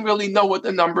 because we didn't really know what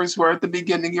the numbers were at the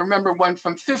beginning. You remember, it went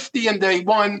from 50 on day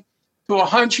one to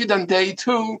 100 on day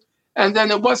two. And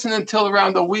then it wasn't until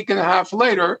around a week and a half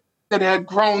later that it had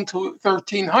grown to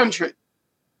 1,300.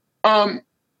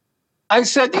 I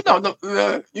said,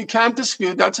 you can't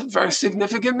dispute that's a very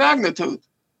significant magnitude.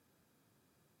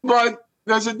 But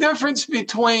there's a difference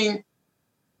between,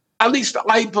 at least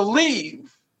I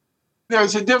believe,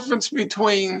 there's a difference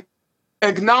between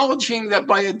acknowledging that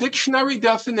by a dictionary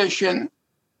definition,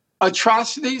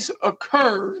 atrocities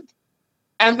occurred,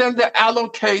 and then the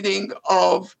allocating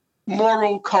of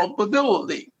moral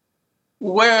culpability,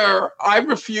 where I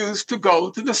refuse to go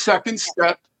to the second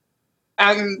step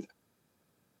and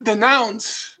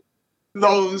denounce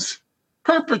those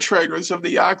perpetrators of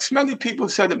the acts. Many people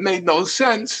said it made no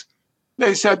sense.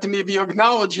 They said to me, if you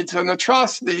acknowledge it's an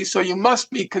atrocity, so you must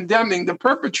be condemning the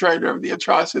perpetrator of the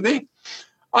atrocity.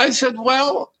 I said,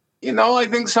 well, I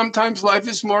think sometimes life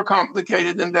is more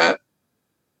complicated than that.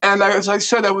 And as I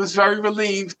said, I was very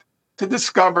relieved to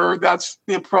discover that's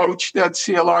the approach that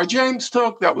C.L.R. James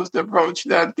took. That was the approach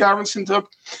that Garrison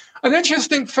took. An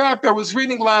interesting fact, I was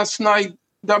reading last night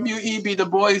W.E.B. Du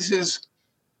Bois's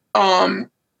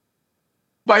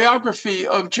biography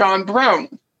of John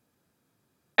Brown.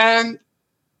 And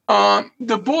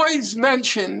Du Bois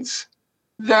mentions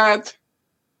that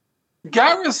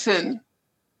Garrison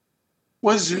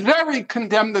was very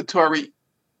condemnatory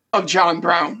of John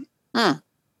Brown.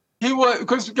 He was,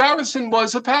 because Garrison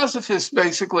was a pacifist,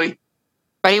 basically.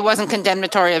 But he wasn't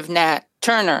condemnatory of Nat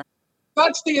Turner.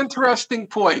 That's the interesting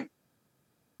point.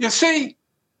 You see,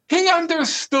 he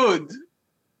understood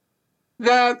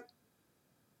that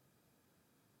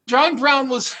John Brown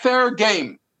was fair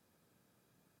game.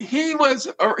 He was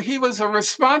a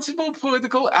responsible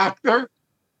political actor,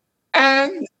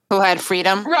 and who had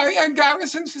freedom, right? And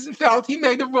Garrison felt he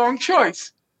made the wrong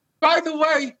choice. By the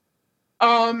way,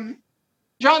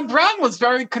 John Brown was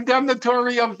very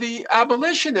condemnatory of the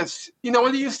abolitionists. You know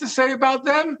what he used to say about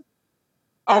them?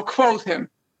 I'll quote him: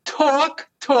 "Talk,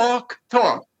 talk,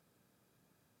 talk."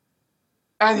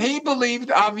 And he believed,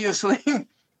 obviously,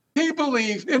 he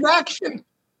believed in action.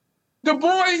 Du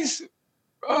Bois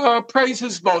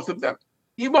praises both of them.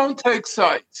 He won't take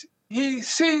sides. He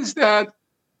sees that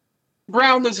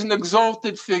Brown is an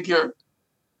exalted figure,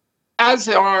 as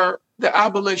are the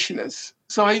abolitionists.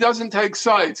 So he doesn't take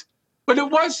sides. But it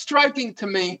was striking to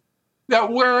me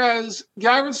that whereas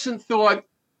Garrison thought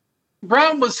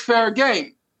Brown was fair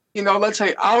game, let's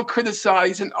say, I'll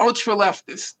criticize an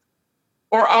ultra-leftist,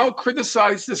 or I'll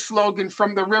criticize the slogan,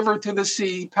 from the river to the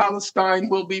sea, Palestine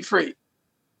will be free.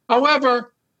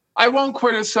 However, I won't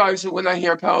criticize it when I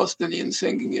hear Palestinians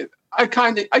singing it. I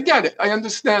get it. I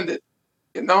understand it,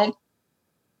 And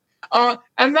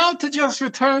now to just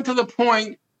return to the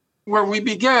point where we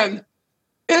began,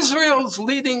 Israel's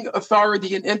leading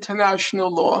authority in international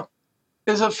law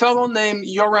is a fellow named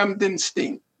Yoram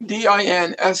Dinstein,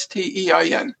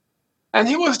 Dinstein. And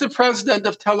he was the president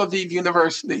of Tel Aviv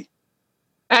University.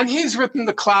 And he's written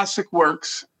the classic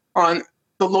works on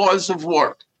the laws of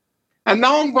war. And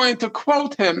now I'm going to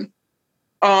quote him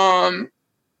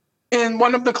in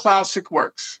one of the classic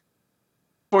works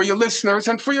for your listeners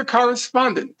and for your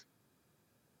correspondent.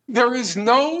 There is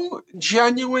no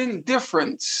genuine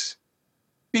difference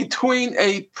between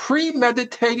a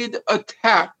premeditated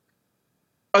attack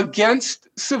against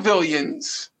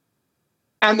civilians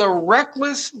and a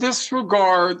reckless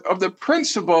disregard of the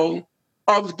principle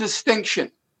of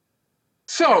distinction.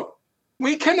 So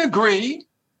we can agree,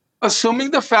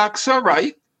 assuming the facts are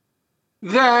right,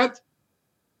 that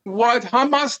what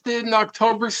Hamas did on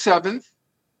October 7th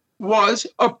was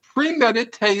a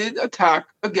premeditated attack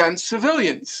against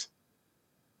civilians.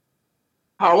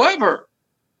 However,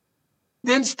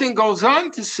 Dinstein goes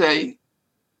on to say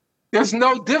there's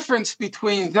no difference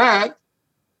between that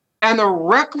and a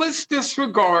reckless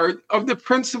disregard of the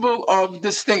principle of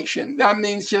distinction. That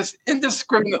means just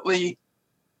indiscriminately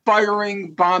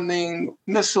firing, bombing,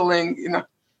 missiling,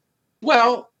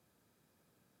 Well,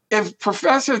 if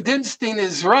Professor Dinstein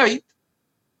is right,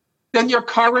 then your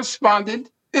correspondent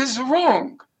is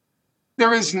wrong.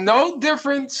 There is no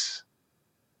difference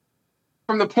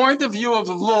from the point of view of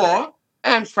law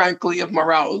and, frankly, of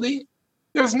morality.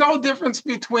 There's no difference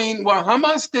between what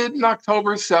Hamas did on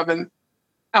October 7th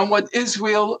and what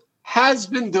Israel has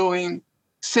been doing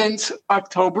since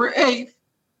October 8th,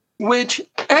 which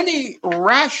any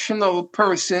rational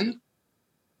person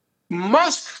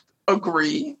must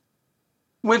agree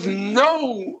with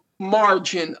no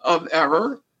margin of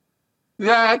error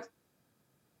that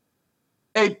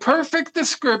a perfect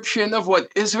description of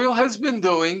what Israel has been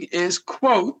doing is,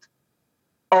 quote,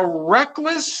 a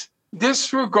reckless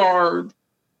disregard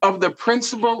of the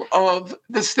principle of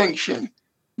distinction,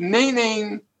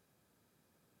 meaning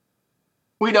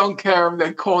we don't care if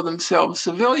they call themselves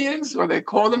civilians or they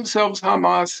call themselves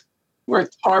Hamas, we're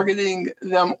targeting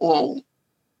them all.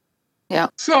 Yeah.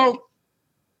 So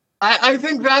I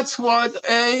think that's what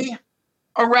a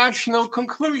rational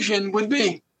conclusion would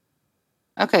be.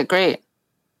 Okay, great.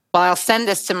 Well, I'll send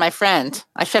this to my friend.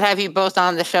 I should have you both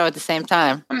on the show at the same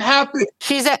time. I'm happy.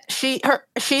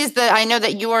 I know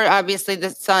that you are obviously the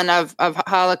son of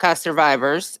Holocaust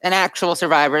survivors and actual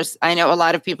survivors. I know a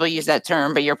lot of people use that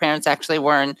term, but your parents actually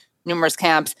were in numerous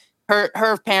camps.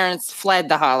 Her parents fled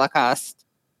the Holocaust.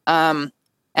 And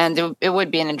it would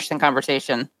be an interesting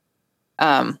conversation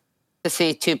to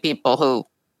see two people who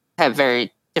have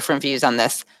very different views on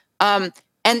this. And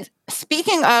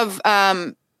speaking of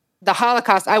the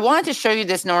Holocaust, I wanted to show you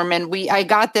this, Norman. I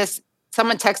got this.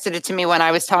 Someone texted it to me when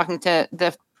I was talking to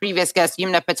the previous guest,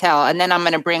 Yumna Patel, and then I'm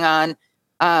going to bring on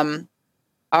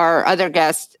our other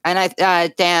guest, and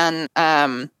Dan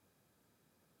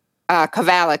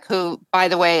Kovalik, who, by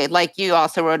the way, like you,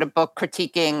 also wrote a book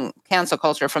critiquing cancel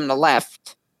culture from the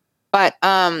left. But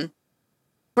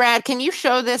Brad, can you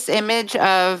show this image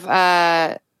of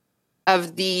the,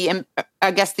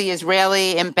 I guess, the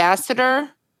Israeli ambassador?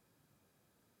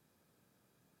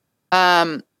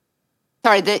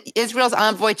 Israel's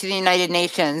envoy to the United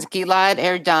Nations, Gilad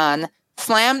Erdan,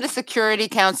 slammed the Security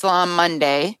Council on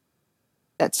Monday,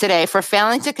 that's today, for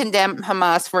failing to condemn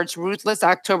Hamas for its ruthless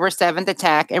October 7th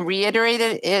attack and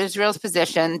reiterated Israel's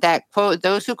position that, quote,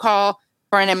 those who call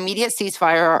for an immediate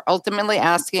ceasefire are ultimately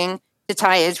asking to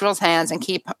tie Israel's hands and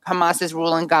keep Hamas's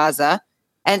rule in Gaza.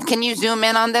 And can you zoom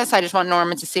in on this? I just want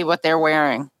Norman to see what they're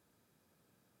wearing.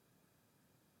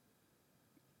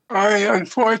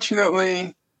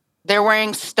 Unfortunately, they're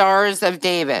wearing Stars of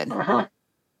David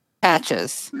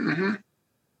patches. Mm-hmm.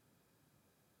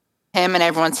 Him and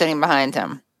everyone sitting behind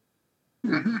him.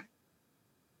 Mm-hmm.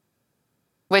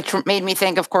 Which made me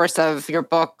think, of course, of your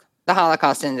book, The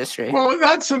Holocaust Industry. Well,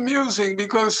 that's amusing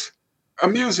because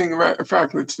in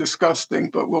fact, it's disgusting,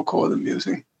 but we'll call it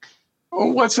amusing.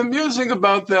 What's amusing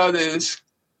about that is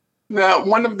that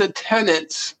one of the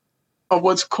tenets of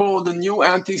what's called the new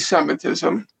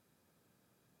anti-Semitism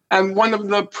and one of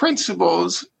the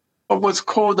principles of what's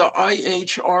called the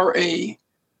IHRA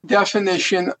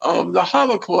definition of the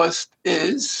Holocaust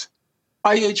is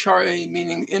IHRA,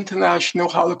 meaning International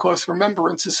Holocaust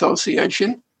Remembrance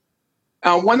Association.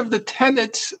 And one of the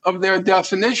tenets of their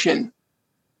definition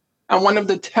and one of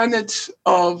the tenets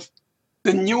of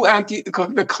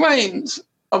the claims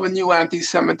of a new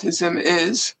anti-Semitism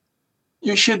is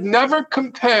you should never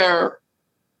compare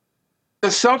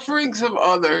the sufferings of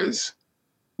others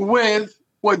with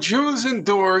what Jews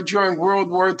endured during World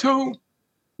War II,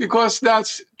 because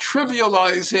that's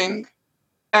trivializing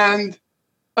and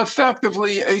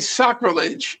effectively a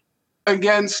sacrilege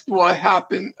against what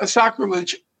happened, a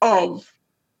sacrilege of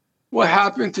what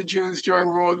happened to Jews during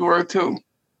World War II.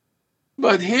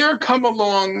 But here come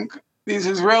along these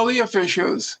Israeli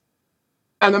officials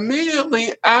and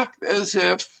immediately act as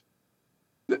if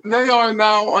they are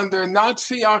now under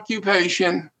Nazi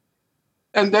occupation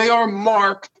and they are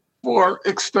marked for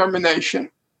extermination.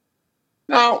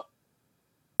 Now,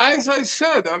 as I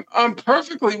said, I'm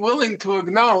perfectly willing to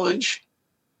acknowledge,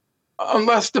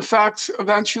 unless the facts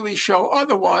eventually show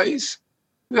otherwise,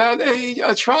 that an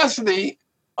atrocity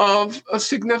of a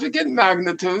significant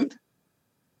magnitude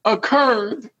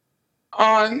occurred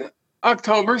on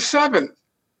October 7th.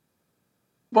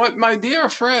 But my dear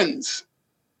friends,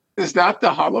 Is that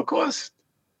the Holocaust?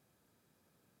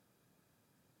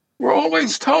 We're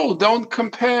always told, don't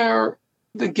compare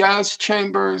the gas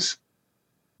chambers,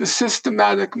 the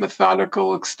systematic,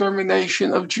 methodical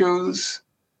extermination of Jews.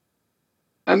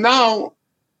 And now,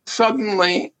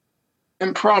 suddenly,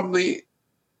 and probably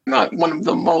not one of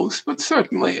the most, but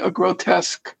certainly a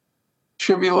grotesque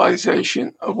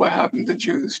trivialization of what happened to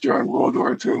Jews during World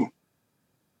War II.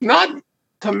 Not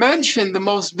to mention the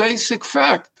most basic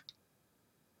fact.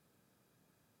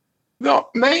 The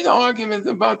main argument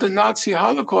about the Nazi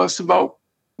Holocaust, about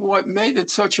what made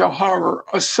it such a horror,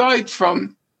 aside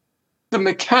from the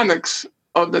mechanics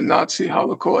of the Nazi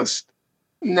Holocaust,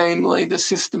 namely the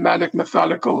systematic,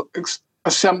 methodical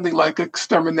assembly-like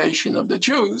extermination of the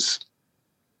Jews,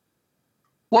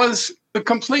 was the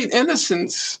complete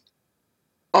innocence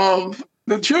of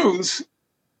the Jews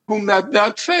who met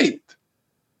that fate.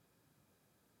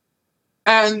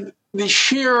 And the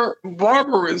sheer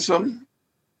barbarism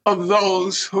of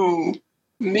those who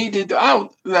meted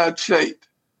out that fate.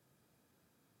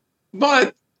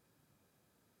 But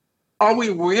are we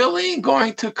really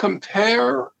going to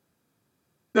compare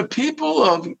the people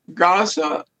of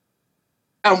Gaza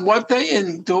and what they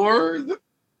endured?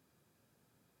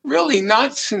 Really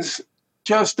not since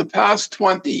just the past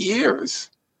 20 years,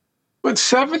 but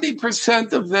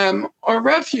 70% of them are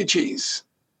refugees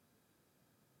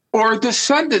or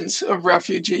descendants of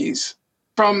refugees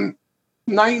from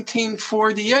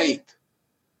 1948.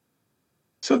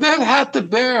 So that had to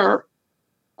bear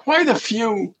quite a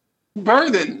few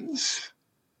burdens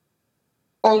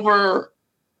over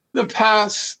the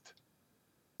past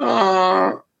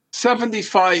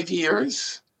 75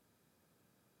 years.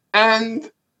 And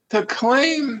to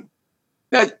claim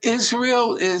that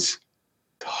Israel is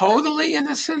totally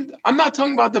innocent, I'm not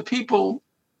talking about the people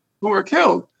who were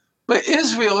killed, but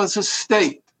Israel as a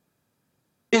state,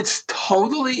 it's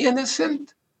totally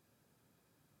innocent,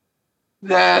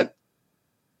 that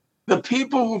the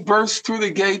people who burst through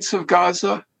the gates of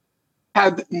Gaza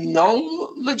had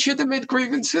no legitimate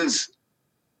grievances,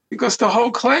 because the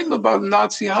whole claim about the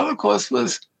Nazi Holocaust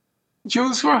was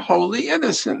Jews were wholly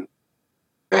innocent.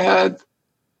 They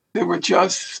were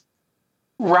just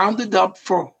rounded up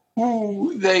for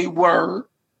who they were,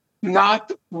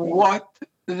 not what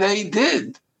they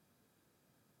did.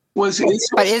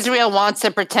 But Israel wants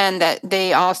to pretend that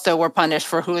they also were punished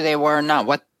for who they were, not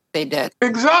what they did.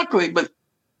 Exactly. But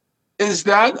is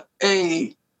that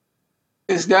an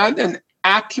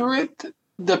accurate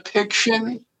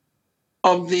depiction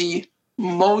of the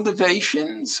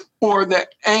motivations or the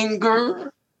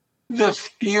anger, the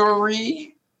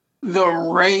fury, the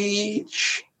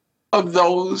rage of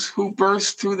those who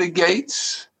burst through the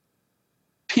gates?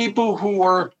 People who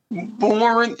were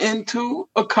born into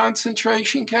a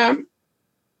concentration camp,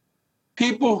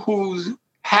 people who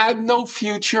had no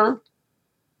future,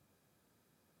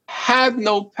 had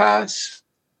no past,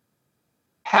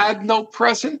 had no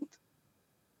present,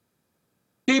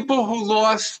 people who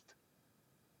lost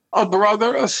a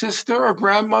brother, a sister, a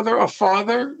grandmother, a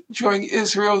father during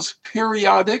Israel's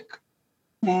periodic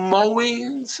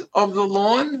mowings of the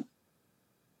lawn.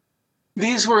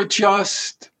 These were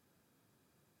just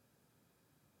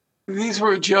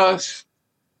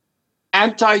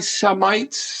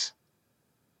anti-Semites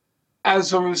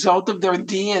as a result of their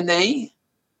DNA.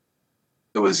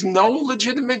 There was no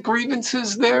legitimate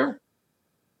grievances there.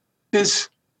 This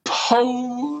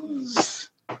pose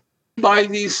by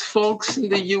these folks in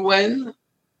the UN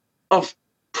of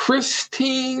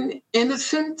pristine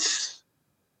innocence.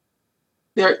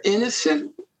 They're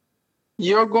innocent.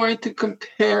 You're going to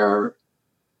compare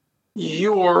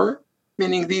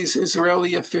meaning these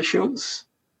Israeli officials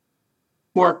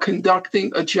who are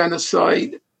conducting a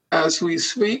genocide as we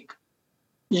speak,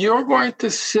 you're going to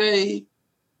say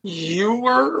you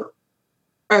were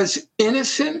as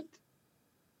innocent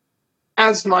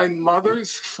as my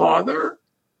mother's father?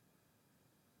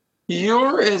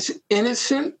 You're as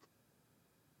innocent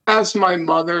as my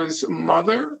mother's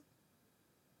mother,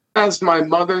 as my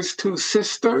mother's two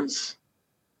sisters,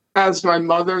 as my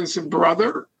mother's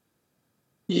brother?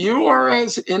 You are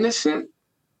as innocent.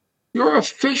 You're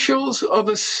officials of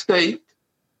a state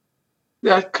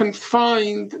that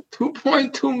confined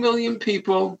 2.2 million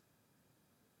people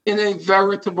in a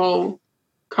veritable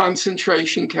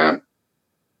concentration camp.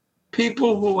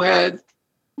 People who had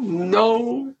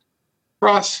no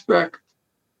prospect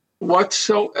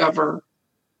whatsoever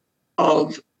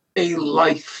of a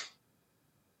life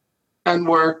and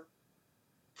were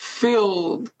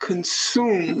filled,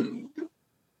 consumed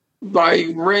by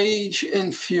rage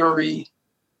and fury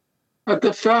at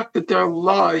the fact that their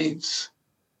lives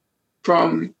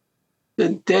from the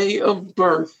day of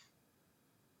birth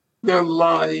their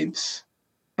lives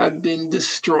had been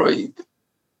destroyed.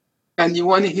 And you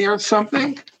want to hear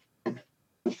something?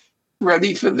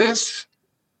 Ready for this?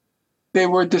 They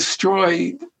were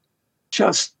destroyed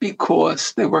just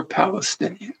because they were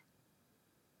Palestinian.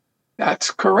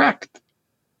 That's correct.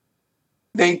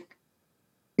 They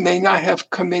may not have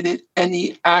committed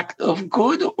any act of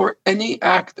good or any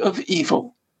act of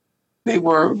evil. They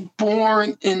were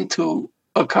born into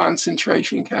a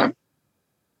concentration camp.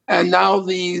 And now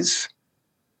these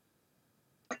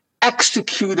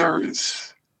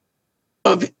executors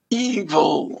of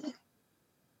evil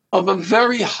of a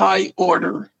very high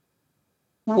order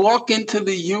walk into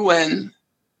the UN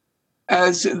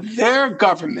as their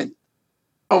government,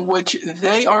 of which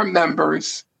they are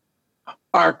members,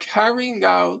 are carrying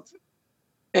out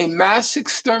a mass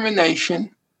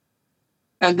extermination,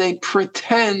 and they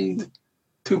pretend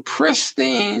to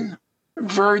pristine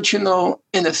virginal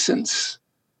innocence.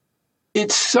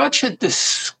 It's such a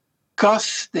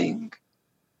disgusting,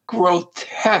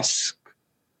 grotesque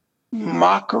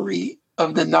mockery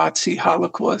of the Nazi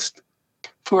Holocaust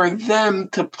for them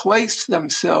to place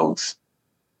themselves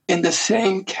in the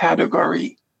same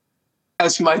category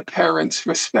as my parents'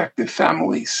 respective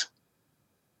families.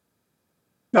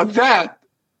 Now that,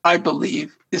 I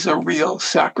believe, is a real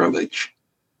sacrilege.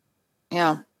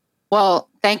 Yeah. Well,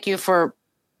 thank you for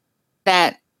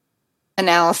that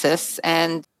analysis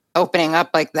and opening up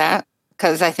like that,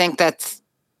 because I think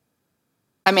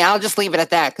I'll just leave it at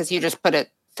that because you just put it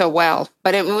so well.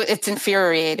 But it's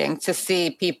infuriating to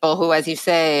see people who, as you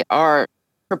say, are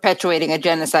perpetuating a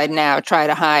genocide now try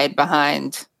to hide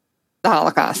behind the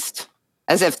Holocaust,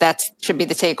 as if that should be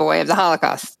the takeaway of the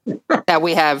Holocaust, that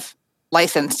we have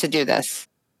license to do this.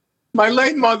 My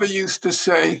late mother used to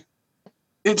say,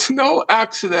 it's no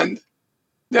accident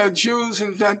that Jews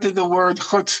invented the word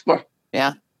chutzpah.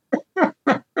 Yeah.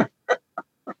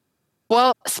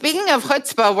 Well, speaking of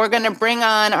chutzpah, we're going to bring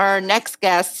on our next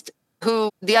guest, who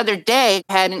the other day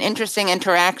had an interesting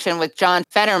interaction with John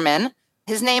Fetterman.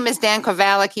 His name is Dan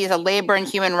Kovalik. He's a labor and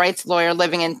human rights lawyer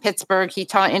living in Pittsburgh. He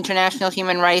taught international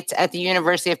human rights at the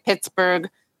University of Pittsburgh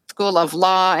School of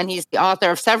Law, and he's the author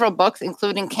of several books,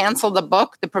 including Cancel the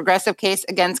Book, The Progressive Case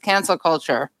Against Cancel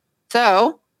Culture.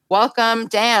 So, welcome,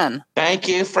 Dan. Thank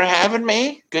you for having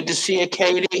me. Good to see you,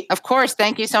 Katie. Of course.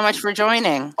 Thank you so much for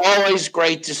joining. Always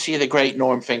great to see the great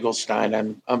Norm Finkelstein.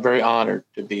 I'm very honored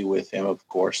to be with him, of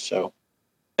course. So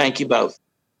thank you both.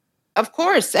 Of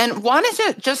course. And wanted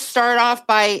to just start off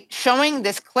by showing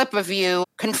this clip of you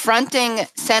confronting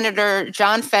Senator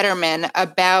John Fetterman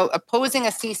about opposing a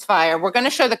ceasefire. We're going to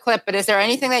show the clip, but is there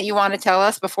anything that you want to tell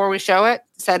us before we show it?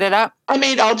 Set it up?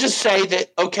 I'll just say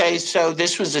that, okay, so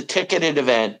this was a ticketed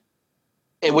event,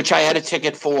 in which I had a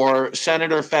ticket for.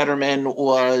 Senator Fetterman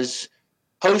was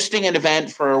hosting an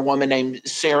event for a woman named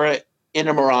Sarah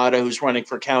Inamorata, who's running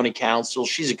for county council.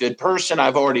 She's a good person.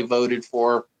 I've already voted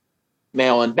for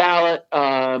mail-in ballot.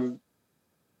 But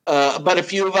a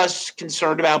few of us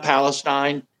concerned about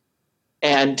Palestine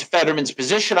and Fetterman's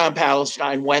position on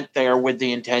Palestine went there with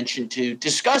the intention to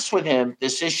discuss with him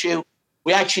this issue.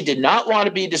 We actually did not want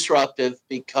to be disruptive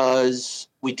because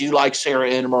we do like Sarah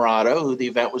Inamorata, who the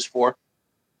event was for.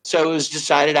 So it was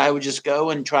decided I would just go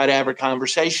and try to have a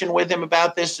conversation with him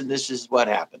about this, and this is what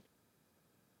happened.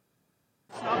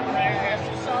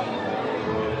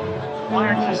 Why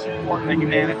aren't you supporting the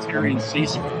humanitarian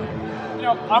ceasefire?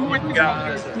 I'm with the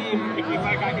guy's team. If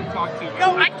I can talk to him.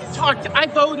 No, I can talk to. I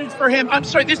voted for him. I'm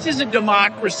sorry, this is a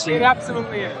democracy. It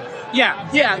absolutely is.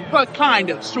 Yeah, but kind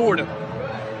of, sort of.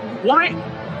 Why?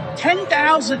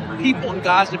 10,000 people in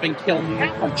Gaza have been killed.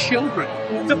 Half are children.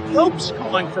 The Pope's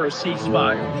calling for a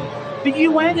ceasefire. The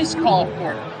UN is calling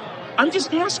for it. I'm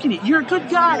just asking you. You're a good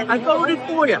guy. I voted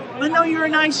for you. I know you're a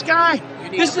nice guy.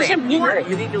 This is important.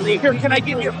 You need to leave. Here, can I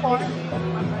give you a phone?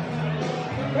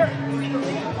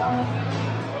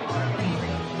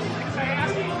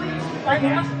 I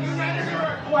asked you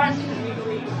a question.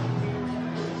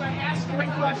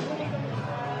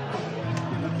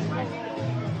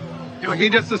 He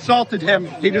just assaulted him.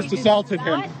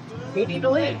 You need to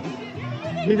leave.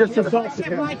 He just assaulted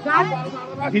him.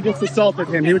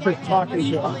 He was just talking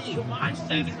to him.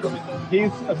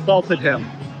 He's assaulted him.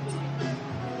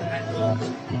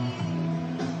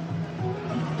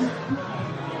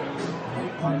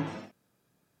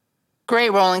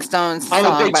 Great Rolling Stones song,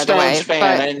 I'm a big by the way. Stones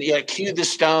fan, and yeah, cue the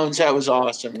Stones. That was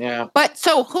awesome, yeah. But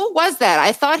so who was that?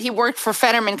 I thought he worked for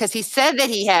Fetterman because he said that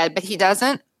he had, but he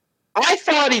doesn't. I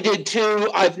thought he did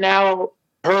too. I've now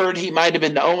heard he might have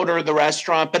been the owner of the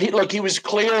restaurant, but he was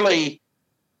clearly,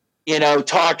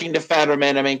 talking to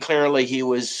Fetterman. Clearly he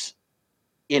was,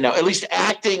 at least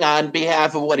acting on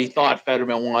behalf of what he thought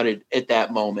Fetterman wanted at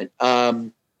that moment.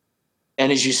 And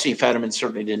as you see, Fetterman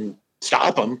certainly didn't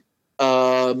stop him,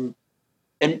 and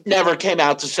never came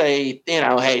out to say,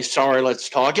 hey, sorry, let's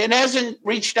talk, and hasn't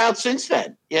reached out since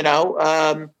then,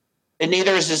 and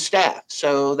neither is his staff.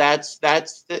 So that's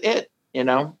it.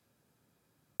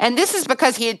 And this is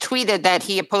because he had tweeted that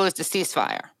he opposed a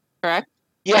ceasefire, correct?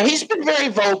 Yeah, he's been very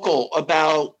vocal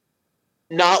about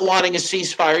not wanting a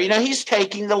ceasefire. He's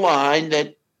taking the line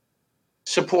that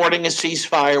supporting a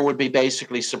ceasefire would be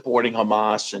basically supporting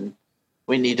Hamas, and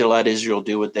we need to let Israel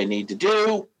do what they need to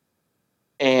do.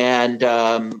 And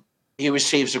he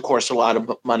receives, of course, a lot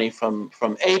of money from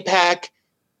AIPAC.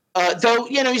 Though,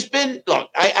 he's been, look,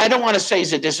 I don't want to say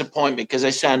he's a disappointment because I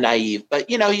sound naive, but,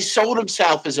 he sold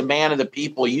himself as a man of the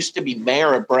people. He used to be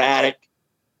mayor of Braddock,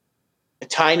 a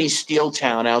tiny steel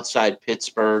town outside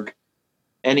Pittsburgh.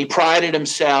 And he prided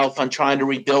himself on trying to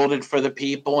rebuild it for the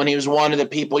people. And he was one of the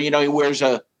people, he's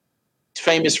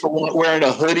famous for wearing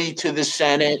a hoodie to the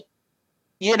Senate,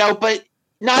 but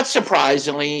not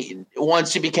surprisingly,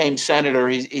 once he became senator,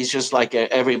 he's just like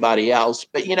everybody else.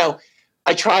 But,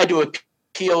 I tried to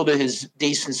appeal to his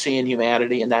decency and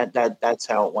humanity, and that's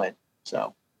how it went.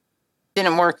 So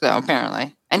didn't work, though,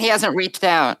 apparently. And he hasn't reached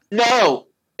out. No.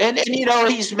 And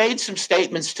he's made some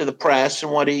statements to the press,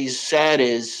 and what he's said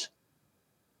is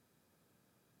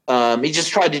he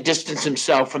just tried to distance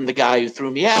himself from the guy who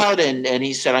threw me out, and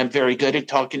he said, I'm very good at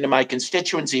talking to my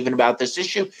constituents, even about this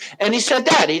issue. And he said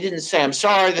that. He didn't say, I'm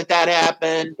sorry that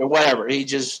happened, or whatever. He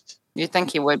just... You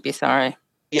think he would be sorry?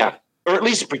 Yeah. Or at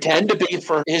least pretend to be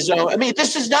for his own... I mean,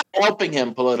 this is not helping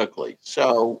him politically,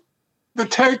 so... The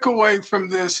takeaway from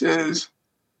this is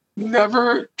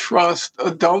never trust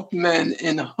adult men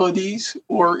in hoodies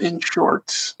or in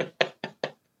shorts.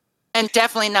 And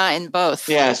definitely not in both.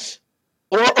 Yes.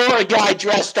 Or a guy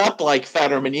dressed up like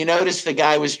Fetterman. You notice the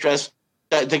guy was dressed...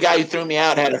 The guy who threw me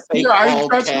out had a fake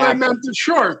bald that's cap. what I meant, the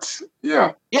shorts.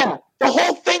 Yeah. Yeah. The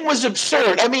whole thing was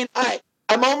absurd. I mean,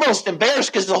 I'm almost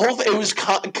embarrassed because the whole thing, it was,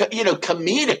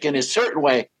 comedic in a certain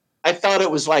way. I thought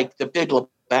it was like the Big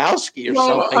Lebowski or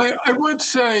something. I would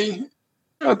say,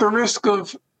 at the risk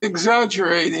of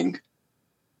exaggerating,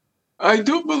 I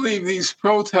do believe these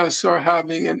protests are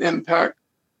having an impact.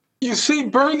 You see,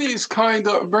 Bernie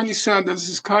Sanders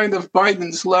is kind of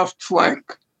Biden's left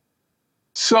flank.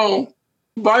 So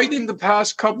Biden, the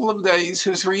past couple of days,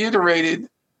 has reiterated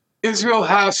Israel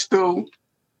has to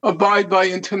abide by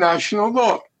international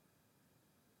law.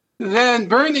 Then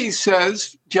Bernie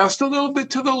says, just a little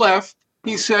bit to the left,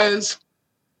 he says,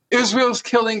 Israel's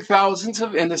killing thousands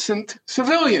of innocent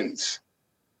civilians.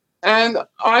 And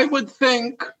I would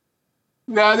think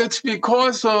that it's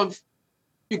because of,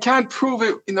 you can't prove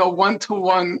it,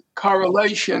 one-to-one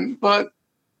correlation, but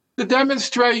the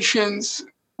demonstrations,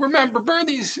 remember,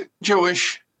 Bernie's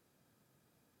Jewish,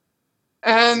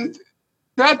 and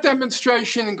that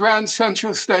demonstration in Grand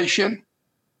Central Station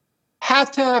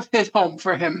had to have hit home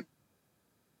for him.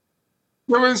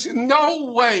 There was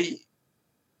no way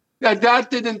that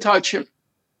didn't touch him.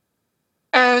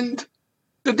 And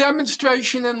the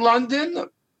demonstration in London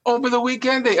over the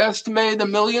weekend, they estimated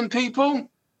 1 million people.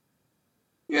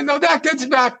 That gets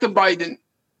back to Biden.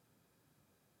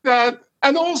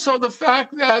 And also the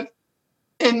fact that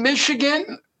in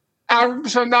Michigan,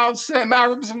 Arabs and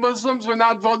Muslims are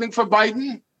not voting for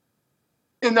Biden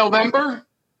in November.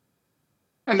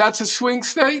 And that's a swing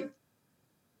state.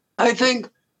 I think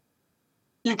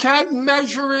you can't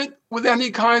measure it with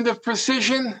any kind of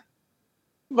precision.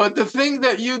 But the thing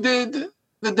that you did,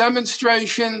 the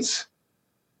demonstrations,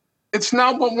 it's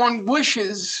not what one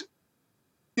wishes,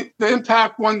 the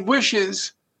impact one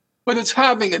wishes, but it's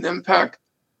having an impact.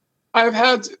 I've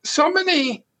had so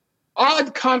many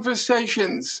odd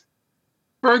conversations.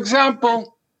 For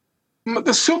example,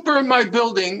 the super in my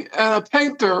building and a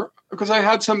painter, because I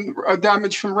had some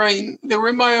damage from rain, they were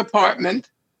in my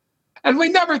apartment. And we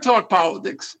never talk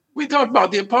politics. We talk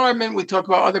about the apartment. We talk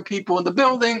about other people in the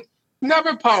building.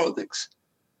 Never politics.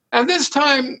 And this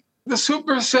time, the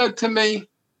super said to me,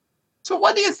 so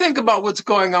what do you think about what's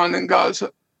going on in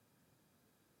Gaza?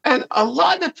 And a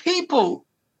lot of people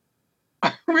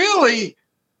are really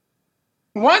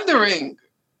wondering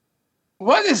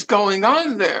what is going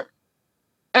on there.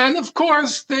 And of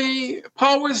course, the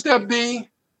powers that be,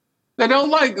 they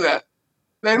don't like that.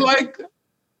 They like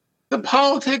the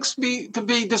politics to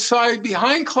be decided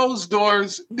behind closed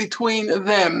doors between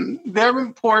them. They're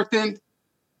important.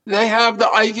 They have the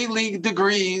Ivy League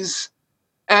degrees.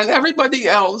 And everybody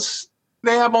else,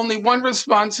 they have only one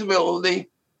responsibility: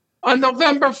 on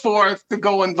November 4th to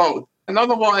go and vote. And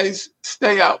otherwise,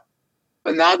 stay out.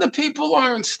 But now the people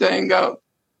aren't staying out.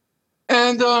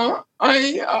 And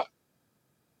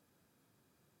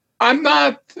I'm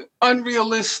not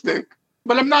unrealistic,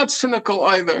 but I'm not cynical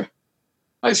either.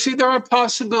 I see there are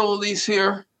possibilities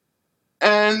here,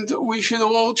 and we should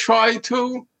all try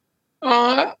to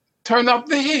turn up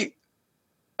the heat.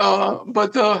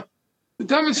 But the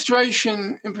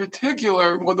demonstration in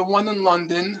particular, well, the one in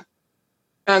London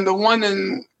and the one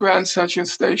in Grand Central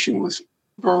Station, was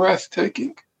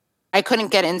breathtaking. I couldn't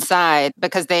get inside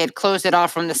because they had closed it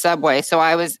off from the subway. So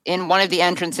I was in one of the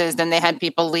entrances, then they had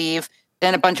people leave.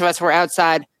 Then a bunch of us were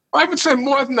outside. I would say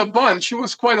more than a bunch. It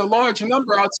was quite a large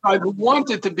number outside who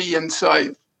wanted to be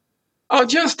inside. I'll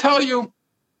just tell you,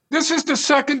 this is the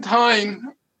second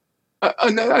time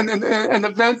an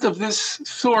event of this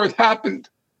sort happened.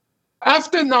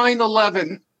 After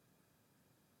 9/11,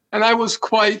 and I was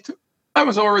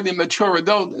already a mature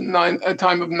adult at the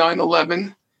time of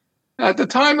 9/11. At the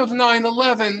time of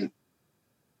 9/11,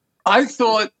 I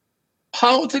thought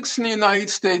politics in the United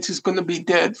States is going to be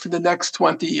dead for the next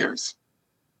 20 years,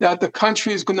 that the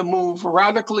country is going to move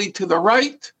radically to the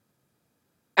right,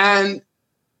 and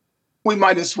we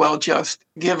might as well just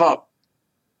give up.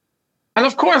 And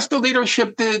of course, the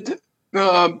leadership did,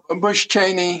 Bush,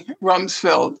 Cheney,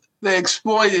 Rumsfeld. They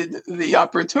exploited the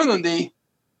opportunity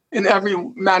in every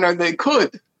manner they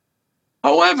could.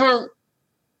 However,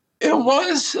 it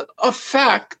was a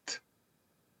fact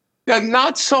that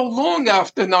not so long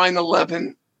after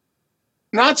 9/11,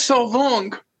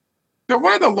 there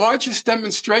were the largest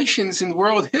demonstrations in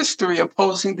world history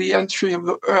opposing the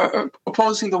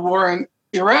war in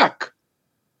Iraq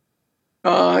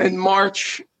in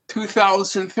March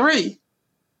 2003.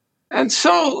 And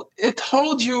so it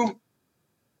told you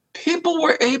people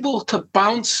were able to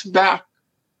bounce back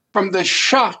from the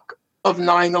shock of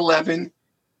 9/11,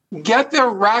 get their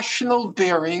rational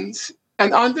bearings,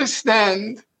 and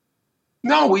understand,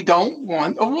 no, we don't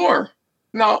want a war.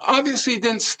 Now, obviously, it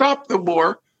didn't stop the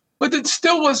war, but it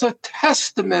still was a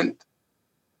testament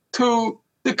to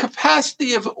the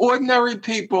capacity of ordinary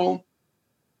people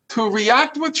to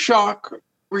react with shock,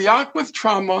 react with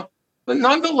trauma, but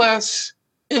nonetheless,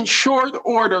 in short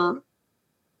order,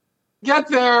 get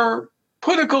their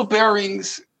political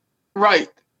bearings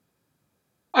right.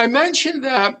 I mentioned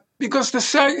that because the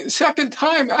second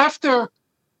time after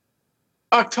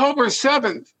October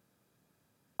 7th,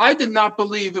 I did not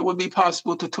believe it would be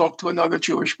possible to talk to another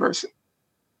Jewish person.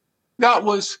 That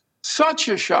was such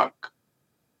a shock.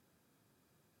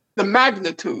 The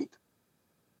magnitude.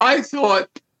 I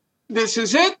thought, this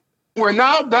is it. We're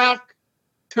now back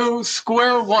to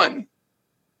square one.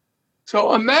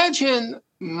 So imagine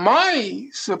my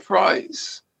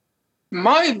surprise,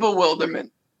 my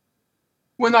bewilderment,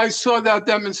 when I saw that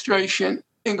demonstration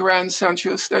in Grand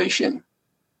Central Station.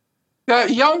 That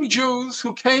young Jews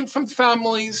who came from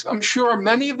families, I'm sure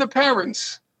many of the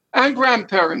parents and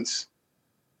grandparents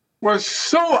were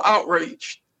so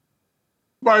outraged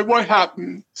by what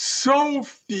happened, so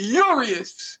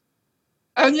furious.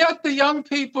 And yet the young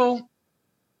people,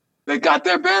 they got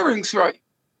their bearings right.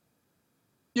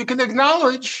 You can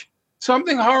acknowledge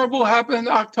something horrible happened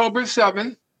October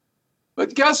 7th,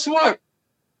 but guess what?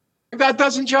 That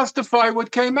doesn't justify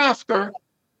what came after.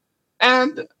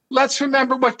 And let's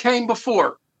remember what came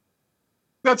before.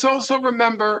 Let's also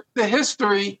remember the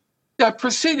history that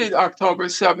preceded October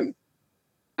 7th.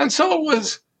 And so it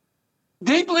was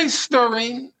deeply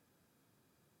stirring,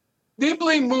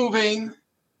 deeply moving,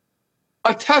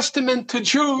 a testament to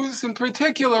Jews in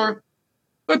particular,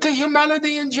 but to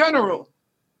humanity in general.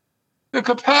 The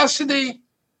capacity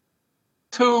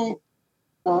to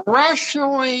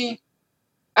rationally,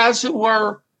 as it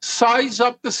were, size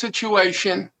up the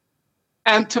situation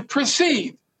and to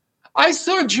proceed. I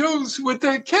saw Jews with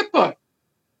their kippah.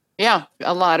 Yeah,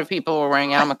 a lot of people were wearing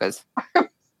yarmulkes.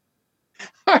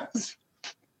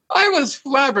 I was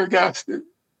flabbergasted.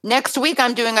 Next week,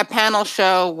 I'm doing a panel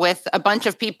show with a bunch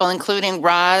of people, including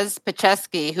Roz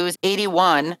Pachesky, who's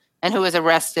 81 and who was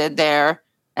arrested there,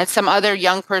 and some other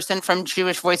young person from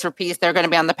Jewish Voice for Peace. They're going to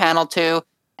be on the panel too.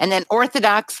 And then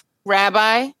Orthodox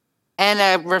rabbi and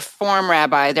a Reform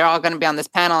rabbi. They're all going to be on this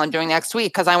panel I'm doing next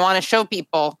week because I want to show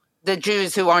people the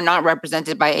Jews who are not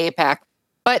represented by AIPAC.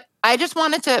 But I just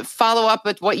wanted to follow up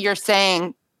with what you're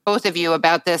saying, both of you,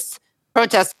 about this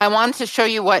protest. I wanted to show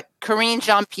you what Karine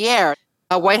Jean-Pierre,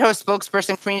 a White House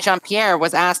spokesperson, Karine Jean-Pierre,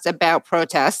 was asked about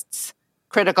protests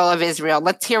critical of Israel.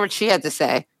 Let's hear what she had to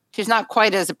say. She's not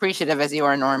quite as appreciative as you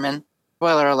are, Norman.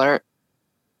 Spoiler alert.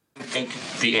 I think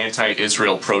the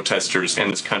anti-Israel protesters in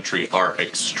this country are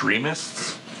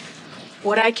extremists.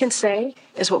 What I can say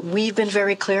is what we've been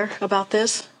very clear about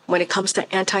this. When it comes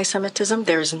to anti-Semitism,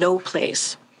 there is no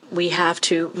place We have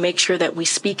to make sure that we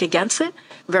speak against it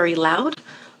very loud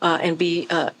and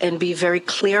be very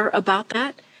clear about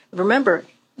that. Remember,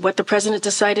 what the president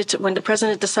when the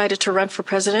president decided to run for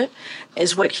president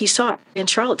is what he saw in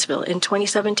Charlottesville in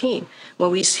 2017,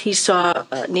 when he saw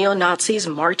neo-Nazis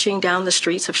marching down the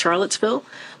streets of Charlottesville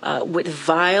with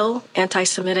vile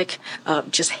anti-Semitic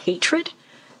just hatred.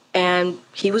 And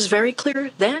he was very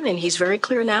clear then, and he's very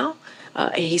clear now.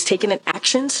 He's taken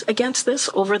actions against this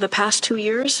over the past 2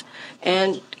 years,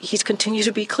 and he's continued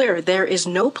to be clear. There is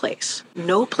no place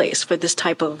for this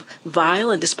type of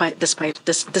vile and despite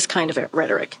this kind of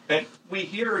rhetoric. And we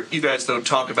hear you guys, though,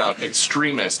 talk about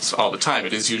extremists all the time.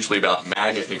 It is usually about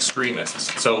MAGA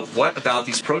extremists. So what about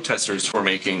these protesters who are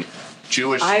making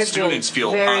Jewish students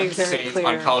feel unsafe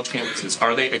on college campuses?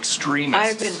 Are they extremists?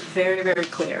 I've been very, very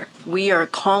clear. We are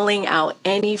calling out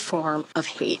any form of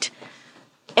hate.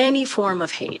 Any form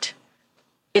of hate.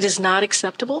 It is not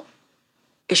acceptable.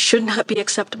 It should not be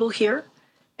acceptable here.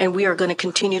 And we are going to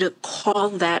continue to call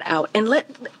that out. And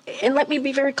let me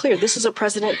be very clear. This is a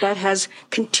president that has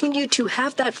continued to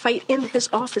have that fight in his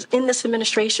office, in this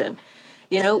administration.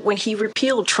 You know, when he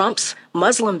repealed Trump's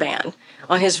Muslim ban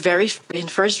on his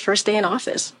first day in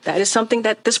office, that is something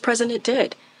that this president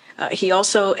did. He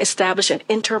also established an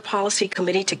inter-policy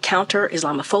committee to counter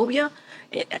Islamophobia,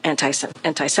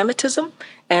 anti-Semitism,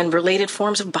 and related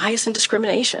forms of bias and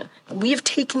discrimination. We have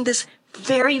taken this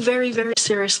very, very, very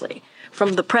seriously,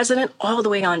 from the president all the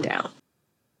way on down.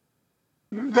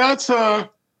 That's a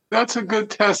good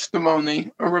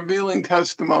testimony, a revealing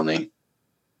testimony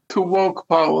to woke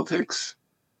politics.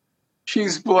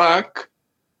 She's Black,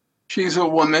 she's a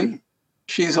woman,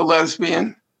 she's a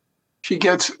lesbian. She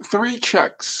gets 3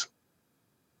 checks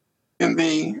in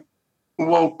the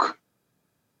woke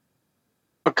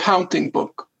accounting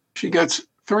book. She gets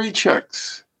 3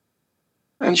 checks.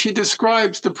 And she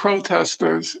describes the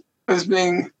protesters as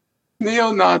being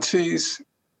neo-Nazis,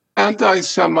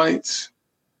 anti-Semites.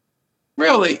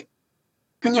 Really?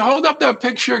 Can you hold up that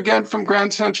picture again from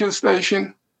Grand Central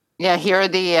Station? Yeah, here are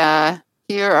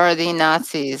the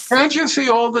Nazis. Can't you see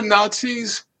all the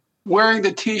Nazis wearing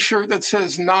the T-shirt that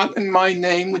says "Not in my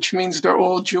name," which means they're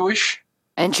all Jewish?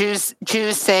 And Jews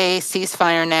say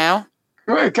ceasefire now.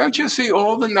 Right? Can't you see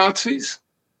all the Nazis,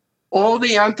 all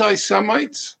the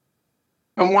anti-Semites,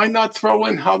 and why not throw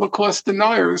in Holocaust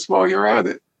deniers while you're at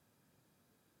it?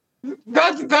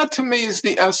 That to me is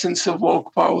the essence of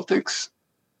woke politics.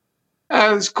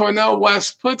 As Cornel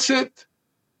West puts it,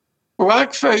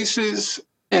 black faces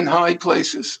in high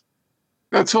places.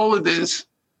 That's all it is.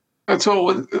 That's all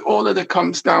that it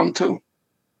comes down to.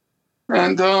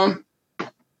 And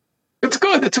it's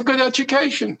good. It's a good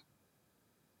education.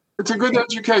 It's a good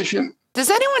education.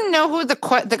 Does anyone know who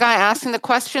the guy asking the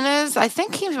question is? I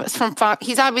think he was from Fox.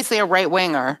 He's obviously a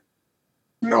right-winger.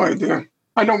 No idea.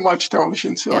 I don't watch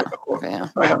television, so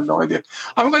I have no idea.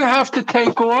 I'm going to have to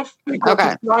take off because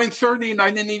it's 9:30 and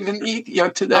I didn't even eat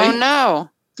yet today. Oh, no.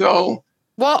 So.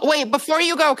 Well, wait, before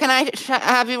you go, can I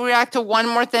have you react to one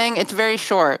more thing? It's very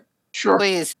short. Sure.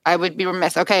 Please. I would be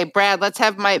remiss. Okay, Brad, let's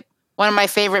have one of my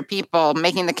favorite people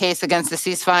making the case against the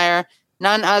ceasefire.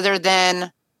 None other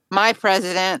than my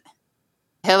president,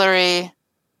 Hillary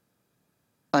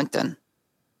Clinton.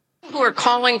 Who are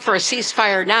calling for a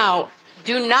ceasefire now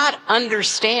do not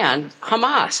understand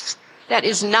Hamas. That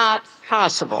is not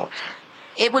possible.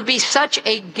 It would be such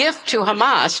a gift to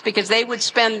Hamas because they would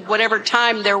spend whatever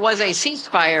time there was a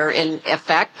ceasefire in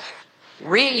effect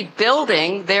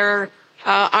rebuilding their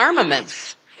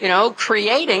armaments,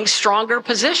 creating stronger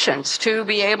positions to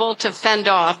be able to fend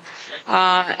off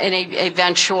an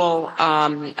eventual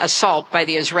assault by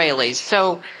the Israelis.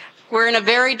 So we're in a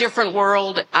very different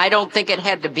world. I don't think it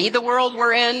had to be the world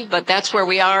we're in, but that's where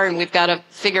we are, and we've got to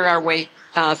figure our way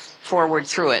forward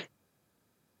through it.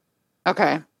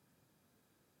 Okay.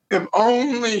 If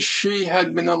only she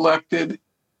had been elected,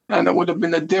 and it would have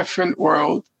been a different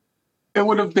world. It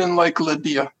would have been like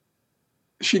Libya.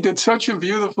 She did such a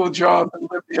beautiful job in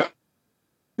Libya.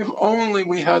 If only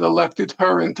we had elected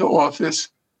her into office,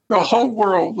 the whole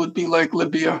world would be like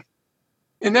Libya.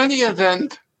 In any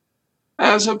event,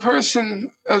 as a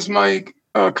person, as my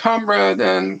comrade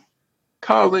and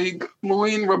colleague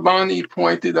Mouin Rabbani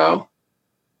pointed out,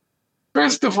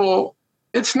 first of all,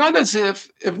 it's not as if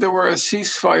there were a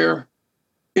ceasefire,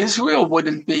 Israel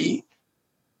wouldn't be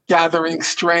gathering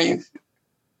strength.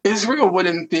 Israel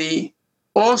wouldn't be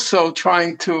also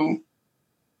trying to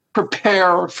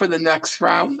prepare for the next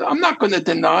round. I'm not going to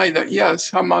deny that, yes,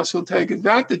 Hamas will take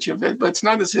advantage of it, but it's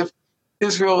not as if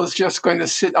Israel is just going to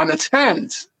sit on its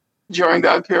hands during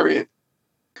that period.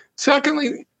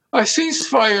 Secondly, a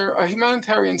ceasefire, a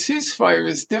humanitarian ceasefire,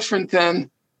 is different than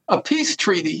a peace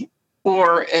treaty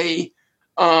or a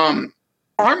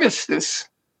armistice,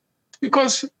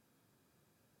 because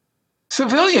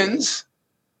civilians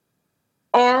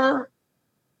are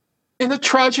in a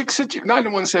tragic situation. I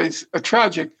don't want to say it's a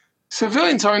tragic.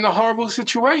 Civilians are in a horrible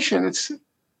situation. It's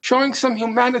showing some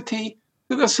humanity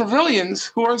to the civilians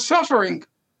who are suffering.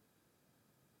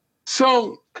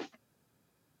 So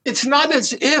it's not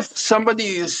as if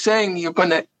somebody is saying you're going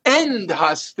to end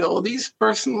hostilities.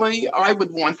 Personally, I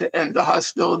would want to end the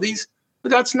hostilities,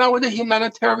 but that's not what a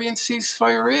humanitarian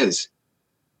ceasefire is.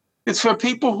 It's for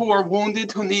people who are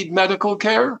wounded, who need medical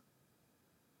care.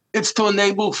 It's to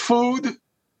enable food,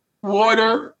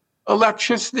 water,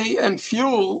 electricity, and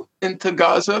fuel into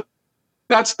Gaza.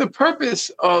 That's the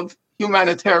purpose of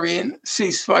humanitarian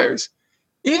ceasefires.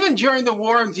 Even during the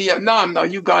war in Vietnam, now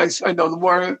you guys, I know the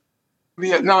war in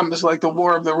Vietnam is like the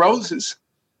War of the Roses,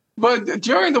 but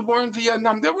during the war in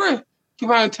Vietnam, there were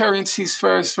humanitarian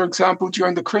ceasefires, for example,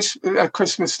 during the at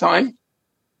Christmas time.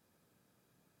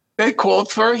 They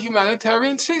called for a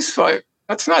humanitarian ceasefire.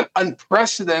 That's not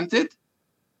unprecedented.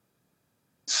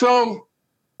 So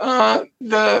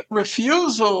the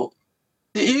refusal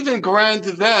to even grant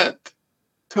that,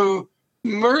 to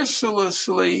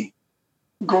mercilessly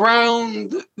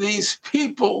ground these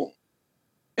people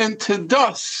into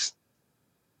dust,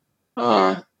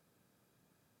 I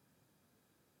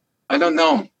don't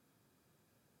know.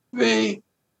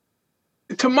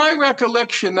 To my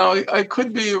recollection, now I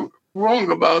could be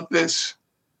wrong about this,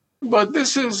 but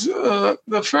this is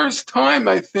the first time,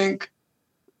 I think,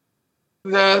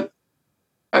 that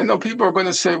I know people are going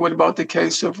to say, what about the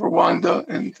case of Rwanda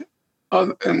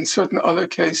and certain other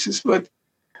cases, but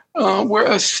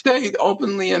where a state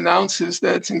openly announces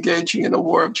that it's engaging in a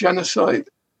war of genocide.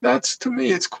 That's, to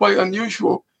me, it's quite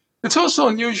unusual. It's also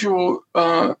unusual,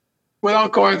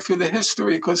 without going through the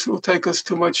history, because it will take us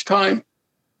too much time.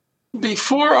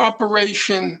 Before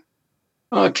Operation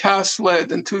Cast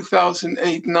Lead in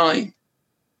 2008-9,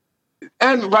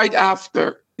 and right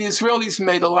after, the Israelis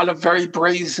made a lot of very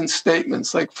brazen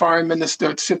statements, like Foreign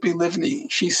Minister Tzipi Livni.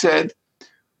 She said,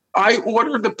 I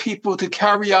ordered the people to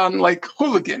carry on like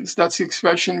hooligans. That's the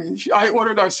expression. I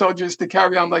ordered our soldiers to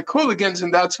carry on like hooligans,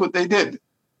 and that's what they did.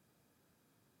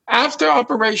 After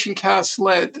Operation Cast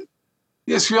Lead,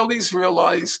 the Israelis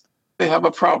realized they have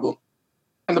a problem.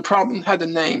 And the problem had a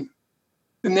name.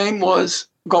 The name was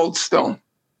Goldstone.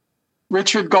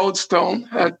 Richard Goldstone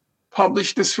had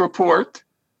published this report,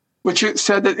 which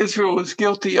said that Israel was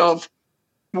guilty of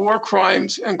war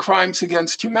crimes and crimes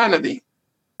against humanity,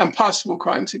 and possible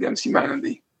crimes against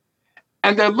humanity.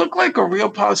 And that looked like a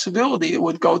real possibility it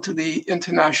would go to the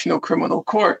International Criminal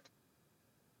Court.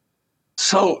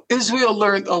 So Israel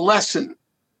learned a lesson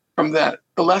from that.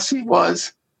 The lesson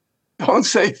was, don't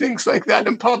say things like that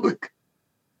in public.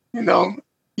 You know,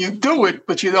 you do it,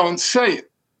 but you don't say it.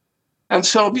 And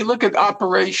so if you look at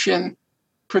Operation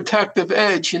Protective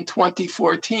Edge in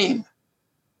 2014,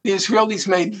 the Israelis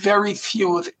made very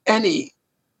few, if any,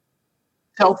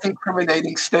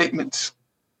 self-incriminating statements.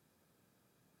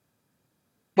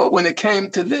 But when it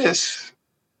came to this,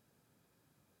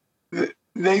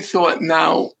 they thought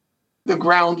now the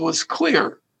ground was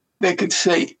clear. They could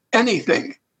say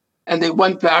anything. And they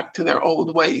went back to their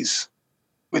old ways,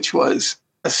 which was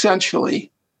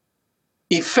essentially,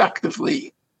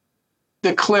 effectively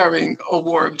declaring a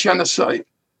war of genocide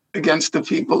against the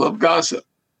people of Gaza.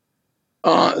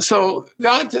 So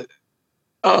that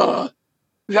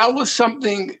was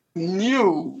something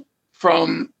new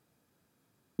from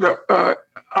the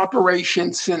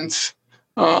operation since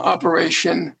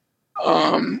Operation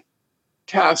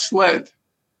Cast Lead.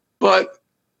 But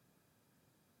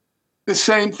the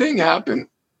same thing happened.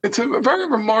 It's a very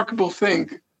remarkable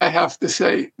thing, I have to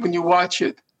say, when you watch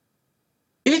it.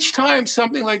 Each time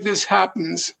something like this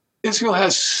happens, Israel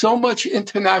has so much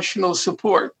international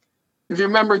support. If you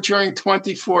remember, during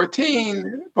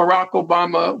 2014, Barack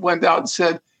Obama went out and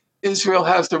said, Israel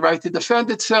has the right to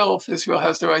defend itself. Israel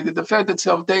has the right to defend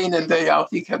itself day in and day out.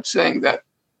 He kept saying that.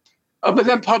 But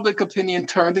then public opinion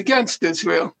turned against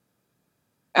Israel.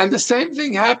 And the same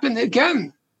thing happened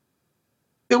again.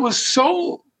 It was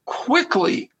so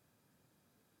quickly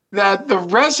that the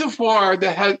reservoir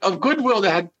of goodwill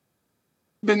that had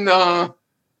been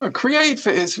created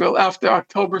for Israel after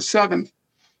October 7th,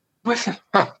 within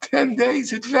about 10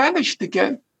 days, it vanished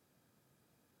again.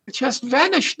 It just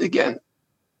vanished again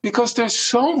because they're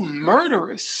so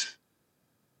murderous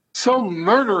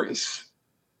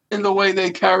in the way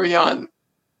they carry on,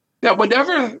 that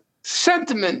whatever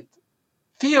sentiment,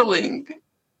 feeling,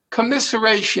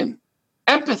 commiseration,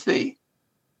 empathy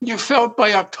you felt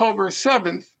by October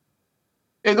 7th,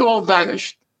 it all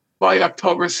vanished. by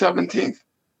October 17th.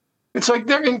 It's like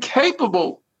they're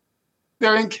incapable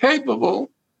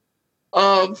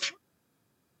of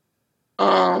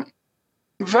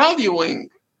valuing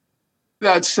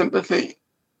that sympathy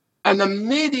and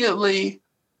immediately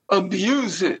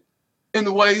abuse it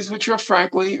in ways which are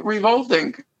frankly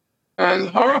revolting and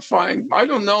horrifying. I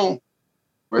don't know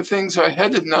where things are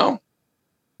headed now,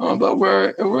 but we're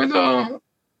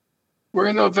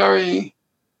in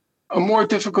a more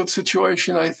difficult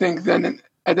situation, I think, than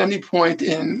at any point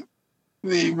in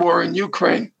the war in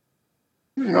Ukraine.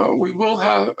 We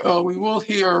will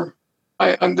hear,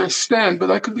 I understand,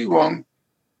 but I could be wrong,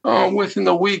 within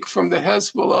a week from the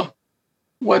Hezbollah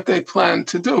what they plan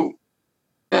to do.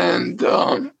 And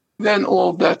then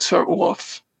all bets are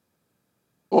off.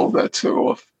 All bets are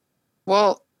off.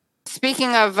 Well,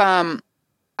 speaking of,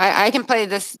 I can play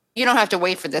this. You don't have to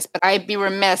wait for this, but I'd be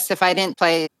remiss if I didn't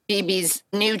play Bibi's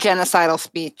new genocidal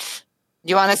speech. Do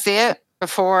you want to see it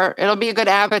before? It'll be a good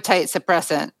appetite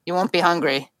suppressant. You won't be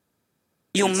hungry.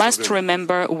 You must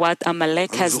remember what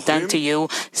Amalek has done to you,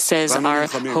 says our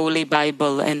Holy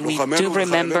Bible, and we do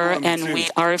remember, and we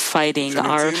are fighting.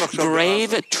 Our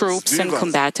brave troops and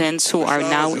combatants who are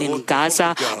now in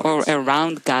Gaza or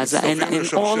around Gaza and in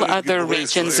all other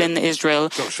regions in Israel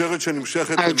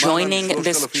are joining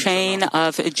this chain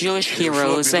of Jewish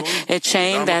heroes, a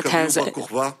chain that has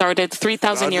started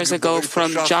 3,000 years ago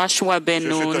from Joshua ben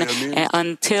Nun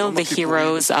until the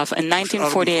heroes of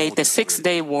 1948, the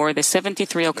Six-Day War, the 73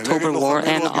 October War,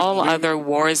 and all other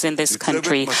wars in this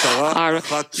country. Our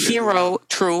hero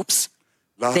troops,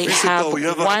 they have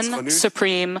one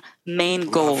supreme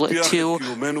main goal: to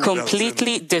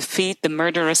completely defeat the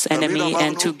murderous enemy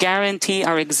and to guarantee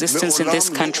our existence in this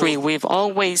country. We've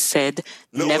always said,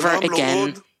 never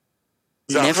again.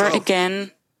 Never again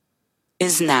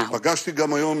is now.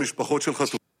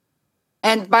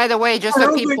 And by the way, just I so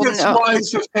don't people think it's know,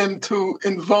 wise of him to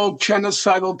invoke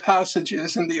genocidal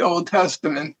passages in the Old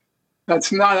Testament.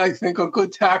 That's not, I think, a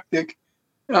good tactic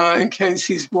in case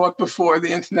he's brought before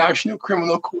the International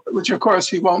Criminal Court, which, of course,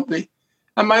 he won't be.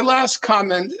 And my last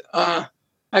comment, I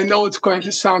know it's going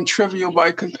to sound trivial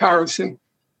by comparison,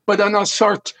 but on a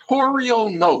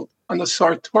sartorial note,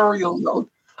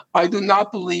 I do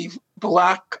not believe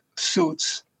black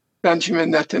suits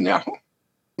Benjamin Netanyahu.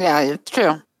 yeah, it's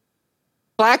true.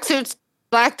 Black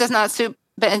does not suit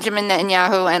Benjamin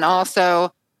Netanyahu, and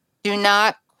also do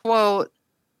not quote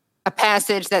a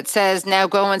passage that says, now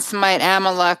go and smite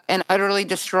Amalek and utterly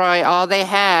destroy all they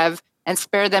have and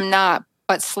spare them not,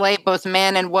 but slay both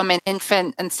man and woman,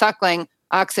 infant and suckling,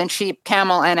 ox and sheep,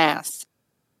 camel and ass.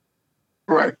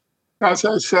 Right. As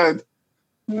I said,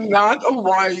 not a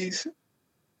wise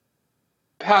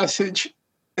passage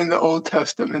in the Old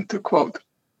Testament to quote.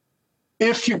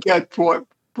 If you get brought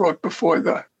before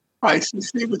the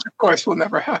ICC, which of course will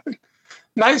never happen.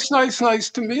 Nice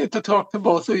to meet you, to talk to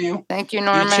both of you. Thank you,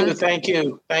 Norman. You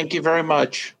too. Thank you very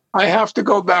much. I have to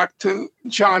go back to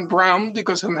John Brown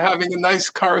because I'm having a nice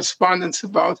correspondence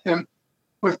about him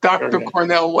with Dr.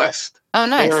 Cornel West. Oh,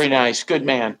 nice. Very nice. Good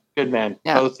man.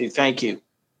 Yeah. Both of you. Thank you.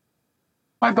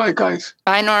 Bye-bye, guys.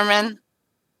 Bye, Norman.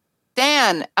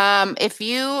 Dan, if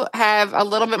you have a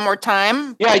little bit more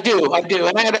time. Yeah, I do.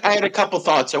 And I had a couple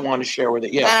thoughts I want to share with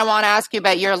it. Yeah. Then I want to ask you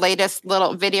about your latest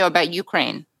little video about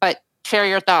Ukraine, but share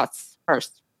your thoughts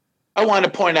first. I want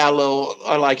to point out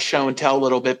I like show and tell a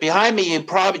little bit. Behind me,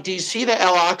 do you see the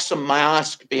El Aqsa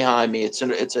Mosque behind me? It's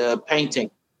a painting.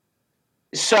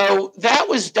 So that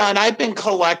was done. I've been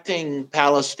collecting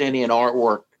Palestinian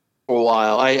artwork for a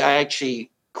while. I actually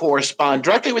correspond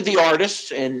directly with the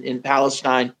artists in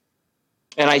Palestine.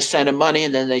 And I send them money,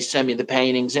 and then they send me the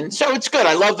paintings. And so it's good.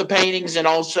 I love the paintings, and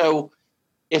also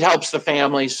it helps the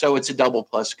family, so it's a double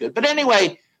plus good. But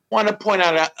anyway, want to point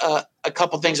out a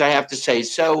couple things I have to say.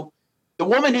 So the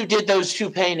woman who did those two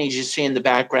paintings you see in the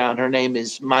background, her name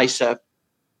is Maisa.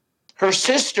 Her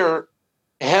sister,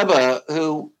 Heba,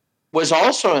 who was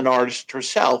also an artist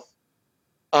herself,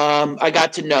 I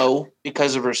got to know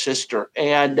because of her sister.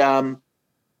 And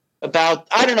about,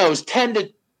 I don't know, it was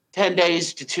 10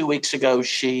 days to 2 weeks ago,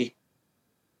 she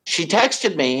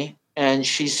texted me and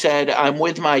she said, I'm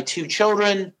with my two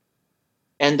children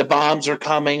and the bombs are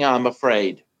coming, I'm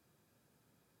afraid.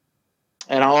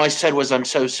 And all I said was, I'm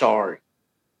so sorry.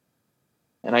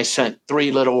 And I sent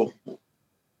 3 little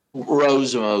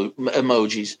rose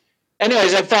emojis.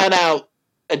 Anyways, I found out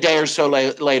a day or so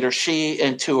later, she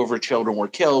and 2 of her children were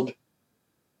killed.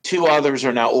 2 others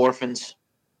are now orphans.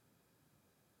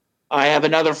 I have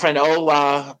another friend,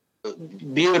 Ola,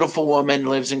 beautiful woman,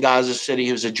 lives in Gaza City,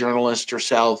 who's a journalist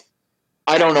herself.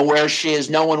 I don't know where she is.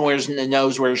 No one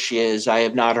knows where she is. I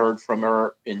have not heard from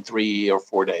her in 3 or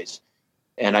 4 days,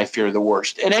 and I fear the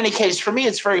worst. In any case, for me,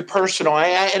 it's very personal.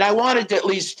 I wanted to at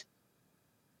least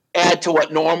add to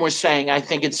what Norm was saying. I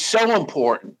think it's so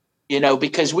important,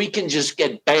 because we can just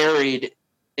get buried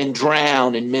and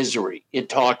drown in misery in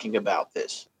talking about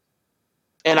this.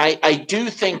 And I do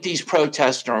think these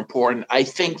protests are important. I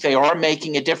think they are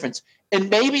making a difference. And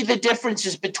maybe the difference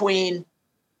is between,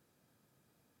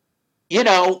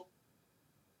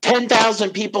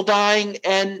 10,000 people dying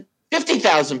and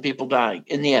 50,000 people dying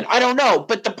in the end. I don't know.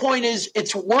 But the point is,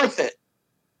 it's worth it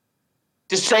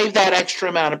to save that extra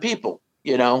amount of people,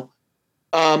 And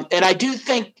I do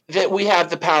think that we have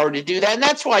the power to do that. And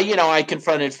that's why, I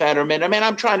confronted Fetterman.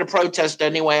 I'm trying to protest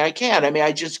any way I can.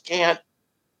 I just can't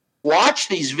watch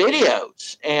these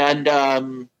videos and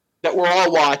that we're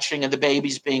all watching and the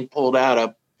babies being pulled out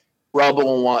of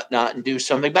rubble and whatnot and do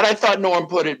something. But I thought Norm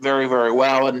put it very, very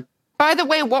well. And by the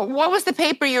way, what was the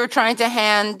paper you were trying to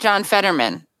hand John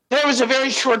Fetterman? There was a very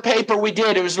short paper we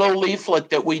did. It was a little leaflet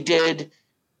that we did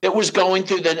that was going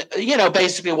through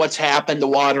basically what's happened, the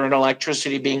water and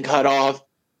electricity being cut off,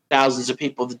 thousands of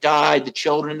people that died, the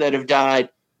children that have died.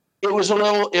 It was a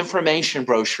little information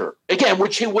brochure, again,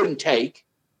 which he wouldn't take,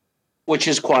 which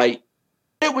is it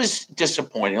was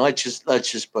disappointing. Let's just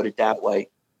put it that way.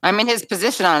 His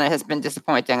position on it has been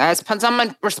disappointing.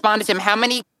 Someone responded to him, how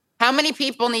many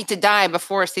people need to die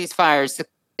before a ceasefire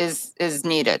is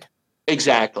needed?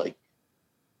 Exactly.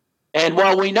 And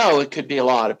while we know it could be a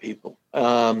lot of people,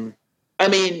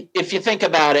 if you think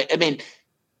about it,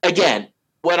 again,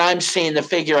 what I'm seeing, the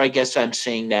figure I guess I'm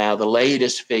seeing now, the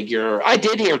latest figure, I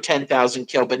did hear 10,000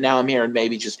 killed, but now I'm hearing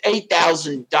maybe just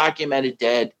 8,000 documented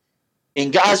dead in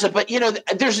Gaza. But,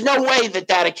 there's no way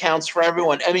that accounts for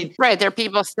everyone. Right. There are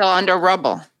people still under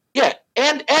rubble. Yeah.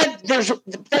 And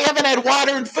they haven't had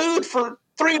water and food for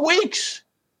 3 weeks.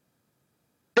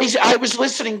 I was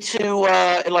listening to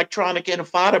Electronic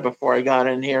Intifada before I got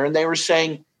in here, and they were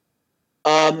saying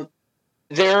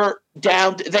they're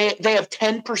down. They have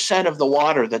 10% of the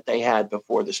water that they had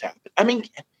before this happened.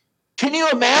 Can you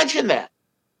imagine that?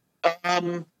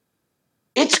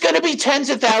 It's going to be tens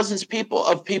of thousands of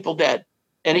people dead,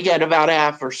 and again, about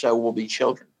half or so will be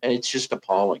children, and it's just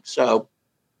appalling. So,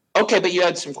 okay, but you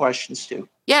had some questions too.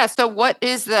 Yeah. So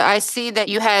I see that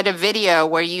you had a video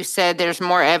where you said there's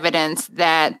more evidence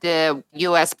that the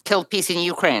U.S. killed peace in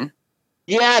Ukraine.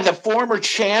 Yeah, the former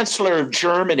chancellor of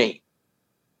Germany,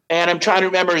 and I'm trying to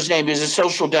remember his name. He was a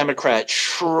social democrat,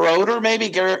 Schroeder, maybe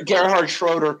Gerhard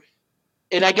Schroeder,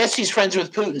 and I guess he's friends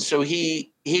with Putin. So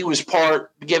he was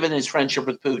given his friendship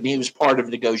with Putin, he was part of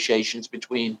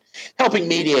helping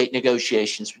mediate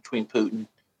negotiations between Putin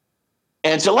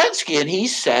and Zelensky, and he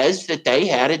says that they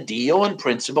had a deal in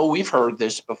principle. We've heard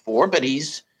this before, but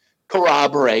he's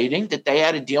corroborating that they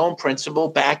had a deal in principle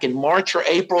back in March or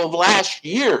April of last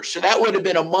year. So that would have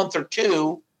been a month or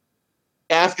two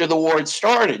after the war had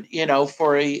started,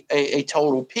 for a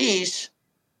total peace.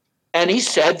 And he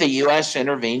said the U.S.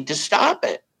 intervened to stop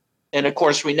it. And of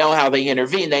course, we know how they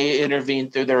intervened. They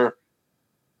intervened through their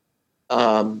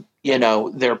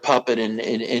puppet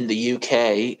in the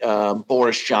UK,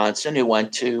 Boris Johnson, who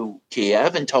went to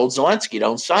Kiev and told Zelensky,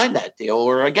 don't sign that deal.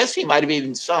 Or I guess he might have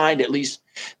even signed at least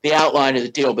the outline of the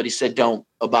deal, but he said, don't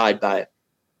abide by it.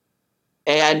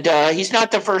 And he's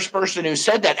not the first person who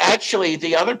said that. Actually,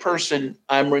 the other person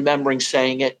I'm remembering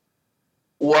saying it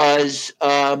was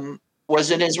an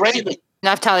Israeli.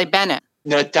 Naftali Bennett.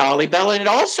 Naftali Bennett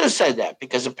also said that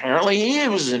because apparently he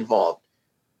was involved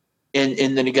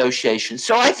in the negotiations.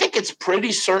 So I think it's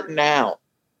pretty certain now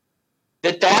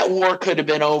that war could have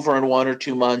been over in 1 or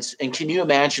 2 months. And can you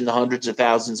imagine the hundreds of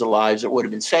thousands of lives that would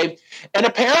have been saved? And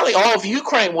apparently all of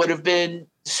Ukraine would have been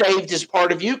saved as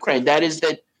part of Ukraine. That is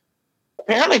that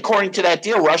apparently, according to that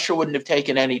deal, Russia wouldn't have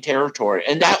taken any territory.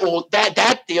 And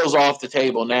that deal's off the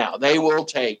table now. They will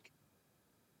take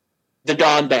the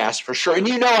Donbass for sure.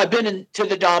 And I've been to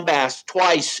the Donbass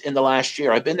twice in the last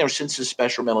year. I've been there since the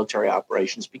special military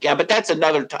operations began. But that's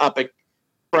another topic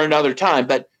for another time.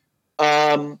 But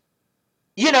and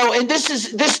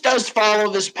this does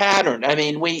follow this pattern.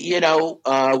 We know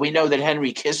that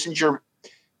Henry Kissinger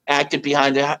acted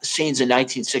behind the scenes in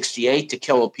 1968 to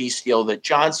kill a peace deal that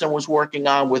Johnson was working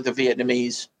on with the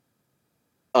Vietnamese.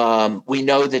 We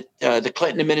know that the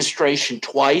Clinton administration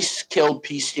twice killed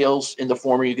peace deals in the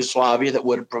former Yugoslavia that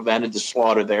would have prevented the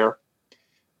slaughter there.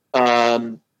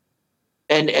 And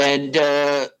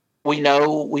we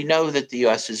know that the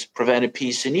U.S. has prevented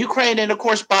peace in Ukraine, and of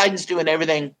course Biden's doing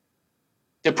everything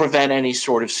to prevent any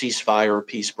sort of ceasefire or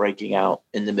peace breaking out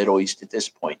in the Middle East at this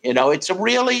point. It's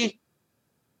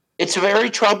it's a very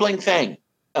troubling thing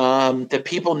that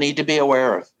people need to be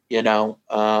aware of, and I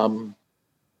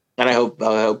hope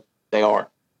they are.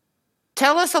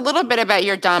 Tell us a little bit about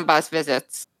your Donbass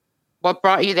visits. What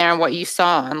brought you there and what you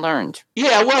saw and learned?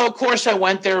 Yeah, well, of course I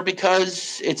went there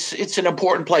because it's an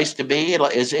important place to be,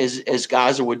 as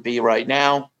Gaza would be right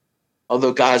now.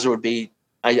 Although Gaza would be,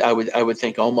 I would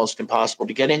think, almost impossible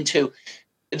to get into.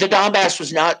 The Donbass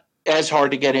was not as hard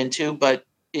to get into, but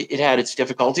it had its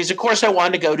difficulties. Of course, I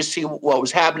wanted to go to see what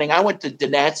was happening. I went to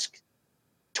Donetsk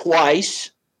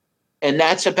twice, and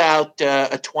that's about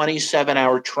a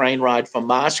 27-hour train ride from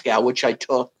Moscow, which I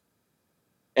took.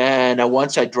 And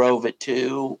once I drove it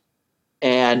too,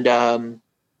 and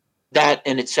that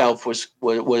in itself was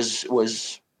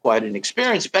quite an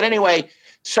experience. But anyway,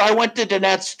 so I went to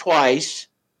Donetsk twice,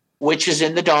 which is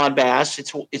in the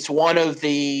Donbass. It's one of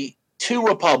the two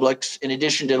republics, in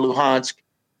addition to Luhansk,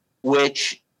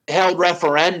 which held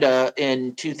referenda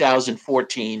in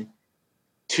 2014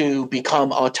 to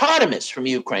become autonomous from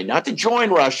Ukraine, not to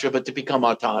join Russia, but to become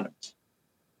autonomous.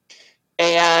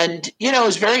 And, it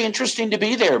was very interesting to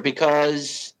be there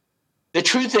because the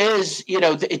truth is,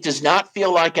 it does not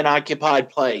feel like an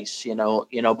occupied place,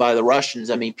 by the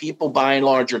Russians. I mean, people by and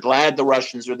large are glad the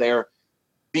Russians are there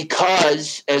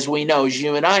because, as we know, as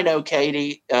you and I know,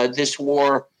 Katie, this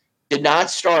war did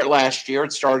not start last year.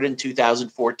 It started in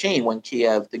 2014 when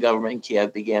the government in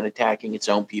Kiev began attacking its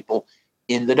own people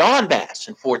in the Donbass,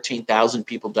 and 14,000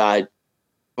 people died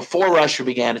before Russia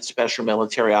began its special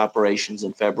military operations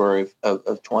in February of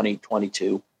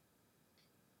 2022.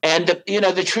 And,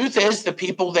 the truth is the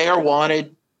people there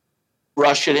wanted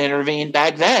Russia to intervene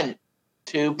back then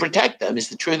to protect them, is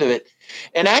the truth of it.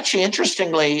 And actually,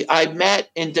 interestingly, I met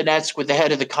in Donetsk with the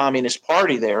head of the Communist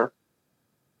Party there.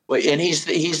 And he's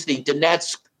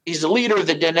the leader of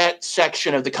the Donetsk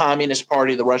section of the Communist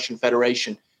Party of the Russian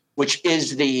Federation, which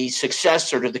is the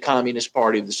successor to the Communist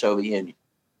Party of the Soviet Union.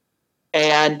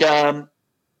 And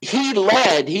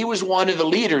he was one of the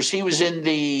leaders. He was in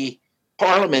the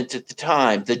parliament at the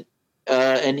time,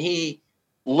 and he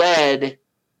led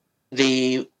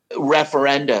the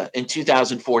referenda in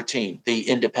 2014, the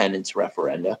independence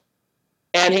referenda.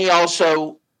 And he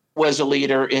also was a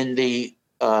leader in the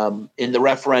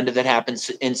referenda that happened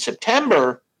in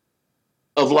September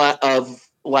of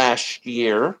last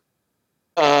year,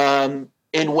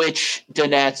 in which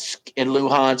Donetsk and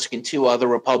Luhansk and two other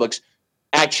republics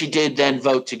actually did then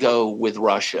vote to go with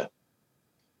Russia.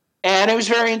 And it was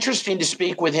very interesting to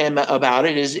speak with him about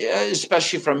it,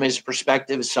 especially from his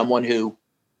perspective as someone who,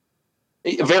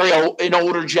 an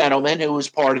older gentleman who was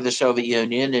part of the Soviet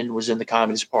Union and was in the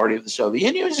Communist Party of the Soviet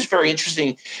Union. It was just very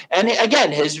interesting. And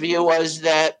again, his view was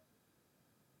that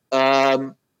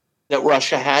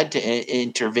Russia had to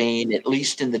intervene, at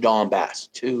least in the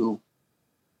Donbass, to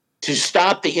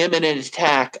stop the imminent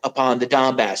attack upon the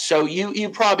Donbass. So you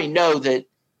probably know that,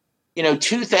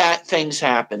 two things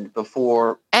happened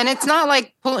before. And it's not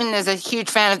like Putin is a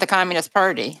huge fan of the Communist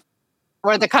Party,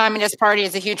 or the Communist Party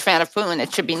is a huge fan of Putin.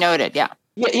 It should be noted, yeah.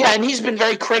 Yeah, and he's been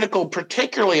very critical,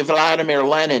 particularly of Vladimir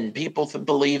Lenin. People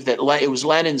believe that it was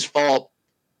Lenin's fault,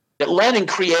 that Lenin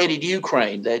created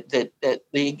Ukraine, that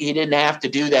he didn't have to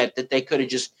do that, that they could have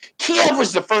just... Kiev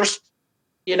was the first,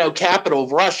 capital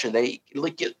of Russia.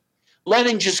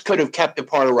 Lenin just could have kept it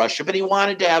part of Russia, but he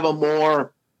wanted to have a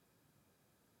more...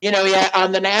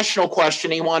 on the national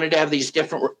question, he wanted to have these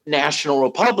different national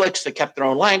republics that kept their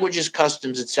own languages,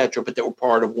 customs, etc., but that were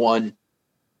part of one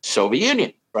Soviet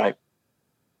Union, right?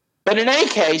 But in any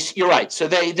case, you're right. So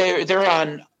they're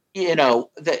on,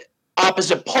 the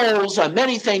opposite poles on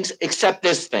many things except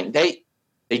this thing. They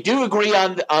do agree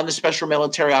on the special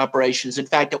military operations. In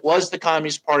fact, it was the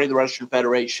Communist Party of the Russian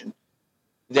Federation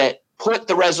that put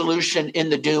the resolution in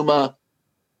the Duma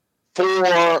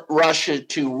for Russia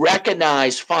to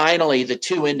recognize finally the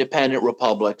two independent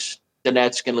republics,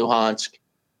 Donetsk and Luhansk,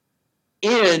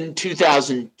 in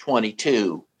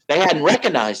 2022. They hadn't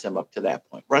recognized them up to that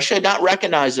point. Russia had not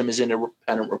recognized them as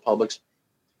independent republics.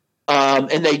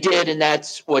 And they did, and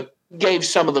that's what gave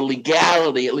some of the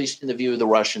legality, at least in the view of the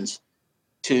Russians,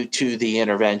 to the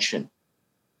intervention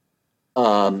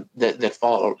that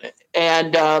followed it.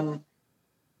 And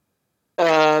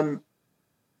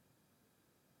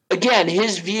again,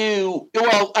 his view,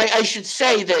 well, I should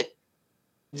say that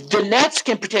Donetsk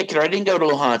in particular, I didn't go to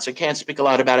Luhansk, I can't speak a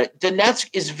lot about it. Donetsk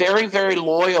is very, very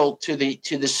loyal to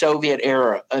the Soviet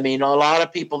era. I mean, a lot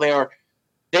of people there,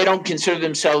 they don't consider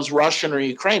themselves Russian or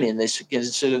Ukrainian. They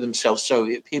consider themselves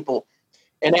Soviet people.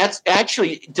 And that's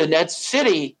actually, Donetsk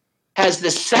city has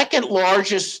the second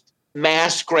largest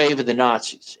mass grave of the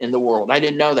Nazis in the world. I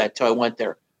didn't know that till I went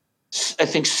there. I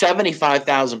think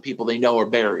 75,000 people they know are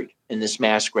buried in this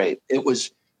mass grave.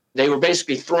 They were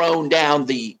basically thrown down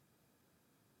the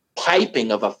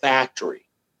piping of a factory,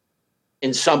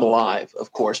 and some alive,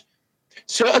 of course.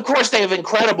 So, of course, they have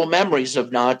incredible memories of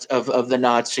the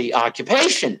Nazi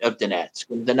occupation of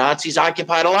Donetsk. The Nazis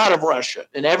occupied a lot of Russia,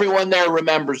 and everyone there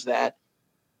remembers that.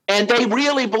 And they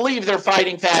really believe they're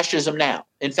fighting fascism now.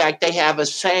 In fact, they have a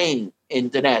saying in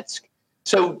Donetsk.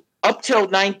 So up till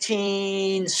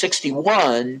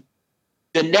 1961,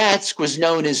 Donetsk was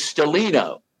known as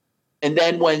Stalino. And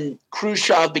then when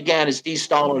Khrushchev began his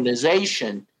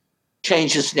de-Stalinization,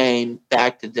 changed his name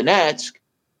back to Donetsk.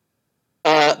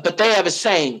 But they have a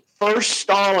saying, first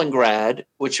Stalingrad,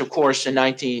 which of course in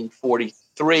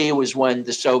 1943 was when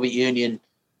the Soviet Union,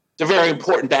 the very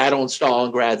important battle in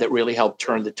Stalingrad that really helped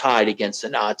turn the tide against the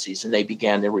Nazis, and they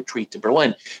began their retreat to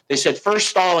Berlin. They said,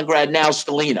 first Stalingrad, now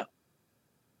Stalino.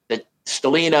 That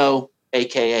Stalino,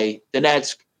 a.k.a.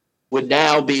 Donetsk, would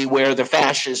now be where the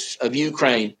fascists of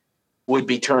Ukraine would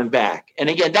be turned back. And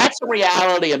again, that's a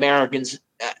reality Americans,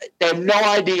 they have no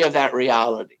idea of that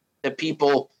reality, that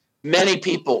many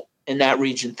people in that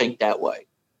region think that way.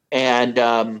 And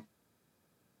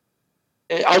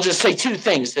I'll just say two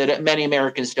things that many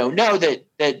Americans don't know,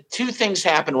 that two things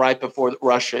happened right before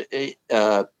Russia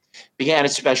began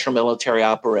its special military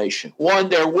operation. One,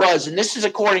 there was, and this is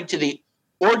according to the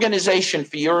Organization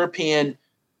for European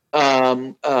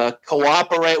OEC,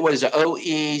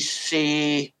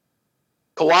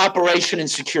 Cooperation and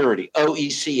Security,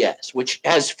 OECS, which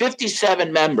has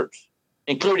 57 members,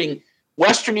 including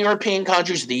Western European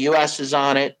countries. The U.S. is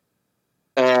on it.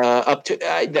 Up to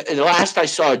the last I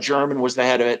saw, German was the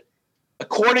head of it.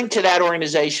 According to that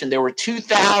organization, there were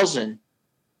 2,000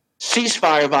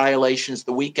 ceasefire violations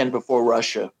the weekend before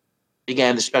Russia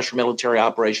began the special military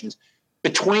operations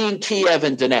between Kiev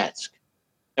and Donetsk,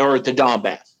 or the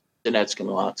Donbass, Donetsk and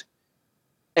Luhansk.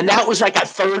 And that was like a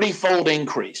 30-fold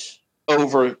increase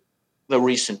over the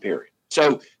recent period.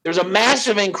 So there's a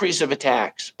massive increase of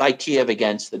attacks by Kiev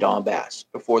against the Donbass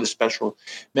before the special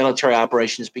military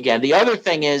operations began. The other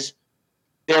thing is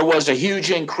there was a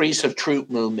huge increase of troop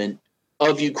movement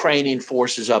of Ukrainian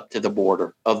forces up to the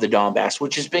border of the Donbass,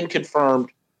 which has been confirmed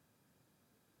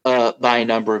by a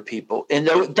number of people. And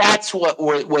that's what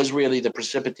was really the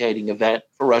precipitating event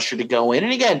for Russia to go in.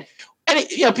 And again,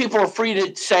 people are free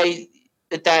to say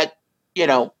that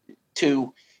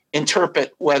to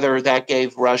interpret whether that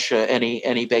gave Russia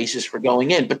any basis for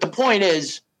going in. But the point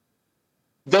is,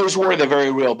 those were the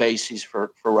very real bases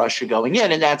for Russia going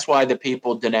in. And that's why the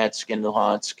people of Donetsk and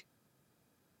Luhansk,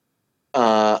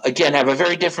 again, have a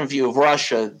very different view of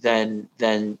Russia than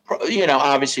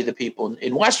obviously the people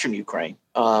in Western Ukraine,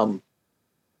 for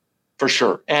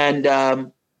sure. And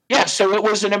so it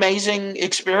was an amazing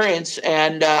experience.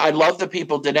 And I love the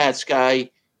people of Donetsk.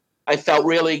 I felt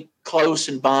really close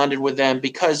and bonded with them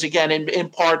because, again, in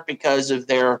part because of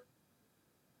their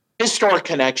historic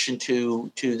connection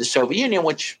to the Soviet Union,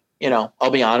 which, I'll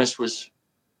be honest, was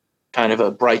kind of a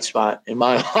bright spot in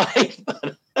my life.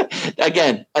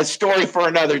 Again, a story for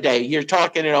another day. You're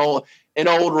talking an old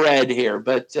red here,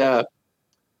 but so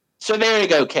there you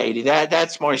go, Katie.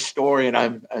 That's my story, and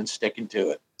I'm sticking to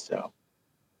it. So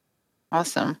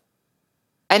awesome.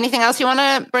 Anything else you want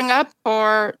to bring up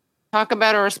or talk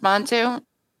about or respond to?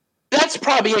 That's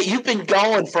probably it. You've been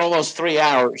going for almost 3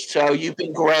 hours, so you've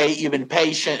been great. You've been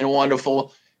patient and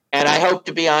wonderful, and I hope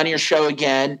to be on your show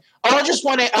again. I'll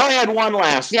add one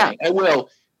last thing. I will,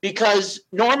 because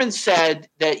Norman said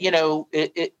that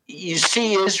you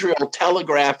see Israel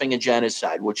telegraphing a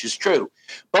genocide, which is true.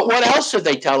 But what else have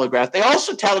they telegraphed? They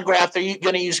also telegraphed they're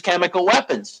going to use chemical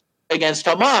weapons against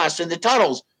Hamas in the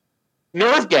tunnels,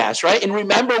 nerve gas, right? And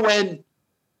remember when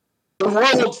the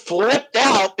world flipped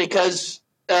out because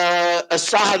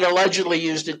Assad allegedly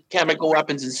used chemical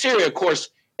weapons in Syria. Of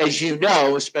course, as you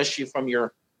know, especially from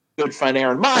your good friend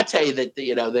Aaron Mate,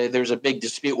 that there's a big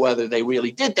dispute whether they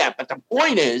really did that. But the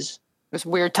point is, it was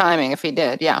weird timing if he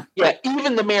did. Yeah.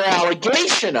 Even the mere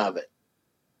allegation of it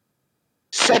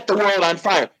set the world on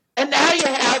fire. And now you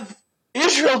have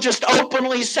Israel just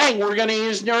openly saying we're going to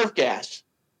use nerve gas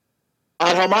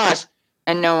on Hamas,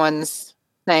 and no one's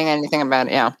saying anything about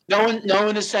it. Yeah. No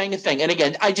one is saying a thing. And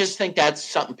again, I just think that's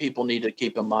something people need to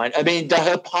keep in mind. I mean, the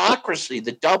hypocrisy,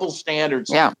 the double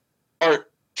standards are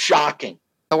shocking.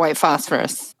 The white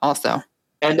phosphorus also.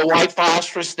 And the white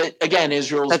phosphorus that, again,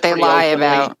 Israel's that they lie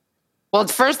about. Well,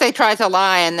 first they tried to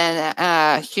lie, and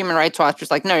then Human Rights Watch was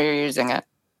like, no, you're using it.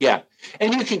 Yeah.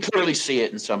 And you can clearly see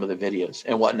it in some of the videos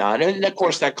and whatnot. And of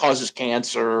course that causes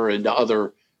cancer and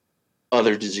other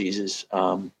diseases.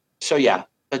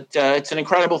 But it's an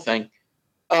incredible thing.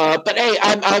 But hey,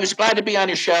 I was glad to be on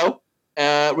your show.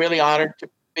 Really honored to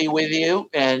be with you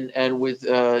and with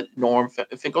Norm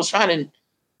Finkelstein. And,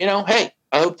 hey,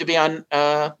 I hope to be on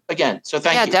again. So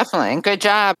thank you. Yeah, definitely. And good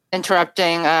job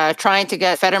interrupting, trying to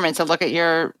get Fetterman to look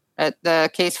at the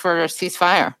case for a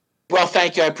ceasefire. Well,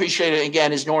 thank you. I appreciate it.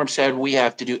 Again, as Norm said, we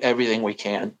have to do everything we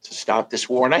can to stop this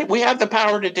war. And we have the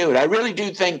power to do it. I really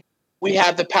do think we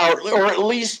have the power, or at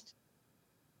least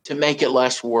to make it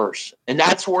less worse. And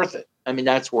that's worth it. I mean,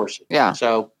 that's worth it. Yeah.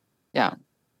 So, yeah.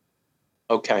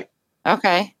 Okay.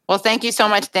 Okay. Well, thank you so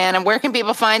much, Dan. And where can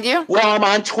people find you? Well, I'm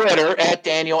on Twitter at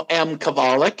Daniel M.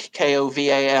 Kovalik,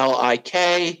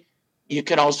 Kovalik. You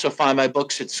can also find my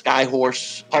books at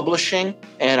Skyhorse Publishing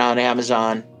and on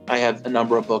Amazon. I have a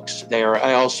number of books there.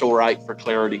 I also write for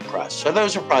Clarity Press. So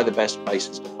those are probably the best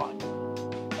places to find me.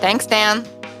 Thanks, Dan.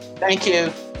 Thank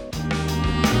you.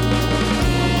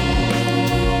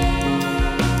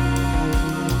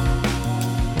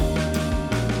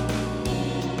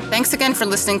 Thanks again for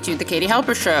listening to The Katie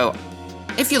Halper Show.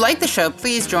 If you like the show,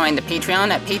 please join the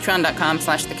Patreon at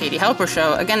patreon.com/The Katie Halper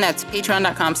Show. Again, that's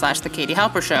patreon.com/The Katie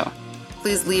Halper Show.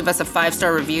 Please leave us a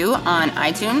 5-star review on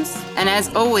iTunes. And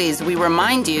as always, we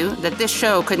remind you that this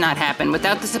show could not happen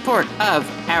without the support of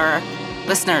our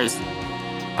listeners.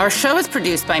 Our show is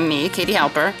produced by me, Katie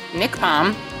Halper, Nick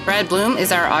Palm. Brad Bloom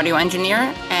is our audio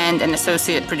engineer and an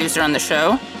associate producer on the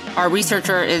show. Our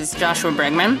researcher is Joshua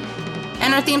Bregman.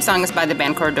 And our theme song is by the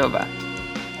band Cordova.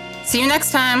 See you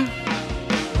next time.